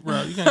the cheap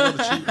route. You can't go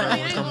the cheap route when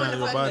it comes down to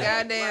your body.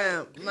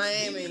 Goddamn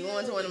Miami,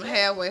 going to one of them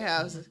halfway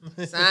houses,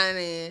 sign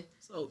in,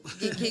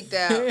 get kicked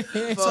out.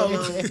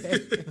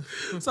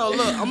 So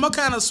look, I'm gonna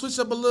kind of switch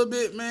up a little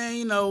bit, man.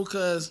 You know,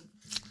 cause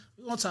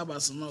we're gonna talk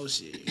about some more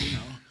shit. You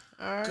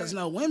know, cause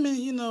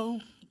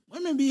women,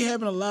 women be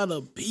having a lot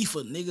of beef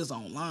with niggas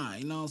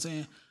online. You know what I'm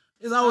saying?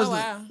 It's always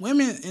wow.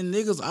 women and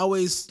niggas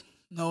always,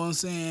 you know what I'm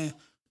saying,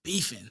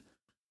 beefing.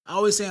 I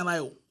always saying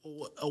like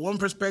a one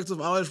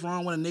perspective always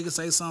wrong when a nigga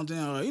say something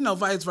or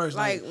vice versa.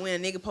 Like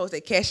when a nigga post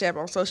that Cash App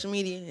on social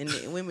media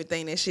and women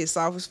think that shit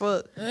soft as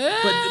fuck.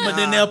 but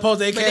then they'll post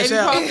their cash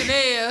out.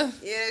 Yeah,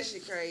 that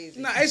shit crazy.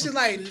 No, it's just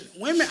like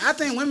women. I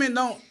think women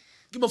don't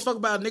give a fuck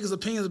about niggas'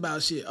 opinions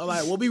about shit or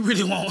like what we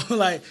really want.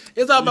 Like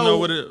it's all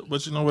about.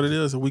 But you know what it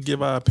is. If we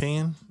give our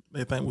opinion,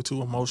 they think we're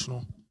too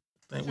emotional.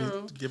 Think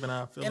we're giving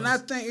our feelings. And I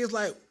think it's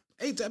like.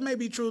 Hey, that may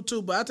be true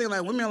too, but I think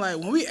like women like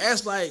when we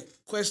ask like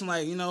questions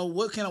like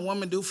what can a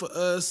woman do for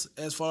us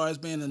as far as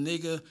being a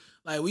nigga,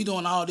 like we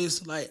doing all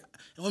this like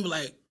and women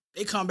like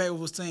they come back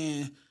with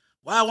saying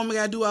why a woman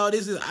gotta do all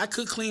this? I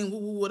cook clean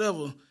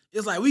whatever.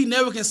 It's like we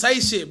never can say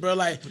shit, bro.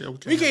 Like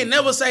we can't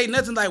never say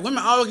nothing. Like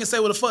women always can say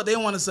what the fuck they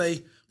want to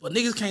say, but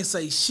niggas can't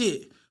say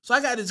shit. So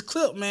I got this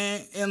clip,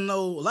 man, and a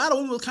lot of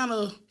women was kind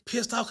of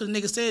pissed off because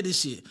the nigga said this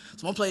shit. So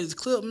I'm gonna play this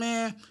clip,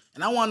 man.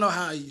 And I want to know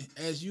how,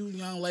 as you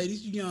young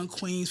ladies, you young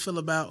queens, feel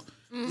about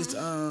this.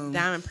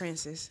 Diamond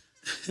Princess.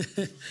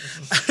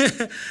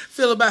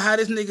 Feel about how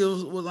this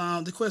nigga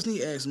was the question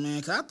he asked,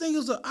 man. Cause I think it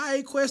was an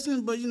alright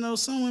question, but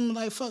some women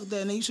like fuck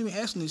that, and you should be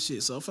asking this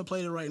shit. So if I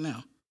played it right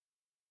now,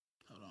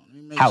 hold on, let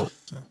me make House.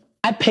 sure.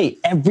 I pay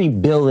every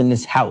bill in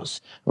this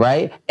house,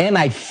 right? And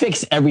I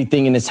fix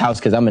everything in this house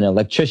because I'm an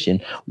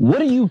electrician.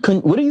 What are you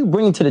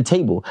bringing to the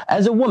table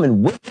as a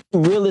woman? What do you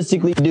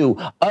realistically do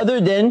other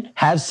than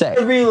have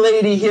sex? Every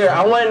lady here,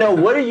 I want to know,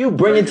 what are you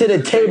bringing to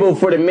the table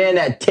for the man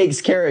that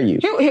takes care of you?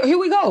 Here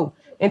we go.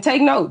 And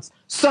take notes.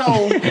 So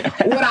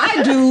what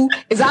I do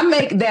is I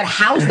make that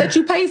house that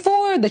you pay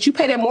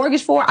that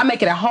mortgage for, I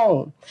make it at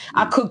home.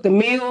 I cook the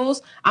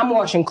meals. I'm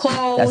washing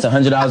clothes. That's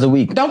 $100 a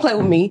week. Don't play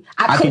with me.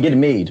 I can get it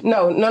made.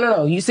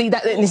 No. You see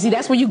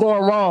that's where you're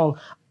going wrong.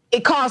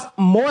 It costs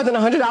more than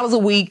 $100 a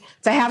week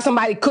to have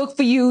somebody cook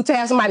for you, to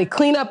have somebody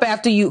clean up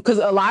after you. Because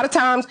a lot of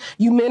times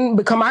you men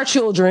become our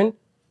children.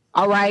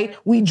 All right,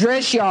 we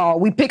dress y'all,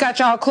 we pick out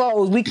y'all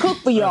clothes, we cook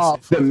for y'all.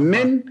 The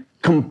men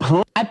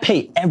complain. I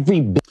pay every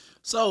bill.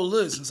 So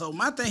listen, so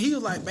my thing, he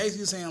was like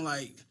basically saying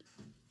like,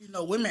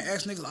 women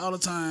ask niggas all the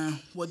time,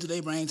 what do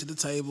they bring to the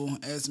table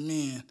as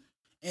men?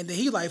 And then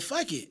he like,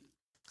 fuck it.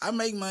 I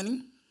make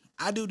money.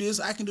 I do this.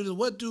 I can do this.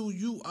 What do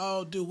you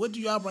all do? What do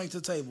y'all bring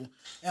to the table?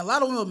 And a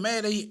lot of women were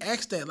mad that he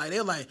asked that. Like,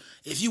 they're like,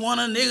 if you want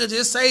a nigga,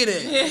 just say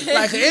that.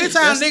 Like,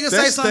 anytime niggas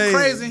say something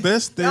crazy.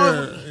 That's what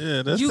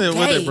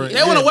they bring.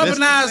 They want to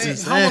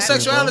weaponize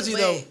homosexuality,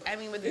 though. I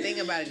mean, but the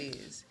thing about it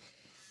is,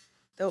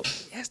 though,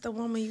 that's the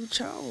woman you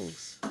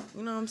chose.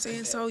 You know what I'm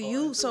saying? So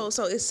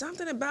it's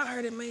something about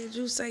her that made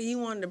you say you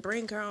wanted to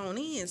bring her on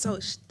in. So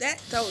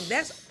that's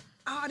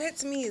all that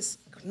to me is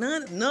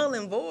null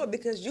and void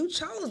because you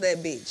chose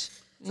that bitch.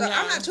 So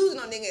I'm not choosing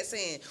no nigga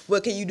saying,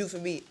 what can you do for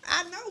me?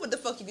 I know what the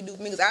fuck you can do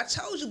for me because I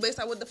chose you based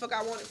on what the fuck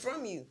I wanted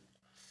from you.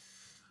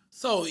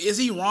 So is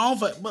he wrong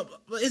for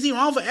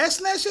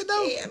asking that shit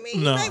though? Yeah, I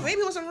mean, no.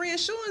 maybe with some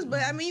reassurance,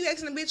 but I mean, you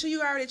asking a bitch who you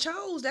already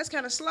chose, that's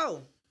kind of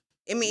slow.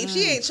 I mean, if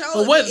she ain't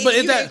chose, but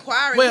is that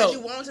inquiring because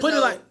you want to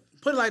know.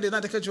 Put it like this,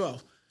 not to cut you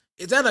off.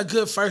 Is that a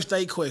good first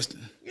date question?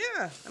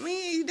 Yeah, I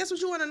mean, that's what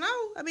you want to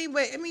know. I mean,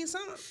 that's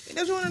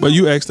what you want to know. But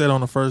you ask that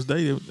on the first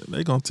date,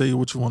 they gonna tell you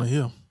what you want to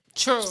hear.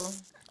 True.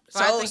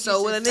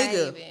 So with a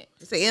nigga,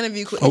 it's an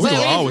interview question. Oh, we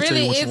gonna always tell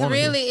you what you want to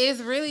hear. It's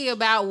really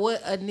about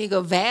what a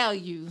nigga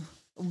value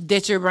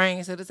that you're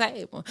bringing to the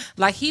table.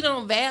 Like, he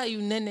don't value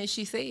nothing that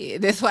she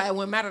said. That's why it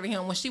wouldn't matter to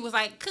him. When she was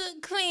like,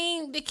 cook,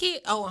 clean, the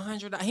kid,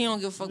 $100. He don't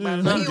give a fuck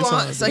about nothing.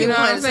 So he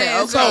want to say,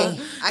 okay,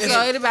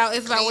 it's about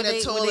what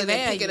they toilet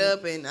value. And pick it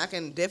up, and I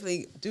can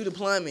definitely do the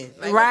plumbing.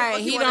 Like, right.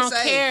 He don't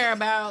care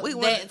about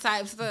that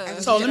type of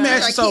stuff. So let me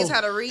ask you,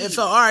 how to read.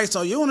 All right,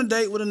 so you on a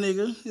date with a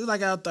nigga. It's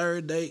like our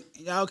third date.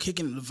 Y'all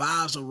kicking the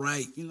vibes are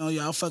right.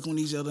 Y'all fucking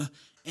with each other.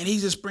 And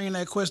he's just bringing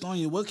that question on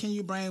you. What can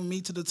you bring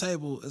me to the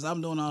table as I'm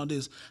doing all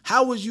this?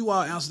 How would you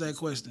all answer that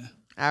question?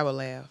 I would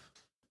laugh.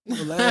 You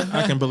would laugh?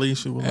 I can believe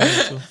she would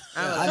laugh too.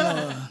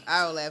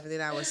 I would laugh, and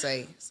then I would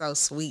say, so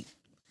sweet.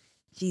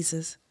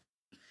 Jesus.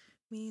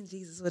 Me and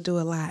Jesus would do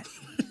a lot.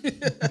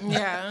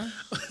 Yeah.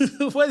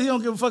 What, he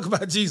don't give a fuck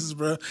about Jesus,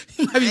 bro?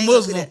 He might be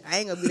Muslim. I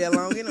ain't gonna be that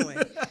long anyway.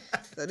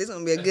 So this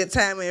gonna be a good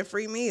time and a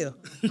free meal.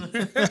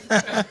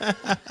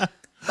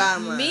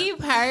 Me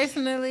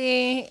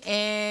personally,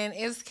 and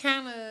it's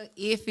kind of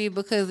iffy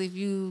because if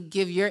you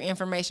give your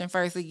information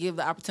first, it gives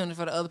the opportunity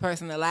for the other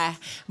person to lie.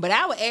 But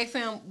I would ask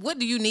him, what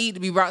do you need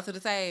to be brought to the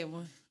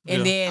table?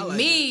 And then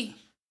me,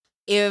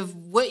 if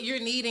what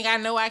you're needing, I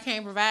know I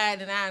can't provide,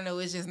 then I know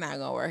it's just not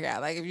going to work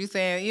out. Like if you're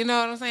saying, you know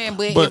what I'm saying?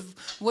 But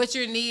if what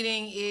you're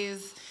needing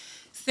is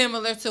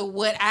similar to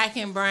what I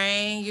can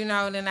bring, you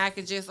know, then I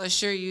could just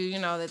assure you, you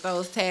know, that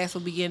those tasks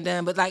will be getting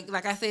done. But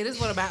like I said, this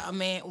is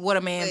what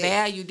a man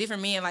value.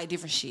 Different men like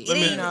different shit. It ain't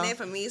you even know? that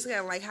for me. It's kind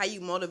of like how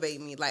you motivate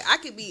me. Like I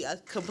could be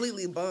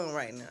completely bummed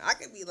right now. I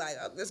could be like,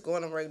 I'm just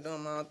going to work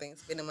doing my own thing,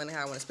 spending money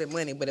how I want to spend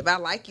money. But if I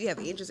like you, have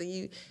an interest in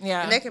you,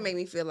 and that can make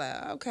me feel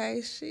like,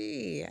 okay,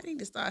 shit, I need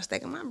to start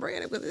stacking my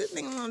bread because this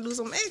thing I'm gonna do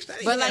some extra. I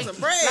need to have some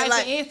bread.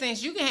 Like for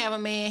instance, you can have a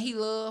man, he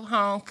love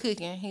home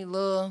cooking, he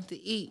love to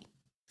eat.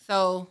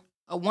 So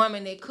a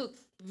woman that cook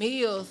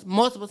meals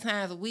multiple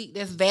times a week,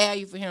 that's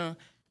value for him.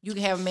 You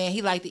can have a man,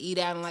 he like to eat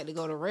out and like to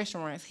go to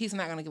restaurants. He's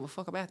not gonna give a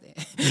fuck about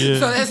that. Yeah.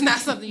 So that's not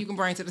something you can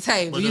bring to the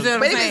table. But You see what I'm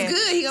But saying? if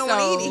it's good, he gonna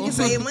want to eat it. He can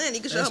save money.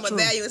 You can show him a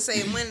value and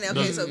save money.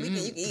 Okay, so you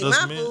can eat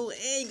my food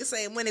and you can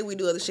save money. We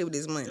do other shit with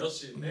this money. Your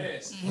shit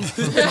nasty.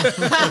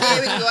 Yeah,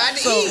 we can go out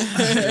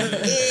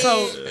to eat.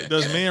 So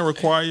Does men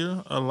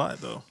require a lot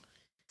though?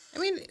 I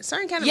mean,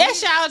 certain kind of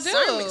Yes, y'all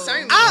do.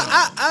 Certain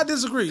I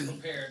disagree.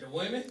 Compared to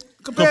women,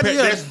 Compared to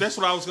y'all. That's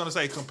what I was gonna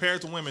say.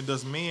 Compared to women,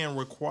 does men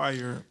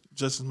require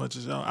just as much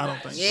as y'all? I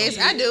don't think Yes,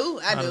 so. I do.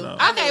 I do. know.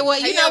 Okay, well,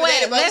 you know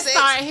what? Let's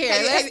start here.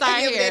 Let's start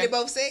Have you ever here. dated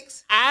both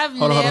sex? I've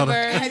Hold on. never.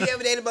 Have you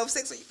ever dated both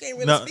sex? So you can't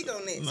really No, speak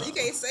on that. no. So you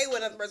can't say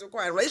what other person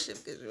requires in a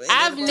relationship because you ain't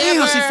I've never. never.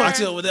 Damn, she fucked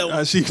you up with that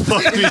one. She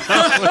fucked me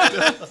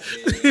up.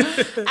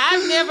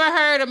 I've never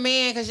heard a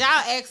man, because y'all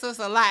ask us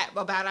a lot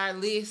about our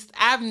list.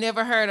 I've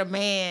never heard a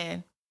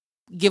man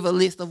give a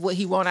list of what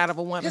he want out of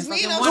a woman. Because men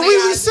So don't one say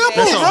of all y'all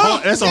simple, say- bro.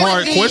 That's a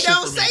hard Men question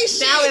don't for me. say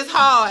shit. Now it's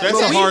hard. That's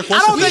But a we- hard I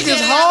question. don't for think me.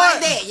 it's Like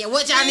hard. that. Yeah,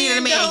 what y'all need in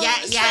a man? don't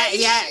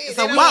Yeah. say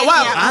So shit.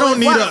 why? I don't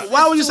need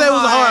why would you say it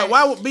was hard?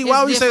 Why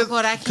would you say?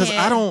 Because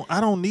I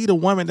don't need a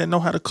woman that know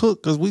how to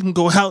cook. Because we can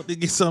go out to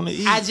get something to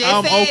eat. I just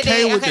I'm said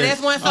okay that. with Okay, that.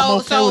 that's one. I'm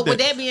okay So with with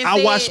that being I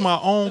said- wash my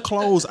own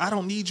clothes. I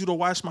don't need you to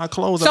wash my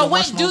clothes. I So can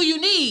what wash do my-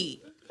 you need?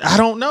 I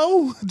don't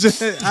know. I just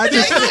They I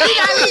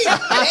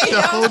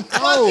don't know.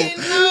 fucking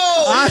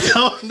know. I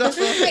don't know.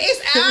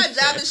 It's our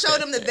job to show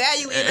them the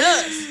value in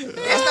us.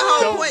 That's the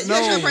whole point. You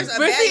show a person a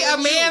But see, value a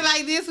in man you.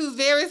 like this who's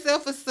very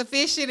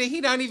self-sufficient and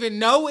he don't even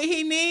know what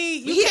he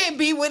needs, you can't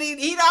be what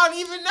he don't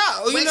even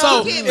know. You But know?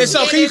 So, you and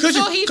so can you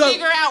Until he cause-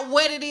 figure out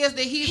what it is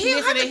that he's He don't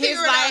missing have to in his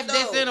figure it out, life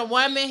that's though. in a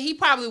woman, he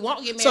probably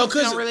won't get married So,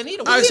 because he cause don't really need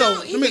a all woman. right, so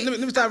don't- let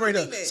me stop right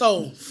there. that.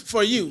 So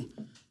for you,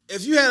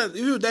 if you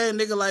were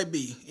dating a nigga like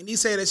B and he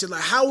said that shit, like,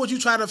 how would you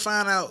try to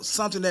find out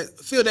something that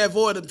fill that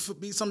void to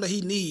be something that he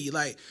need,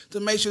 like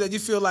to make sure that you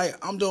feel like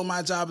I'm doing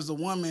my job as a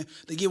woman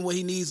to give him what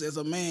he needs as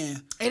a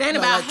man. It ain't You know,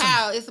 about like,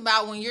 how. It's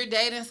about when you're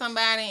dating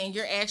somebody and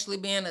you're actually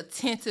being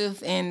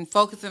attentive and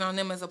focusing on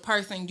them as a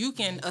person. You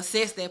can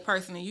assess that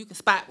person and you can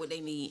spot what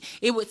they need.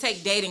 It would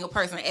take dating a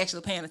person and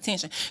actually paying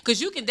attention. Because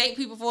you can date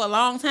people for a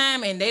long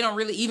time and they don't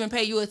really even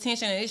pay you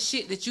attention. And it's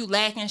shit that you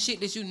lacking,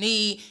 shit that you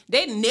need.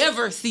 They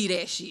never see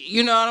that shit.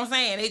 You know what I'm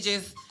saying? They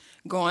just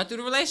going through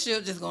the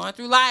relationship, just going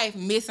through life,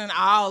 missing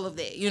all of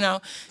that, you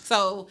know?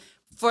 So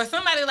for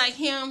somebody like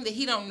him that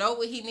he don't know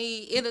what he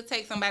need, it'll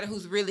take somebody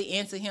who's really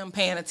into him,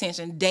 paying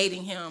attention,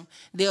 dating him.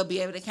 They'll be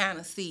able to kind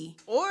of see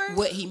Or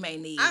what he may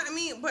need. I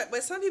mean, but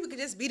some people could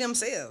just be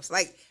themselves.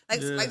 Like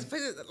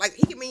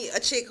he could be a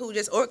chick who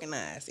just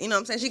organized. You know what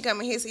I'm saying? She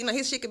come in his,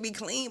 his shit could be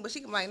clean, but she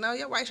can be like, no,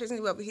 your white shirts need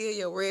to be over here,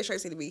 your red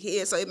shirts need to be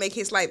here, so it make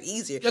his life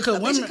easier. Yeah, 'cause a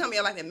bitch women- should come in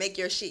your life and make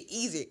your shit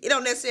easier. It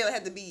don't necessarily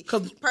have to be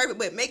perfect,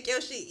 but make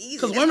your shit easier.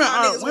 Because That's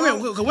all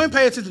niggas want. women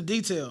pay attention to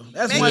detail.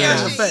 That's Make one your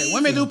thing to shit fact. easy.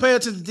 Women do pay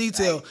attention to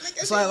detail. Make your It's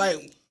shit like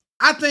easy.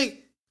 I think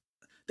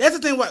that's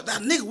the thing. What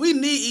nigga, we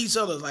need each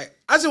other. Like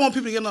I just want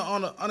people to get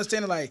on the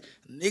understanding. Like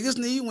niggas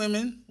need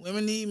women,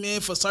 women need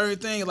men for certain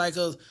things. Like,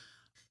 cause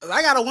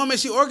I got a woman,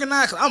 she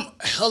organized. Cause I'm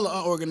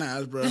hella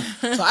unorganized, bro.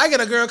 So I get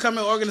a girl come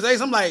in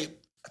organization. I'm like,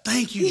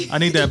 thank you. I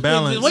need that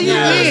balance. Where you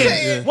been?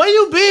 Yeah. Where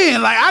you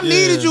been? Like I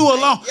needed you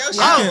alone. Your shit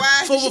Oh,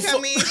 why for- she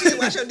come in, she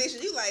wash your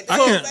dishes. You like, I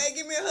damn, can- like,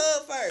 give me a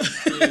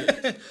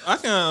hug first.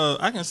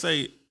 I can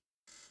say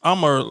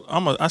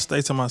I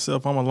stay to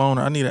myself. I'm a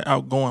loner. I need an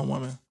outgoing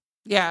woman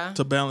yeah.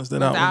 to balance that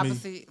The out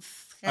with me. opposites.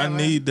 I kinda.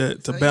 need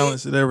that to So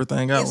balance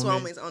everything out This with me.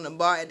 woman's on the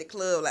bar at the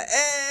club, like,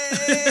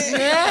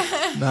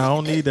 hey. No, I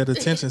don't need that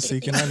attention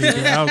seeking. I need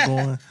that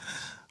outgoing.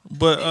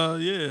 But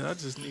yeah, I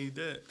just need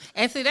that.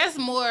 And see, that's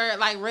more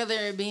like rather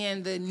it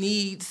being the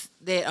needs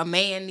that a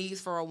man needs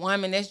for a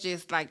woman. That's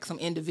just like some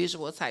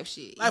individual type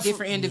shit. Like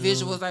different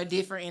individuals are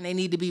different, and they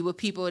need to be with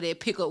people that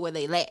pick up where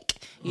they lack.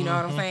 You know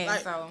what I'm saying?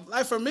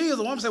 Like for me, as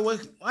a woman, say, well,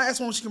 I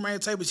asked when she can bring the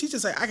table. She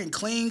just say, I can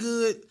clean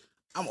good.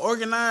 I'm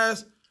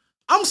organized.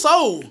 I'm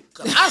sold.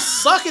 'Cause I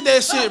suck at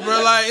that shit,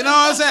 bro. Like, you know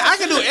what I'm saying? I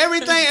can do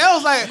everything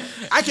else. Like,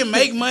 I can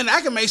make money.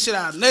 I can make shit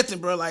out of nothing,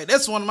 bro. Like,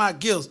 that's one of my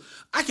gifts.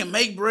 I can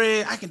make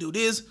bread. I can do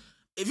this.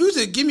 If you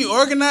just give me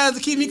organized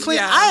to keep me clean,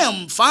 I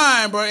am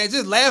fine, bro. And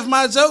just laugh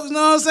my jokes, you know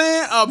what I'm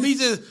saying? Or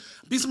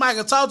be somebody I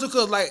can talk to.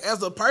 Because, like,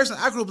 as a person,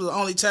 I grew up as the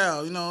only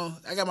child, you know.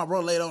 I got my bro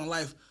later on in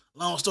life.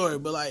 Long story.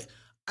 But, like,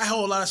 I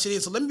hold a lot of shit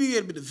in. So let me be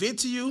able to vent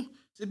to you.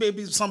 Just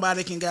be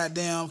somebody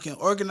that can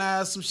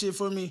organize some shit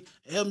for me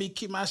and help me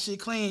keep my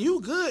shit clean.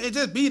 You good and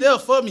just be there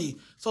for me.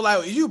 So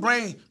like if you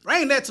bring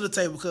that to the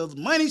table because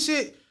money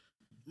shit,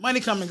 money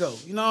come and go.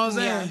 You know what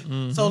I'm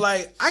saying? Yeah. So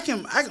like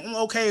I'm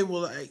okay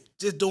with like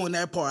just doing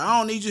that part. I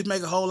don't need you to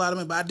make a whole lot of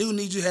money, but I do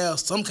need you to have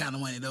some kind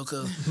of money though,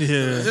 cause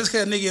just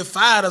cause nigga get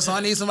fired or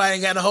something, I need somebody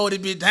that got to hold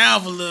it bit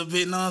down for a little bit.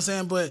 You know what I'm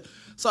saying? But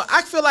so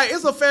I feel like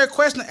it's a fair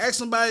question to ask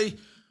somebody,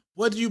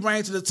 what do you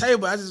bring to the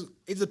table?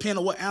 It depends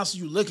on what answer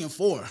you looking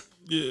for.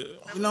 Yeah.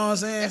 You know what I'm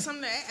saying? That's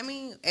something that, I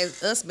mean,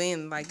 as us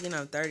being like,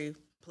 30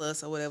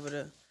 plus or whatever,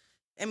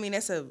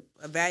 that's a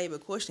valuable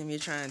question if you're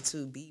trying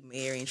to be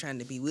married and trying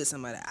to be with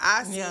somebody.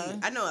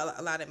 I know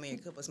a lot of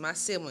married couples. My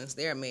siblings,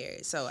 they're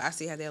married. So I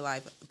see how their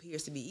life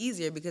appears to be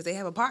easier because they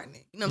have a partner.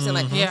 You know what I'm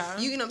saying?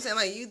 Like, you know what I'm saying?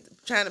 Like, you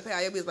trying to pay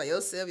all your bills by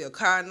yourself, your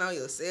car note,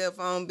 your cell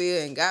phone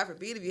bill, and God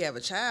forbid if you have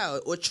a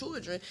child or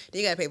children,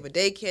 then you got to pay for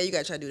daycare. You got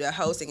to try to do that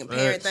hosting and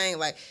parent thing.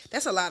 Like,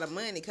 that's a lot of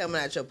money coming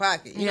out your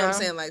pocket. You know what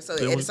I'm saying? Like, so at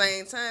the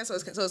same time, so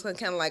it's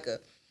kind of like if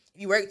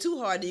you work too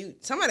hard,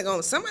 something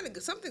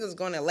is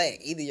going to lack.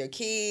 Either your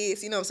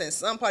kids, you know what I'm saying,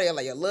 some part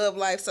of your love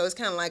life. So it's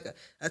kind of like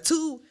a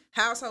two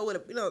household with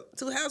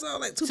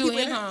like two people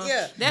income.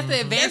 Yeah, that's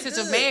the advantage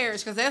of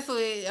marriage, because that's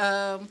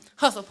what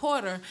Hustle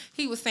Porter,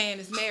 he was saying,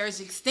 is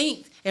marriage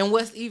extinct and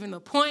what's even the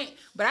point.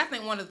 But I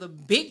think one of the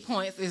big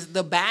points is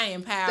the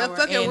buying power, the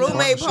fucking and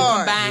roommate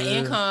part, buying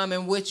income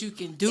and what you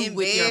can do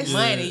with your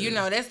money. You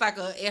know, that's like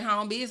a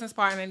at-home business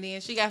partner. And then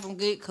she got some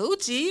good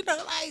coochie. You know,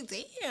 like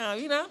damn,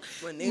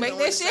 make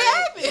that shit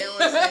happen. They don't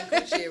want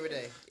the same coochie every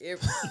day.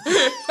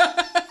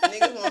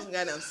 Niggas want some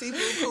goddamn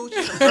seafood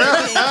coochie, some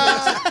protein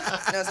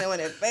coochie. You know what I'm saying?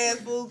 Want that fast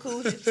food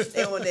coochie.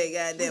 They want that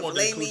goddamn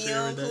filet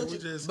mignon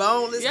coochie,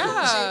 boneless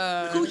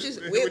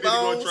coochie with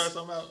bones. Try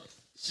something out.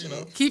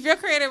 Keep your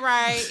credit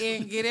right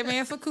and get that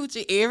man some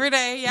coochie every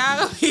day,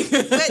 y'all.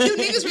 But do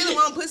niggas really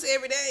want pussy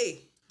every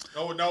day?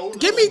 No.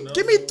 Give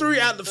me 3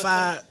 out of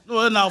 5.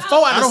 Well, no, 4 out of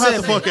 7. I don't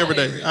have to fuck every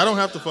day. I don't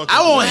have to fuck.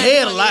 I want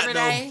head a lot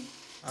though.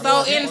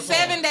 So in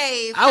 7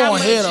 days, I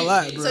want head a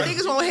lot, bro. So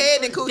niggas want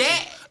head and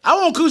coochie. I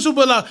want coochie,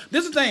 but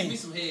this is the thing.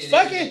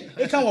 Fucking,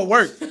 it come with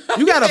work.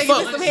 You gotta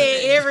fuck. Some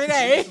head every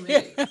day.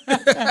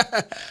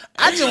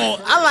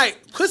 I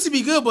like pussy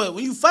be good, but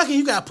when you fucking,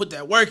 you gotta put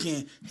that work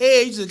in.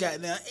 Head, you just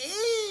got down.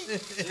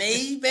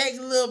 Lay back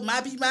a little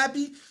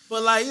moppy.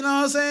 But like, you know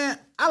what I'm saying?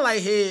 I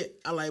like head,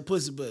 I like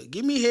pussy, but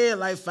give me head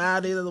like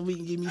 5 days of the week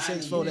and give me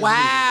sex for that.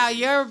 Wow,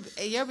 your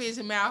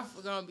bitch mouth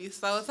is gonna be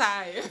so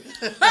tired.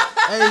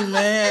 Hey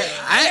man,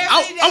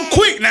 I'm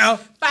quick now.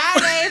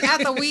 5 days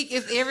out the week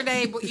is every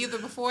day, but either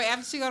before or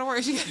after she go to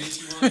work.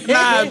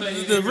 Nah,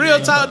 the real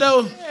talk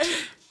though,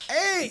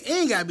 it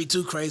ain't gotta be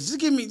too crazy.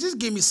 Just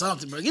give me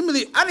something, bro.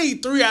 I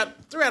need 3 out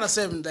of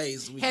 7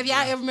 days a week. Have y'all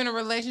ever been in a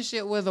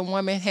relationship where the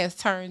woman has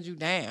turned you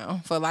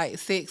down for like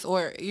sex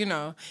or head?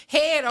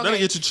 Okay, that'll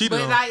get you cheated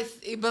on.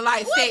 But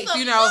like sex,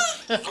 it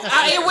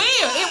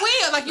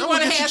will. Like you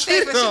want to have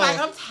sex, but she's like,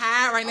 I'm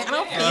tired right now. I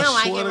don't feel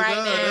like it right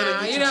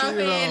now. You know what I'm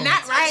saying?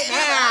 Not right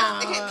now.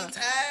 They can't be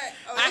tired.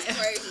 Oh, that's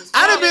crazy.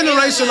 I done been in a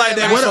relationship like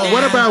that.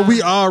 What about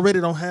we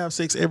already don't have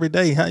sex every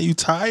day? How you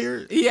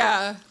tired?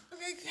 Yeah.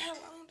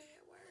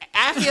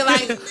 I feel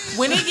like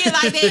when it get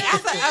like that,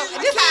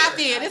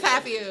 this how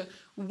I feel.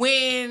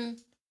 When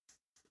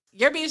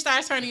your bitch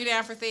starts turning you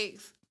down for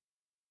sex,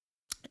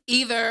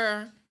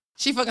 either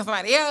she fucking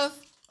somebody else,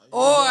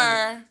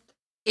 or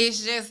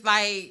it's just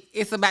like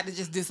it's about to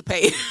just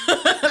dissipate.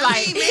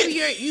 Like maybe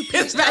you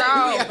pissed her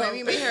off, maybe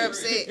you made her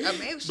upset.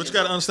 But you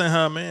gotta understand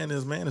how a man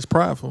is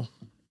prideful.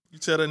 You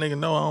tell that nigga,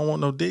 no, I don't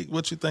want no dick.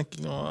 What you think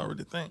you gonna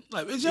already think?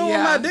 Like, bitch, you don't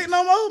want my dick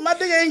no more? My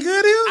dick ain't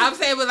good here? I'm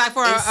saying, but like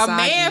for a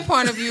man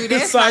point of view,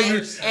 that's soggy,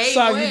 like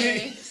soggy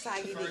dick.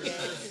 Soggy dick.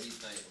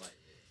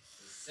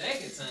 The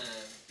second time,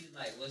 he's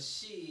like, well,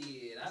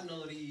 shit, I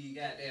know these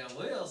goddamn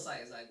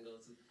websites I can go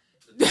to.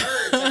 The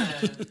third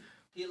time,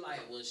 he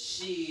like, well,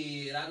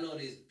 shit, I know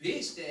this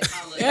bitch that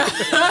holler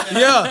at me.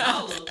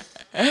 Yeah.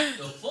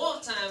 The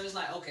fourth time, it's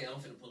like, okay, I'm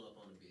finna pull up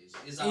on the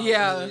bitch. It's all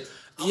good.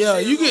 Yeah,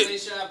 you get.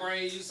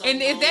 And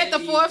is that the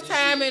fourth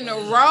time in a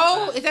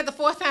row? Is that the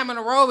fourth time in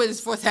a row? Or is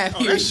it fourth time?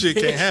 Oh, that shit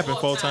can't happen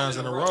 4 times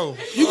in a row.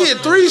 You get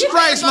 3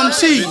 strikes from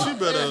cheating.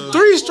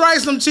 3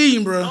 strikes from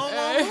cheating, bro.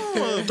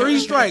 3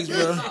 strikes,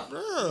 bro.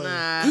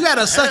 Nah. You got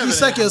a sucky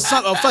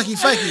or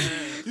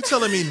fucky. You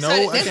telling me no?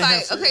 So it's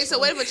like, okay, so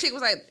what if a chick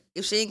was like,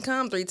 if she ain't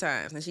come 3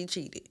 times and she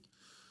cheated?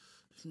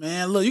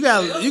 Man, look, you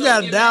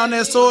got down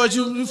that sword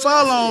you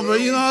fall on, bro.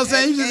 You know what I'm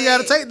saying? You just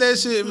gotta take that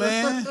shit,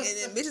 man. And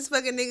bitches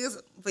fucking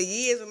niggas for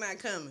years are not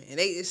coming, and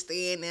they just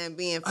staying there and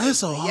being. That's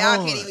so hard.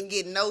 Y'all can't even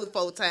get no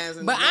 4 times.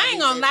 But I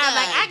ain't gonna lie,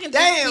 like I can.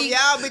 Damn, speak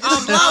y'all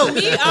bitches on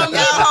me.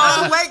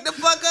 Y'all wake the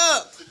fuck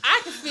up.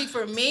 I can speak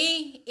for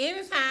me.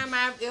 Anytime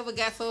I've ever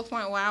got to a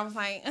point where I was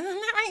like, not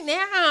right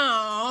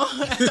now.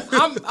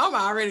 I'm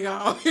already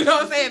gone. You know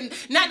what I'm saying?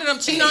 Not that I'm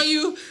cheating on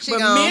you, but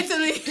gone.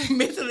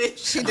 mentally,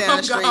 she down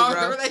the street, gone.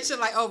 bro. The relationship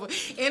like over.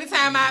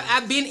 Anytime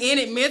I've been in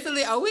it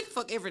mentally, we can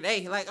fuck every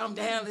day. Like I'm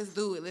down. Let's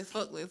do it. Let's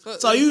fuck.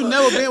 So you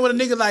never been with a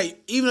nigga like,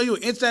 even though you were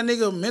into that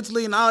nigga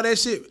mentally and all that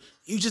shit,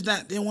 you just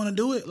didn't want to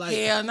do it. Like,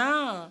 Hell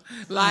no.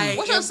 Like,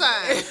 What's your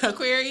sign?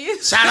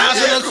 Aquarius. shout out to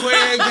the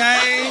Aquarius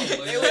gang.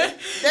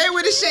 They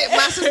with the shit.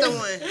 My sister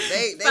won.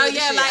 They So with the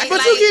yeah, shit. like,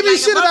 But you give me like,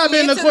 shit if I'm about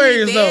being mentally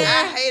Aquarius, though. there, I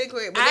hate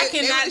Aquarius. But I they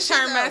cannot with the shit,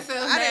 turn though.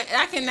 myself down.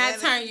 I cannot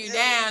turn you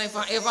down if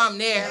I'm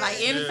there. Like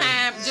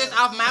anytime, just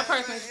off my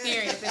personal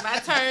experience, if I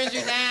turned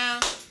you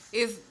down,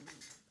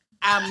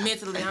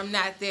 I'm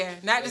not there.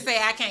 Not to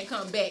say I can't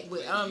come back,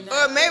 but I'm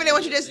not. Or maybe they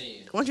want you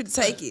to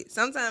take it.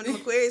 Sometimes them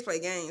Aquarius play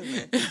games,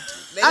 man.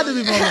 I just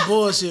be on the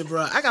bullshit,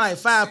 bro. I got like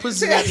 5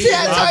 pussies.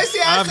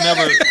 I've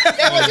never.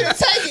 They want you to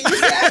take it. You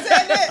see how I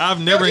said that? I've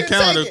never They want you to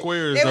encountered take it.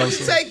 Aquarius, They though, want you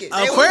to so- take it.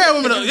 They Aquarius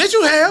want women, yes,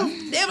 you have.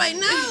 you- They're like,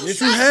 no. Yes,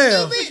 stop, you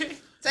have. stupid.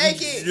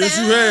 Take it. Yes,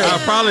 you I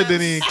have. probably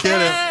didn't even care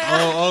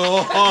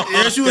that.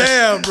 Yes, you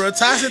have, bro.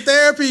 Toxic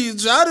therapy.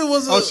 Jada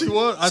was a. Oh, she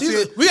was. I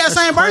see. We got the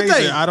same That's crazy.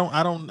 birthday. I don't.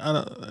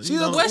 She's You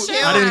know, What's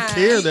your I didn't sign?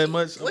 care that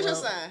much. What's your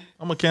sign?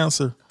 I'm a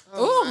Cancer.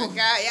 Oh, my God.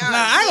 Y'all, Nah,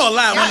 I ain't gonna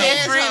lie. y'all When the,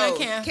 assholes.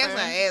 Cancer. Cancer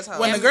asshole.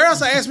 when the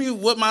girls ask me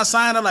what my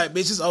sign, I'm like,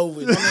 bitch, it's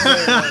over.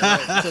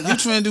 Cause you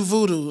trying to do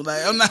voodoo.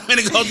 Like, I'm not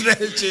gonna go through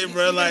that shit,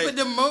 bro. Like, Put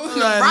the moon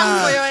like,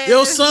 wrong for your ass.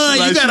 your son,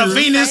 Like, you got a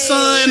she- Venus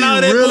sun and She all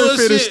that really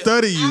finna bullshit.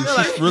 study you.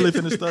 She really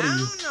finna I study you.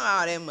 don't know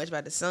all that much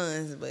about the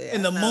suns, but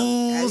And the I know.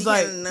 moons, You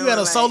like, kinda you know, got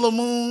a like, solar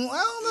moon.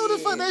 I don't know what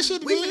the fuck that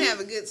shit We mean. finna have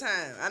a good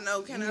time. I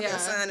know kind of Yeah. a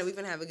sign that we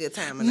finna have a good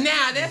time.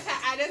 Now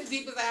that's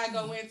deep as I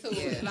go into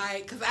it.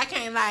 Like, cause I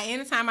can't lie.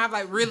 Anytime I've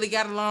like really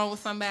got along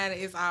with somebody,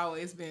 it's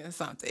always been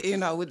something,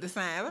 with the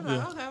sign. I'm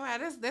like, okay, wow,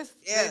 that's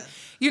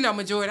Yeah.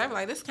 majority. I'm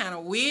like, that's kind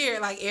of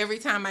weird. Like every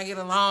time I get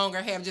along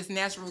or have just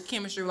natural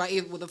chemistry, like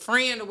if with a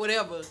friend or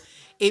whatever,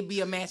 it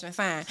be a matching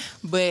sign.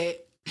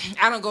 But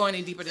I don't go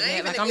any deeper than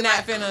that. Like I'm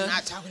not finna I'm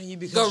not talking to you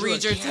because go you're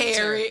read a your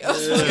Cancer. tarot.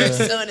 Your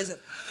son is a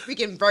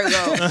freaking Virgo.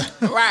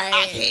 Right.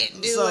 I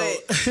can't do So,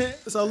 it.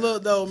 so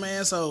look though,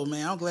 man. So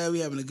man, I'm glad we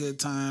having a good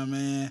time,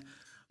 man.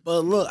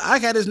 But look, I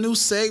got this new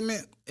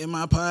segment in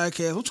my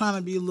podcast. I'm trying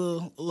to be a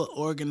little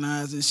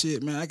organized and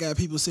shit, man. I got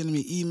people sending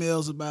me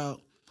emails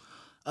about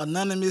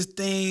anonymous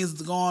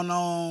things going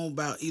on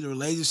about either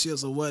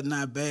relationships or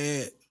whatnot,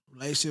 bad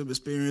relationship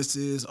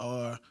experiences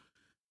or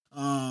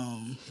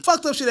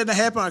fucked up shit that done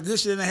happen or good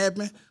shit that done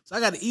happen. So I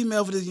got an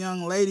email for this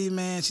young lady,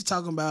 man. She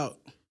talking about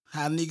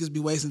how niggas be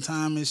wasting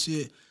time and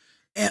shit.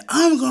 And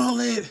I'm gonna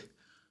let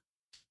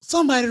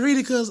somebody read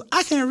it because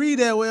I can't read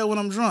that well when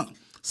I'm drunk.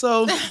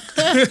 So How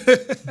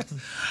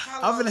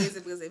long is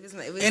it? Because if it's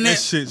not, if it's and not- then, That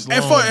shit's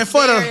and long.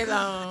 for Very the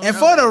long. and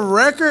for the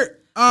record,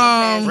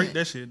 Break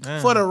that shit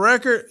down. for the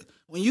record,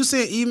 when you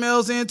send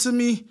emails in to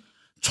me,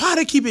 try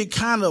to keep it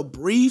kind of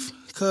brief.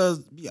 Cause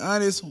be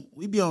honest,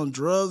 we be on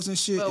drugs and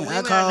shit But and women are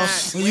alcohol.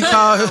 not- When you women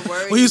call, are not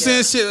worried when you about-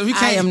 send shit, we I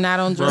can't. am not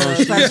on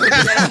drugs.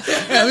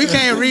 Yeah, we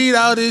can't read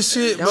all this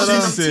shit. Don't But,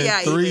 send She them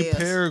said TI 3 emails.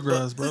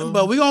 paragraphs, bro.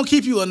 but we gonna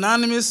keep you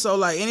anonymous. So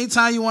like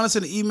anytime you want to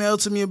send an email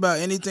to me about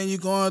anything you're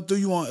going through,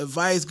 you want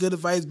advice, good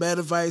advice, bad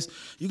advice,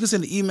 you can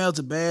send an email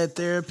to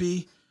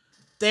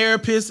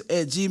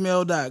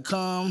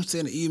badtherapy@gmail.com.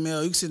 Send an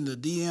email. You can send a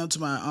DM to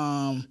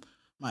my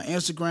my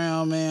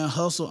Instagram, man,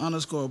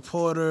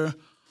 hustle_porter.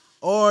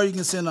 Or you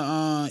can send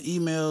a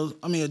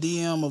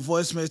DM, a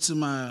voice message to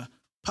my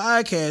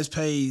podcast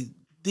page,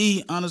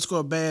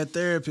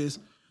 _bad_therapist,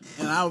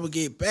 and I will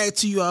get back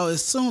to you all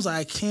as soon as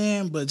I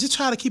can. But just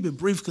try to keep it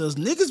brief because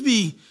niggas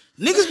be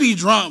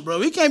drunk, bro.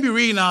 We can't be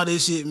reading all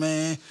this shit,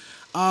 man.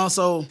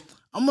 So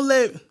I'm gonna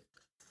let.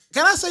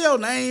 Can I say your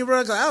name,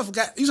 bro? Cause I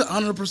forgot. You said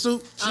Under the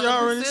Pursuit. She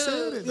already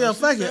said it. Yeah,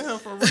 fuck it. Yeah,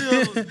 for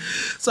real.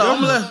 So I'm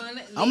gonna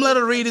let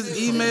her read this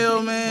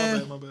email,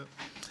 man, My bad.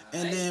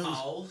 and then.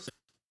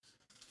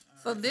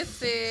 So this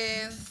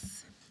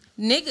says,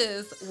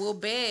 niggas will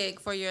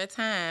beg for your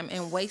time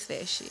and waste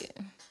that shit.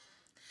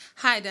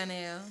 Hi,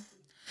 Donnell.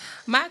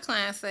 My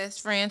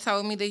client/friend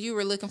told me that you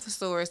were looking for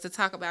stories to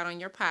talk about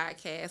on your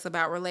podcast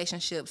about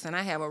relationships, and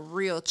I have a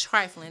real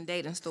trifling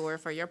dating story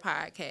for your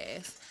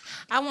podcast.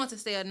 I want to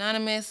stay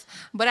anonymous,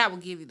 but I will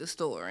give you the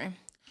story.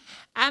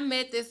 I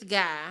met this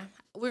guy.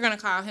 We're going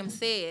to call him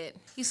Sid.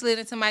 He slid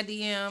into my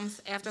DMs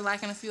after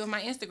liking a few of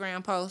my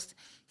Instagram posts.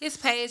 His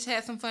page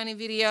had some funny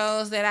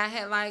videos that I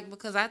had liked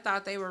because I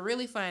thought they were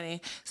really funny.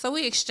 So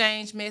we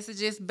exchanged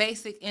messages,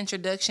 basic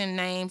introduction,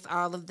 names,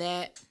 all of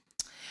that.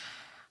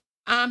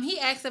 He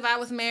asked if I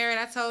was married.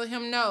 I told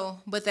him no,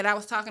 but that I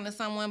was talking to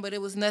someone, but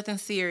it was nothing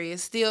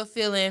serious. Still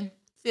feeling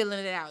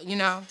it out,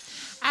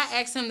 I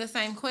asked him the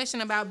same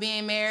question about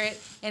being married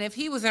and if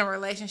he was in a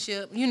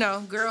relationship,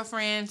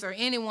 girlfriends or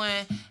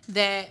anyone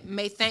that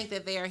may think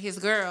that they are his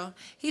girl.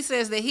 He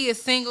says that he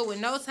is single with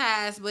no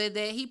ties, but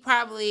that he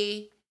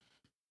probably...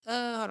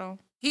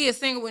 He is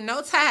single with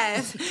no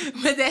ties,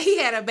 but that he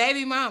had a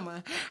baby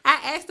mama.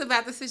 I asked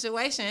about the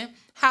situation,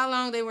 how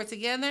long they were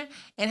together,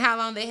 and how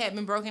long they had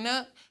been broken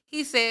up.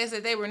 He says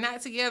that they were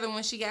not together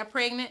when she got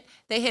pregnant.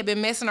 They had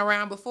been messing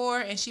around before,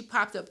 and she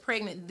popped up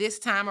pregnant this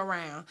time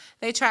around.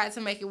 They tried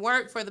to make it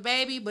work for the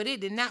baby, but it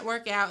did not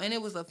work out, and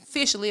it was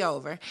officially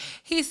over.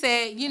 He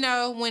said,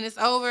 when it's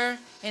over,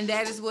 and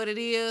that is what it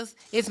is,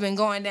 it's been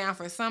going down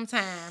for some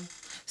time.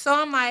 So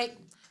I'm like,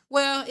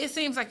 well, it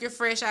seems like you're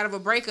fresh out of a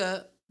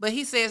breakup. but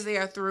he says they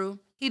are through.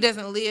 He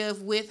doesn't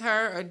live with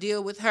her or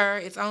deal with her.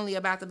 It's only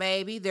about the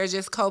baby. They're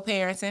just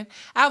co-parenting.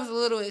 I was a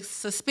little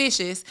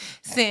suspicious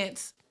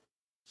since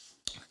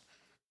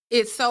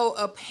it's so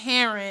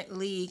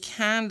apparently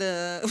kind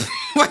of...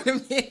 Wait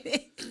a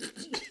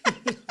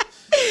minute.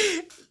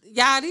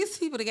 Y'all, these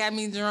people that got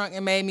me drunk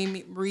and made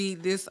me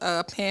read this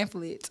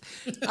pamphlet.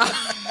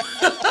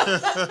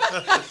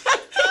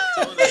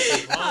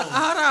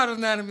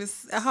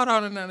 Hold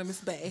on,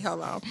 Anonymous Bay.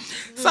 Hold on.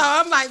 So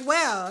I'm like,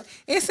 well,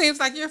 it seems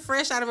like you're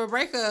fresh out of a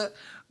breakup,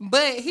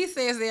 but he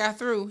says they are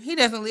through. He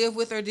doesn't live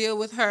with or deal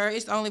with her.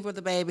 It's only with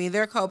the baby.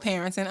 They're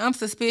co-parenting. I'm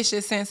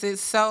suspicious since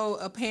it's so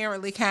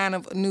apparently kind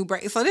of a new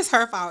break. So this is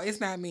her fault. It's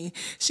not me.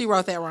 She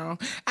wrote that wrong.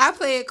 I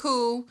play it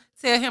cool.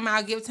 Tell him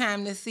I'll give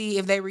time to see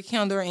if they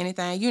rekindle or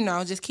anything. You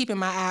know, just keeping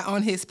my eye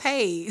on his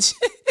page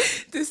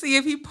to see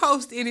if he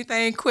posts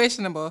anything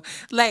questionable.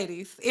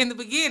 Ladies, in the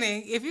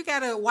beginning, if you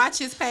gotta watch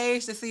his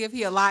page to see if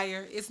he a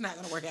liar, it's not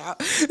gonna work out.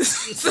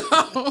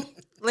 So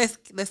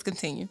let's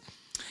continue.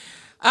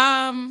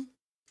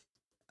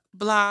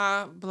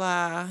 Blah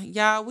blah.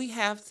 Y'all, we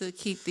have to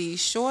keep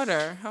these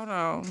shorter. Hold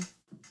on.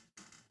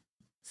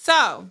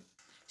 So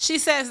she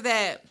says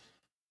that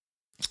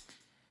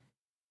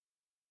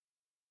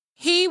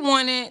he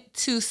wanted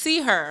to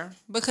see her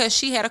because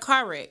she had a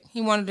car wreck.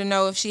 He wanted to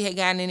know if she had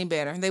gotten any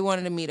better. They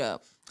wanted to meet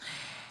up.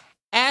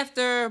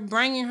 After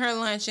bringing her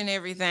lunch and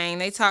everything,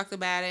 they talked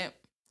about it.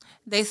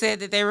 They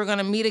said that they were going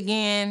to meet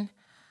again.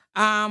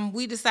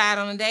 We decided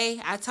on a day.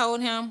 I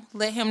told him,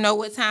 let him know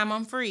what time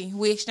I'm free.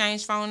 We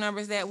exchanged phone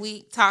numbers that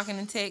week, talking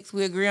and text.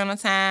 We agree on a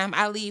time.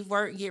 I leave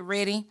work, get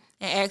ready,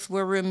 and ask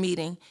where we're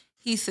meeting.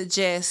 He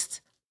suggests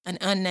an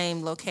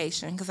unnamed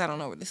location because I don't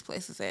know where this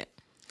place is at.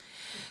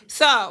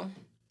 So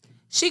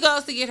she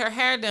goes to get her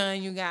hair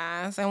done, you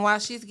guys. And while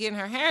she's getting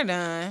her hair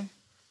done,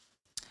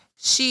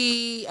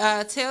 she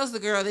tells the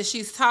girl that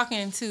she's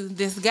talking to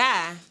this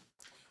guy.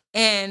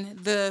 And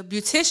the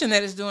beautician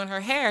that is doing her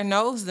hair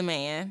knows the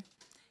man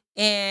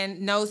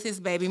and knows his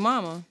baby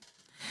mama.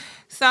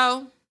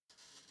 So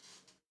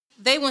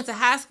they went to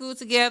high school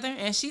together,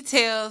 and she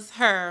tells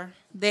her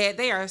that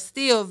they are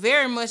still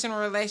very much in a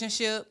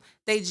relationship.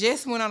 They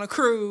just went on a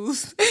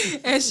cruise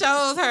and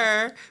shows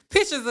her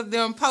pictures of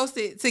them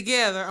posted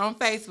together on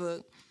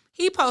Facebook.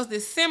 He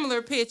posted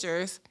similar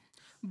pictures,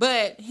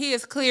 but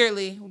his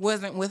clearly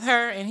wasn't with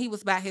her, and he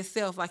was by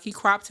himself, like he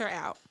cropped her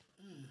out.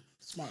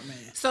 Smart man.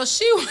 So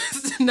she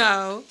wants to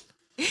know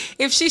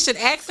if she should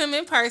ask him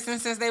in person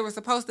since they were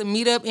supposed to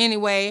meet up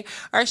anyway,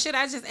 or should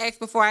I just ask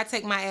before I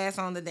take my ass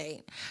on the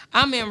date?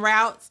 I'm en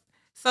route.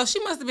 So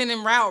she must have been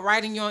en route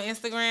writing you on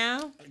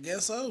Instagram. I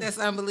guess so. That's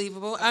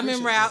unbelievable. I'm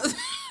en route.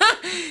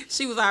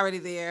 She was already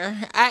there.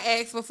 I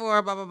asked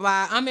before, blah, blah,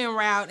 blah. I'm en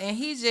route, and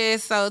he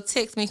just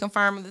text me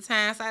confirming the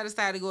time, so I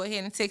decided to go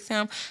ahead and text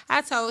him.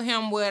 I told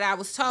him what I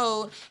was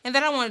told, and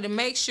then I wanted to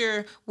make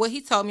sure what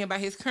he told me about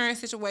his current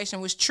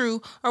situation was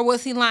true, or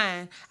was he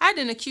lying? I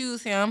didn't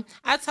accuse him.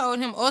 I told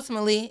him,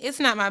 ultimately, it's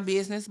not my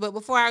business, but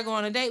before I go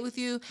on a date with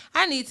you,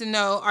 I need to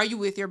know, are you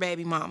with your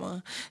baby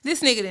mama?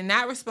 This nigga did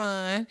not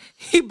respond.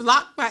 He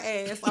blocked my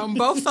ass on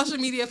both social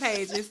media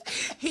pages.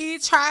 He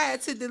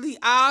tried to delete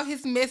all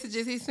his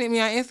messages he sent me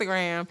on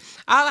Instagram.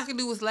 All I could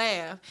do was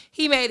laugh.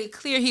 He made it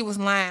clear he was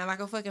lying like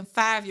a fucking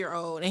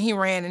 5-year-old, and he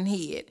ran and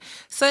hid.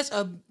 Such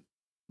a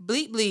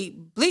bleep,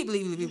 bleep, bleep,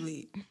 bleep,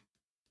 bleep,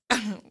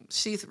 bleep.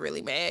 She's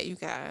really mad, you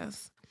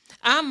guys.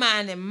 I'm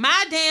minding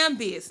my damn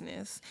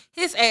business.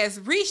 His ass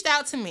reached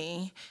out to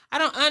me. I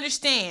don't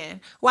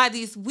understand why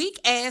these weak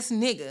ass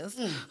niggas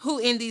who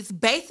in these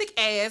basic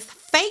ass,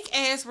 fake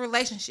ass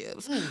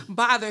relationships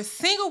bother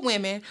single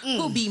women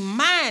who be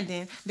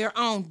minding their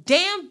own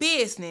damn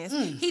business.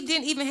 He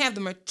didn't even have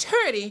the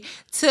maturity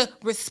to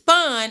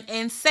respond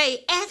and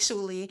say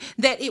actually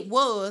that it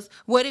was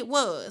what it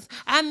was.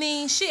 I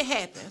mean, shit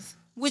happens,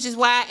 which is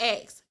why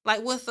I asked,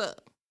 like, what's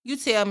up? You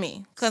tell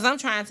me, because I'm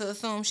trying to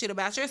assume shit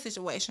about your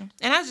situation.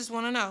 And I just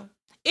want to know.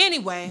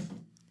 Anyway,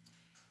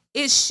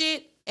 it's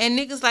shit and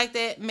niggas like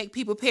that make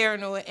people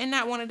paranoid and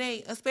not want to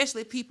date,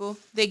 especially people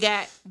that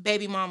got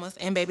baby mamas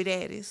and baby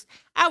daddies.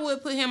 I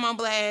would put him on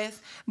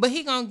blast, but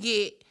he gonna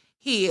get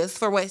his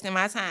for wasting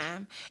my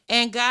time.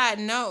 And God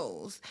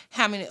knows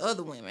how many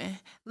other women.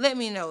 Let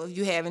me know if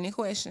you have any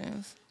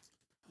questions.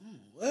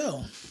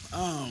 Well,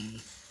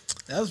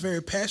 that was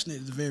very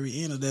passionate at the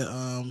very end of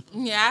that.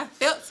 Yeah, I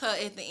felt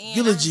her at the end.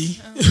 Eulogy.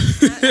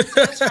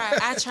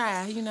 I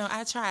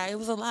tried. It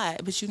was a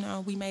lot,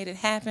 but we made it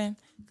happen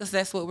because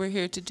that's what we're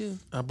here to do.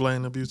 I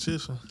blame the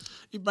beautician.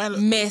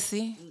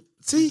 Messy.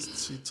 See,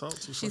 She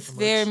talked to She's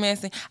very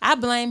messy. I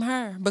blame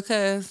her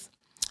because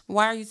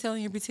why are you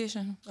telling your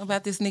beautician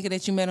about this nigga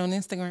that you met on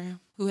Instagram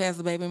who has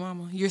a baby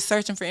mama? You're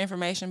searching for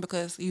information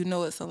because you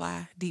know it's a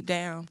lie deep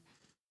down.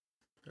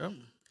 Yep.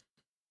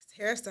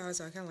 Hairstylists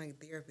are kind of like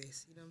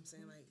therapists. You know what I'm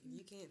saying? Like, if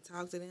you can't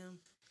talk to them,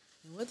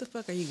 then what the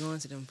fuck are you going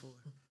to them for?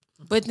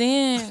 But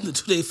then to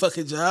do their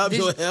fucking job,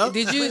 your hair.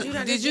 did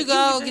you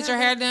go get your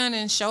hair done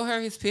and show her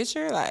his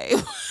picture? Like,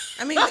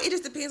 I mean, it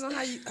just depends on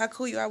how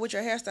cool you are with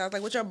your hairstyles.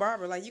 Like with your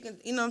barber, like you can,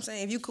 you know what I'm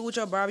saying. If you cool with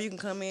your barber, you can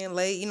come in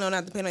late. You know,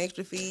 not depend on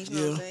extra fees. You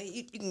know what I'm saying.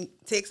 You can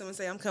text him and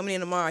say, "I'm coming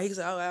in tomorrow." He can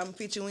say, "Oh, I'm gonna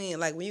fit you in."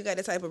 Like when you got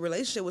that type of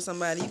relationship with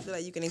somebody, you feel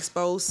like you can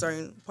expose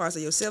certain parts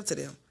of yourself to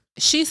them.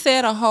 she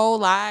said a whole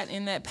lot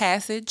in that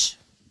passage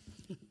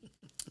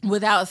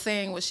without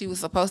saying what she was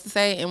supposed to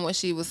say, and what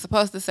she was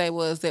supposed to say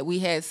was that we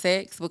had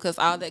sex, because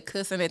all that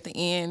cussing at the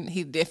end,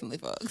 he definitely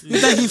fucked. You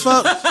think he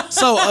fucked?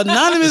 So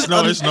anonymous.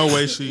 No, there's no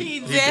way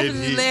He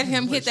definitely let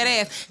him hit that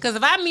ass. Because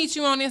if I meet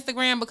you on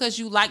Instagram because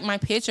you like my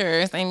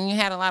pictures and you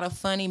had a lot of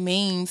funny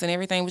memes and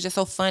everything was just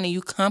so funny,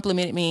 you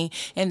complimented me,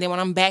 and then when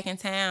I'm back in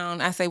town,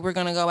 I say we're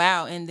gonna go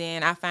out, and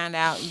then I find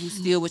out you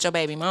still with your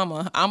baby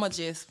mama, I'ma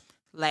just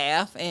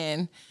laugh.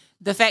 And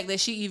the fact that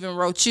she even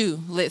wrote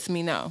you lets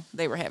me know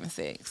they were having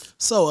sex.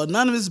 So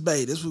Anonymous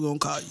Bay, this what we're gonna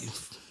call you.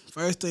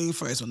 First thing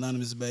first,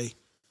 Anonymous Bay.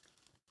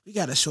 We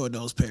gotta short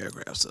those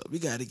paragraphs up. We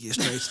gotta get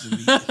straight to the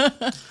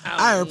meat.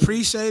 I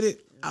appreciate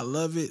it. I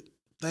love it.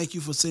 Thank you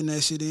for sending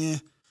that shit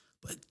in.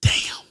 But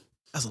damn,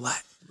 that's a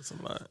lot. That's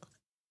a lot.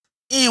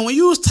 And when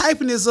you was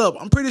typing this up,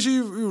 I'm pretty sure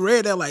you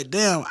read that like,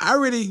 damn,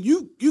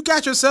 you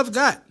got yourself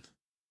got.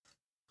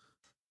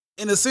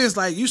 In a sense,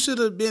 like you should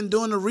have been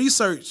doing the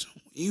research.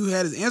 You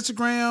had his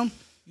Instagram,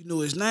 you knew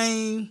his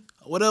name,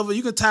 whatever.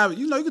 You can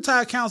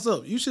tie accounts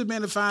up. You should have been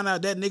able to find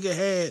out that nigga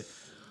had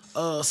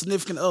a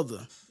significant other.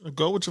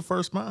 Go with your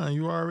first mind.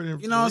 You already.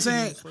 You know what I'm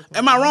saying?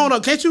 Am I wrong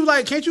though? Can't you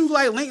link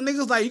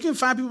niggas? Like you can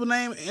find people's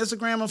name,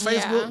 Instagram or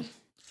Facebook. Yeah.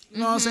 You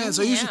know what I'm saying?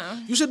 So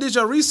you should did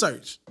your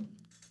research.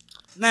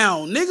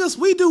 Now niggas,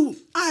 we do.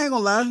 I ain't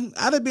gonna lie.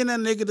 I'd have been that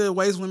nigga to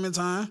waste women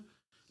time.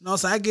 You know,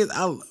 so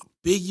I'll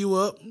big you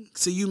up,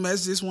 see you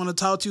messages, want to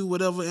talk to you,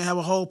 whatever, and have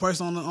a whole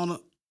person on the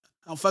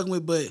I'm fucking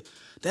with, but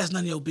that's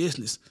none of your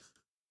business.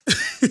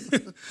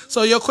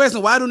 So your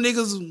question, why do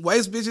niggas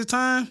waste bitches'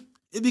 time?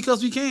 It's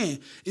because we can.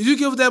 If you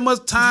give us that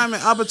much time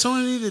and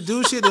opportunity to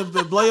do shit to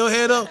blow your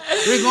head up,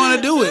 we're going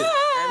to do it.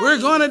 We're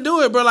going to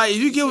do it, bro. Like, if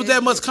you give us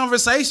that much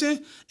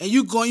conversation and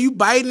you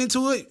biting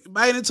into it,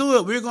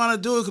 we're going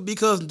to do it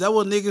because that's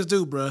what niggas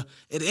do, bro. At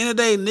the end of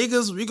the day,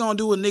 niggas, we're going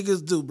to do what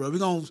niggas do, bro. We're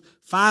going to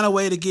find a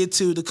way to get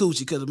to the coochie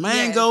because the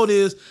main goal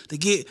is to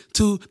get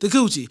to the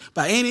coochie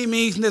by any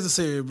means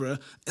necessary, bro.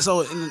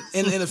 So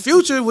in the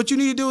future, what you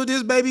need to do with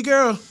this baby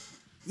girl,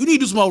 you need to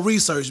do some more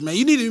research, man.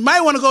 You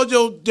might want to go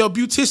to your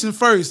beautician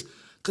first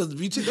because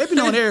they be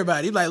knowing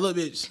everybody. You like, look,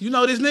 bitch, you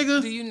know this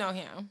nigga? Do you know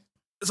him?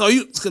 So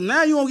cause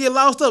now you won't get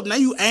lost up. Now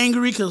you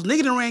angry because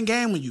nigga done ran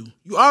game with you.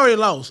 You already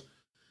lost.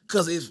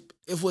 Cause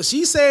if what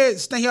she said,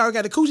 think he already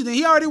got the coochie, then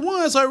he already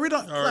won. So we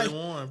don't already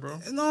won, bro.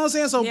 You know what I'm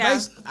saying? So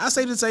I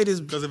say to say this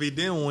because if he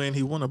didn't win,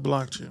 he wouldn't have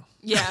blocked you.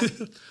 Yeah.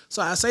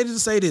 So I say to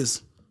say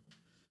this.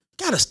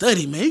 Gotta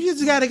study, man. You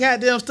just gotta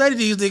goddamn study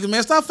these niggas,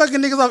 man. Stop fucking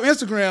niggas off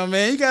Instagram,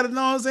 man. You gotta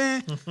know what I'm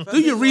saying?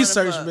 Do your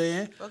research,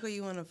 man. Fuck who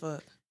you wanna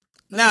fuck.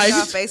 Now,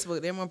 on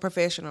Facebook, they're more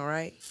professional,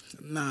 right?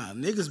 Nah,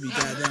 niggas be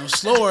goddamn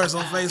slores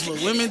on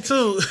Facebook. Women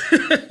too.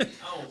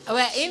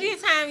 Well,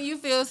 anytime you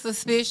feel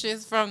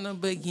suspicious from the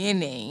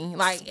beginning,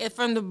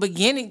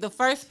 the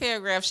first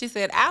paragraph, she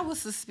said, I was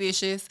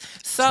suspicious.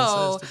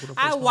 So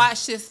I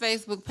watched his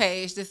Facebook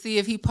page to see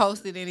if he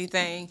posted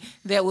anything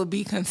that would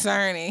be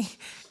concerning.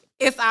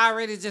 It's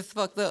already just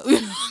fucked up,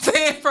 you know what I'm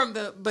saying, from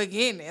the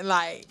beginning.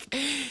 Like,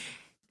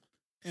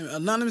 and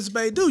Anonymous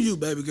Bay, do you,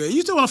 baby girl?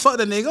 You still want to fuck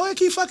that nigga? Go ahead,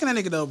 keep fucking that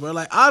nigga though, bro.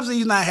 Like, obviously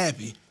he's not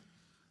happy.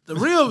 The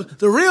real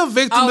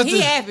victim. Oh, he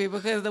happy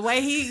because the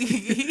way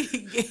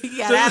he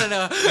got out of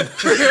there.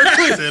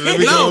 Said, let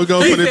me go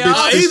for this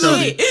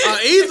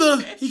bitch.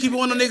 Either he keep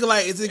on the nigga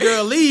like, it's a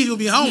girl leave, he'll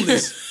be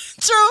homeless.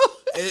 True.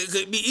 It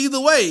could be either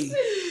way.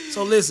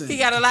 So listen. He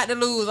got a lot to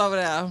lose over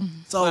there.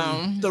 So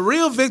the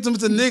real victim is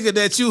the nigga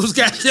that you was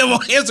goddamn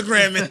on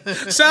Instagram.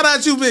 And shout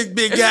out you, big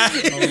guy.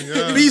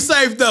 Oh, be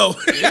safe though.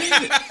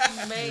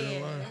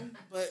 Man.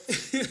 But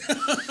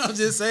I'm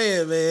just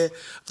saying, man.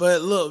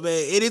 But look,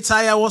 man,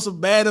 anytime y'all want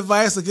some bad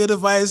advice or good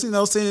advice, send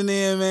it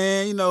in,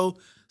 man.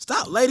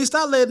 Stop letting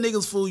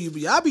niggas fool you.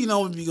 But y'all be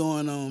knowing what be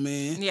going on,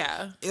 man.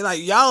 Yeah. And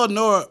like y'all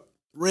ignore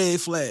red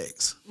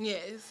flags.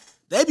 Yes.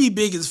 They be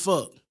big as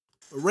fuck.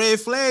 But red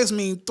flags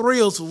mean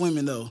thrills for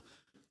women though.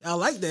 Y'all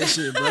like that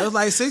shit, bro. It's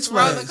like Six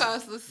Flags. Roller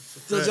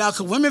coasters.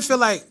 Cause women feel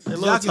like they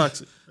little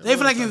toxic. They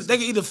feel like they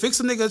can either fix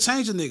a nigga or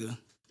change a nigga.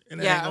 And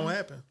that ain't gonna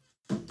happen.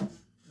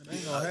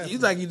 You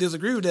like you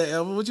disagree with that,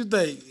 Elva. What you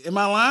think? Am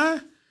I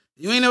lying?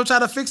 You ain't never try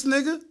to fix a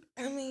nigga?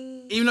 I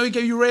mean, even though he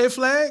gave you red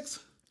flags?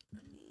 I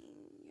mean,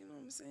 you know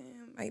what I'm saying?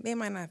 Like, they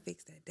might not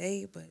fix that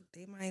day, but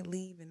they might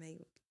leave and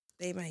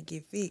they might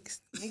get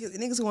fixed.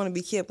 Niggas who want to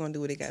be kept gonna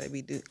do what they gotta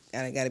be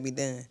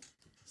done.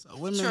 So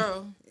women,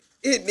 true.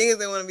 Niggas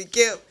that want to be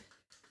kept.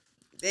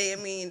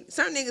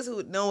 Some niggas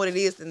who know what it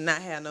is to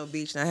not have no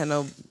bitch, not have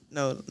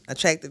no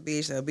attractive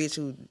bitch, or a bitch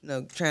who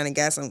trying to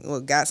got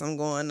something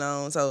going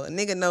on. So a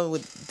nigga know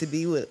what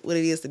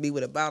it is to be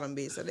with a bottom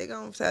bitch. So they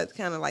gonna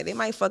kind of like, they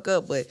might fuck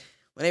up, but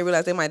when they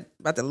realize they might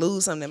about to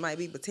lose something that might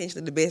be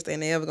potentially the best thing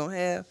they ever gonna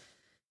have,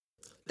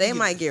 They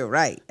might get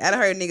right. I done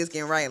heard niggas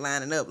getting right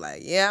lining up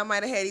like, yeah, I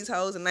might have had these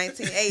hoes in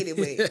 1980,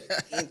 but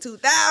in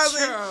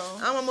 2000,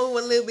 I'm gonna move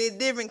a little bit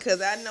different because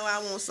I know I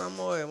want some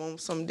more. I want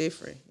something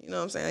different. You know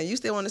what I'm saying? You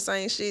still want the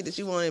same shit that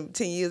you wanted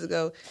 10 years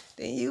ago,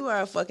 then you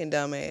are a fucking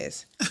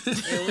dumbass.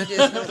 And we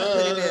just gonna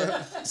put it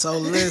there. So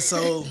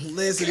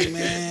listen,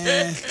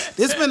 man.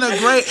 This been a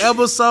great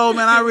episode,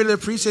 man. I really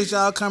appreciate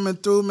y'all coming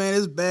through, man.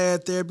 It's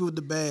Bad Therapy with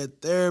the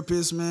Bad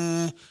Therapist,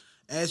 man.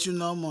 As you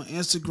know, I'm on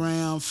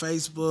Instagram,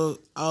 Facebook,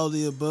 all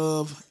the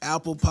above,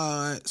 Apple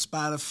Pod,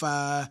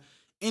 Spotify,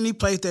 any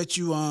place that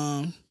you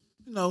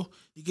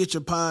you get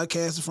your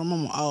podcast from.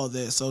 I'm on all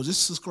that. So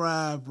just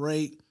subscribe,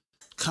 rate,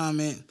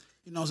 comment.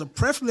 So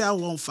preferably I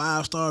want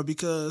 5-star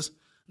because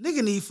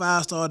nigga need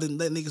 5-star to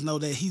let niggas know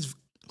that he's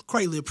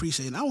greatly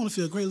appreciated. I want to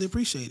feel greatly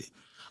appreciated.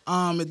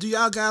 Do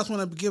y'all guys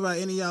want to give out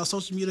any of y'all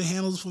social media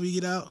handles before we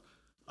get out?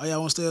 Or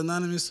y'all want to stay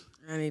anonymous?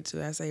 I need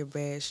to. I say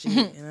bad shit,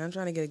 and I'm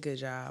trying to get a good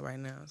job right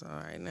now. So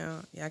right now,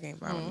 y'all can't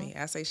follow me.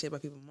 I say shit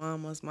about people,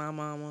 mamas, my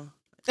mama.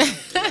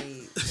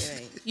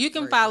 You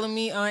can follow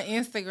me on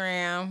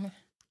Instagram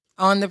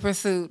on the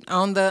pursuit,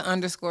 on the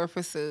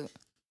 _pursuit.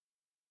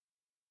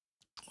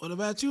 What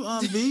about you,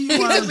 B? You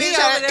wanna, he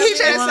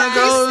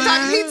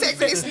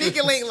texted me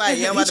sneaky link like,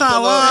 yeah, I'm about to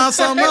pull line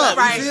something up.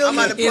 Right, I'm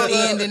about to pull it's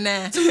ending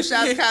now. 2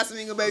 shots of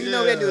Casamigos, baby. You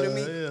know what they do to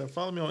me. Yeah,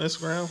 follow me on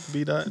Instagram,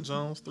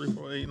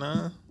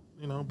 b.jones3489.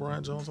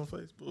 Brian Jones on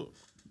Facebook.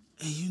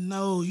 And you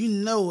know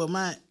what I'm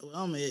at,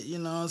 you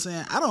know what I'm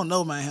saying? I don't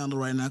know my handle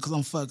right now because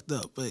I'm fucked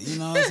up, but you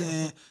know what I'm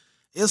saying?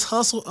 It's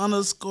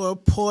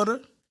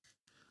hustle_Porter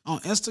on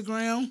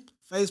Instagram,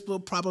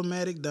 Facebook,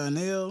 Problematic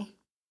Darnell.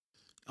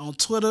 On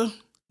Twitter,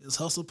 it's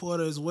Hustle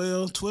Porter as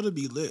well. Twitter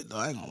be lit, though,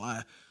 I ain't gonna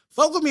lie.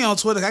 Fuck with me on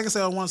Twitter. I can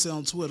say I want to say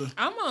on Twitter.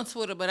 I'm on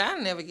Twitter, but I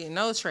never get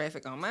no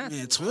traffic on my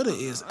Man, Twitter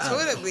is out.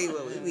 Twitter be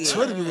what we be.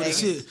 Twitter be with the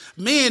shit.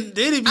 Me and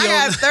Diddy be on. I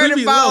got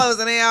 30 followers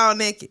and they all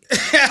naked.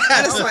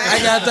 I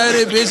got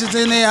 30 bitches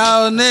in there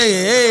all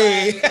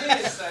naked.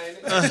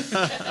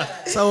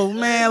 Hey. So,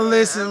 man,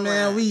 listen,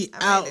 man. We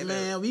out,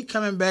 man. We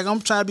coming back.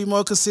 I'm trying to be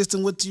more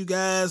consistent with you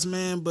guys,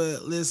 man.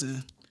 But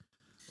listen.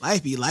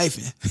 Life be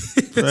lifing.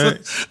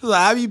 So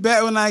I'll be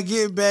back when I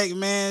get back,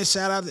 man.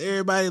 Shout out to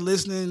everybody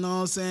listening, you know what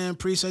I'm saying?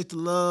 Appreciate the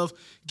love.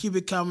 Keep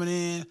it coming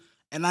in.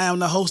 And I am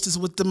the hostess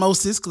with the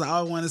mostest, because I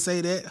always want to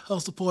say that.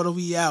 Hustle Porter,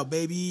 we out,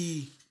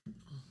 baby.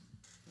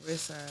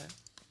 West side.